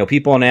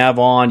 People in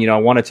Avon, I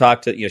want to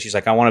talk to, she's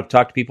like, I want to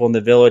talk to people in the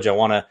village. I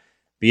want to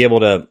be able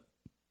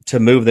to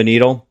move the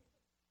needle.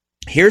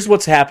 Here's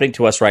what's happening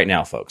to us right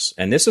now, folks.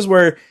 And this is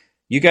where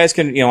you guys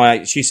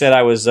can, she said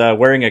I was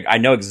wearing I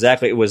know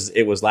exactly, it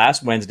was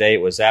last Wednesday.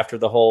 It was after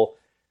the whole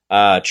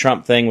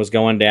Trump thing was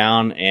going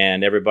down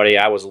and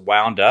I was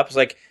wound up. It's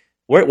like,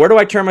 where do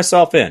I turn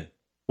myself in?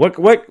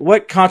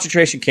 What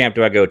concentration camp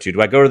do I go to?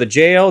 Do I go to the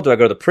jail? Do I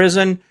go to the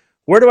prison?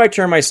 Where do I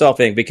turn myself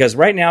in? Because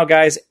right now,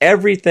 guys,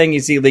 everything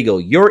is illegal.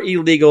 You're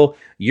illegal.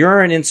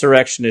 You're an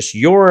insurrectionist.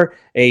 You're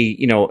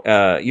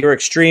you're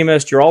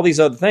extremist. You're all these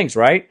other things,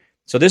 right?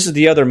 So this is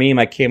the other meme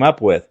I came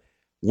up with.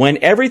 When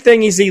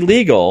everything is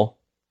illegal,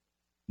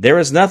 there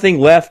is nothing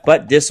left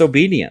but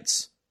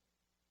disobedience.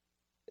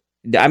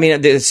 I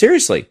mean,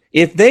 seriously,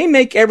 if they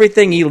make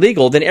everything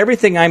illegal, then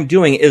everything I'm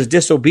doing is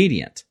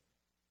disobedient.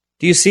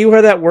 Do you see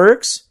where that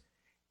works?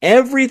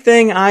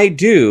 Everything I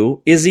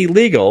do is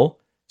illegal,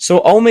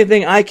 so only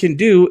thing I can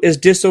do is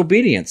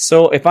disobedience.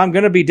 So if I'm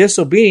going to be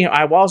disobedient,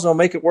 I also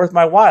make it worth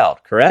my while,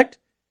 correct?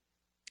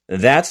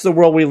 That's the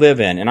world we live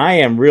in, and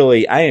thank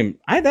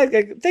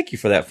you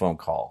for that phone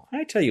call.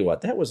 I tell you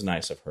what, that was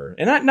nice of her.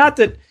 And not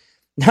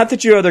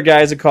that you other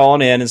guys are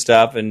calling in and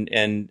stuff,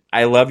 and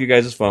I love you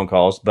guys' phone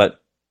calls,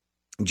 but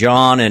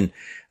John and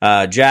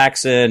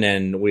Jackson,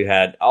 and we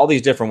had all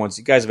these different ones.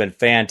 You guys have been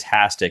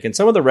fantastic. And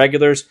some of the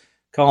regulars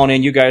calling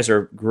in, you guys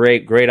are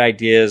great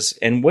ideas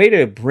and way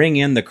to bring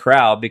in the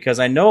crowd, because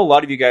I know a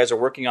lot of you guys are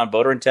working on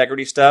voter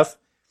integrity stuff.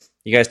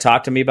 You guys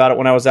talked to me about it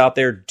when I was out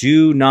there.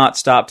 Do not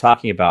stop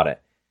talking about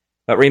it.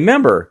 But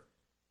remember,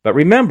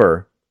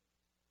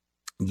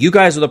 you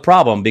guys are the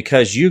problem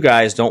because you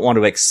guys don't want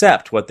to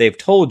accept what they've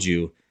told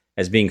you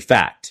as being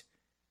fact.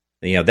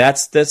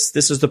 This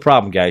is the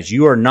problem, guys.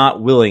 You are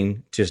not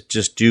willing to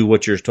just do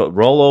what you're told.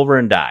 Roll over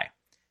and die.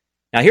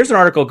 Now, here's an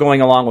article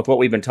going along with what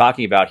we've been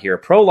talking about here.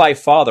 Pro-life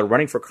father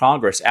running for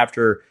Congress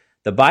after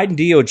the Biden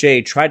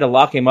DOJ tried to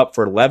lock him up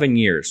for 11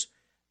 years.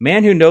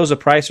 Man who knows the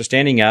price for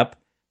standing up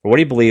for what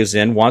he believes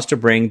in wants to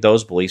bring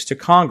those beliefs to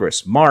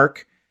Congress.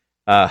 Mark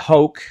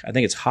Houck, I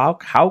think it's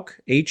Houck,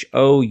 Houck,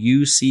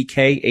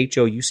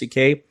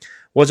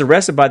 was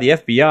arrested by the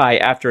FBI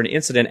after an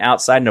incident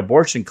outside an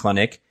abortion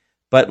clinic,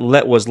 but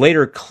was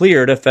later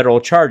cleared of federal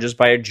charges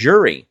by a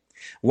jury.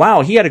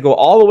 Wow, he had to go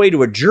all the way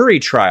to a jury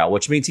trial,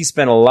 which means he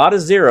spent a lot of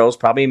zeros,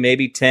 probably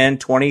maybe $10,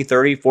 $20,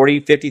 $30,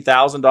 $40,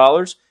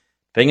 $50,000,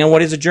 depending on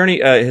what his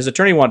attorney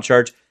wanted to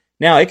charge.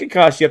 Now, it could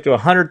cost you up to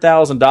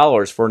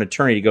 $100,000 for an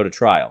attorney to go to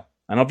trial.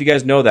 I don't know if you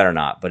guys know that or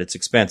not, but it's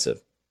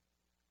expensive.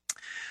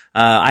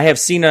 I have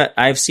seen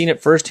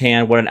it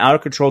firsthand what an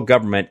out-of-control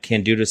government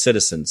can do to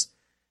citizens.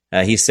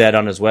 He said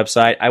on his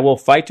website, I will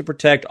fight to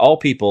protect all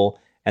people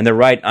and their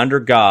right under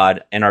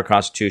God and our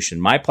Constitution.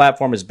 My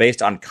platform is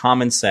based on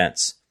common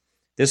sense.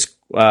 This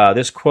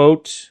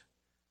quote,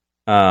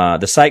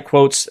 the site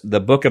quotes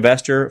the book of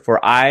Esther,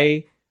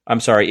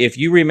 if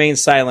you remain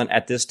silent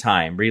at this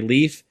time,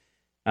 relief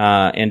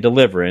and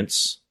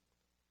deliverance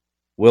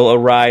will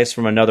arise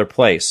from another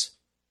place,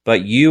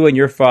 but you and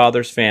your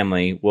father's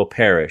family will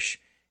perish.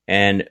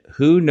 And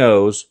who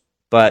knows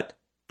but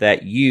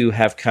that you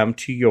have come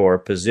to your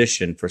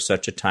position for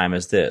such a time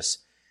as this.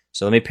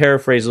 So let me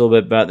paraphrase a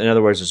little bit, but in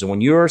other words, so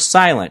when you are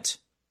silent,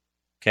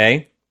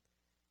 okay,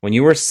 when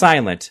you are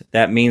silent,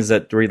 that means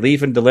that the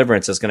relief and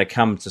deliverance is going to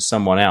come to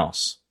someone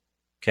else,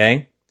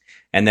 okay,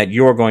 and that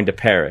you're going to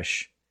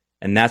perish.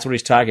 And that's what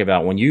he's talking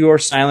about. When you are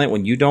silent,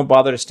 when you don't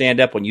bother to stand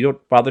up, when you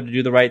don't bother to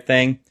do the right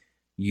thing,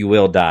 you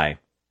will die.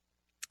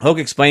 Hoke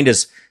explained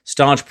his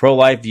staunch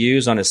pro-life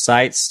views on his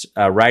sites,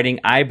 writing,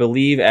 I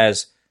believe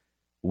as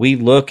we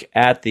look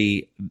at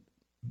the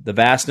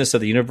vastness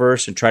of the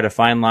universe and try to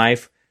find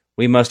life,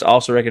 we must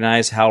also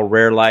recognize how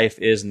rare life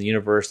is in the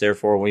universe.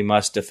 Therefore, we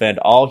must defend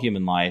all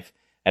human life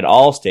at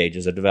all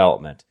stages of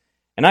development.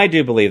 And I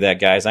do believe that,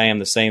 guys. I am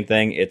the same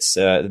thing. It's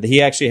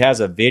he actually has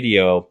a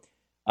video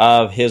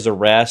of his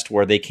arrest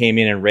where they came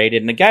in and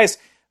raided. And guys,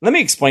 let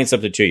me explain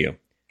something to you.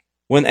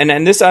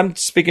 And this, I'm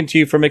speaking to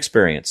you from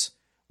experience.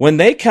 When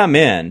they come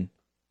in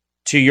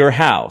to your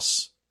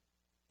house,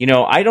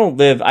 I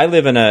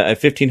live in a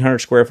 1,500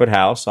 square foot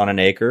house on an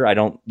acre. I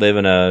don't live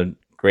in a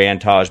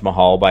Grand Taj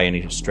Mahal by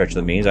any stretch of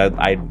the means.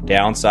 I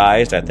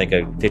downsized. I think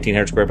a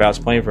 1,500 square foot house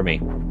is plenty for me.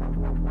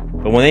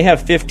 But when they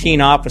have 15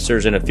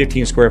 officers in a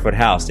 15 square foot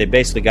house, they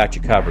basically got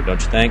you covered,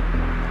 don't you think?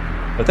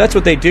 But that's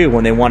what they do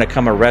when they want to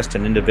come arrest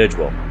an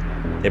individual.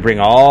 They bring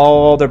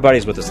all their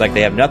buddies with us like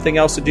they have nothing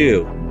else to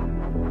do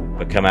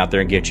but come out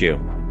there and get you.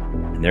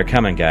 And they're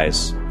coming,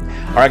 guys.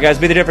 All right, guys,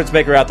 be the difference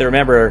maker out there.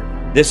 Remember,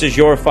 this is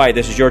your fight.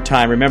 This is your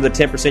time. Remember the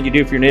 10% you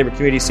do for your neighbor,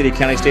 community, city,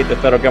 county, state, the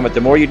federal government.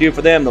 The more you do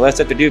for them, the less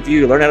they have to do for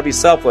you. Learn how to be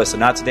selfless and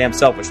not so damn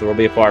selfish. The world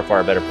will be a far,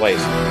 far better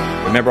place.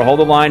 Remember, hold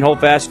the line, hold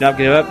fast, do not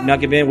give up, do not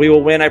give in. We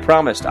will win, I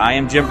promised. I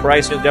am Jim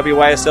Price in the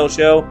WYSL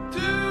show.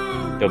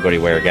 Don't go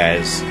anywhere,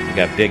 guys. We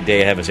got a big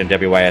day ahead of us in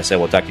WYSL.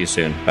 We'll talk to you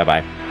soon.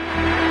 Bye-bye.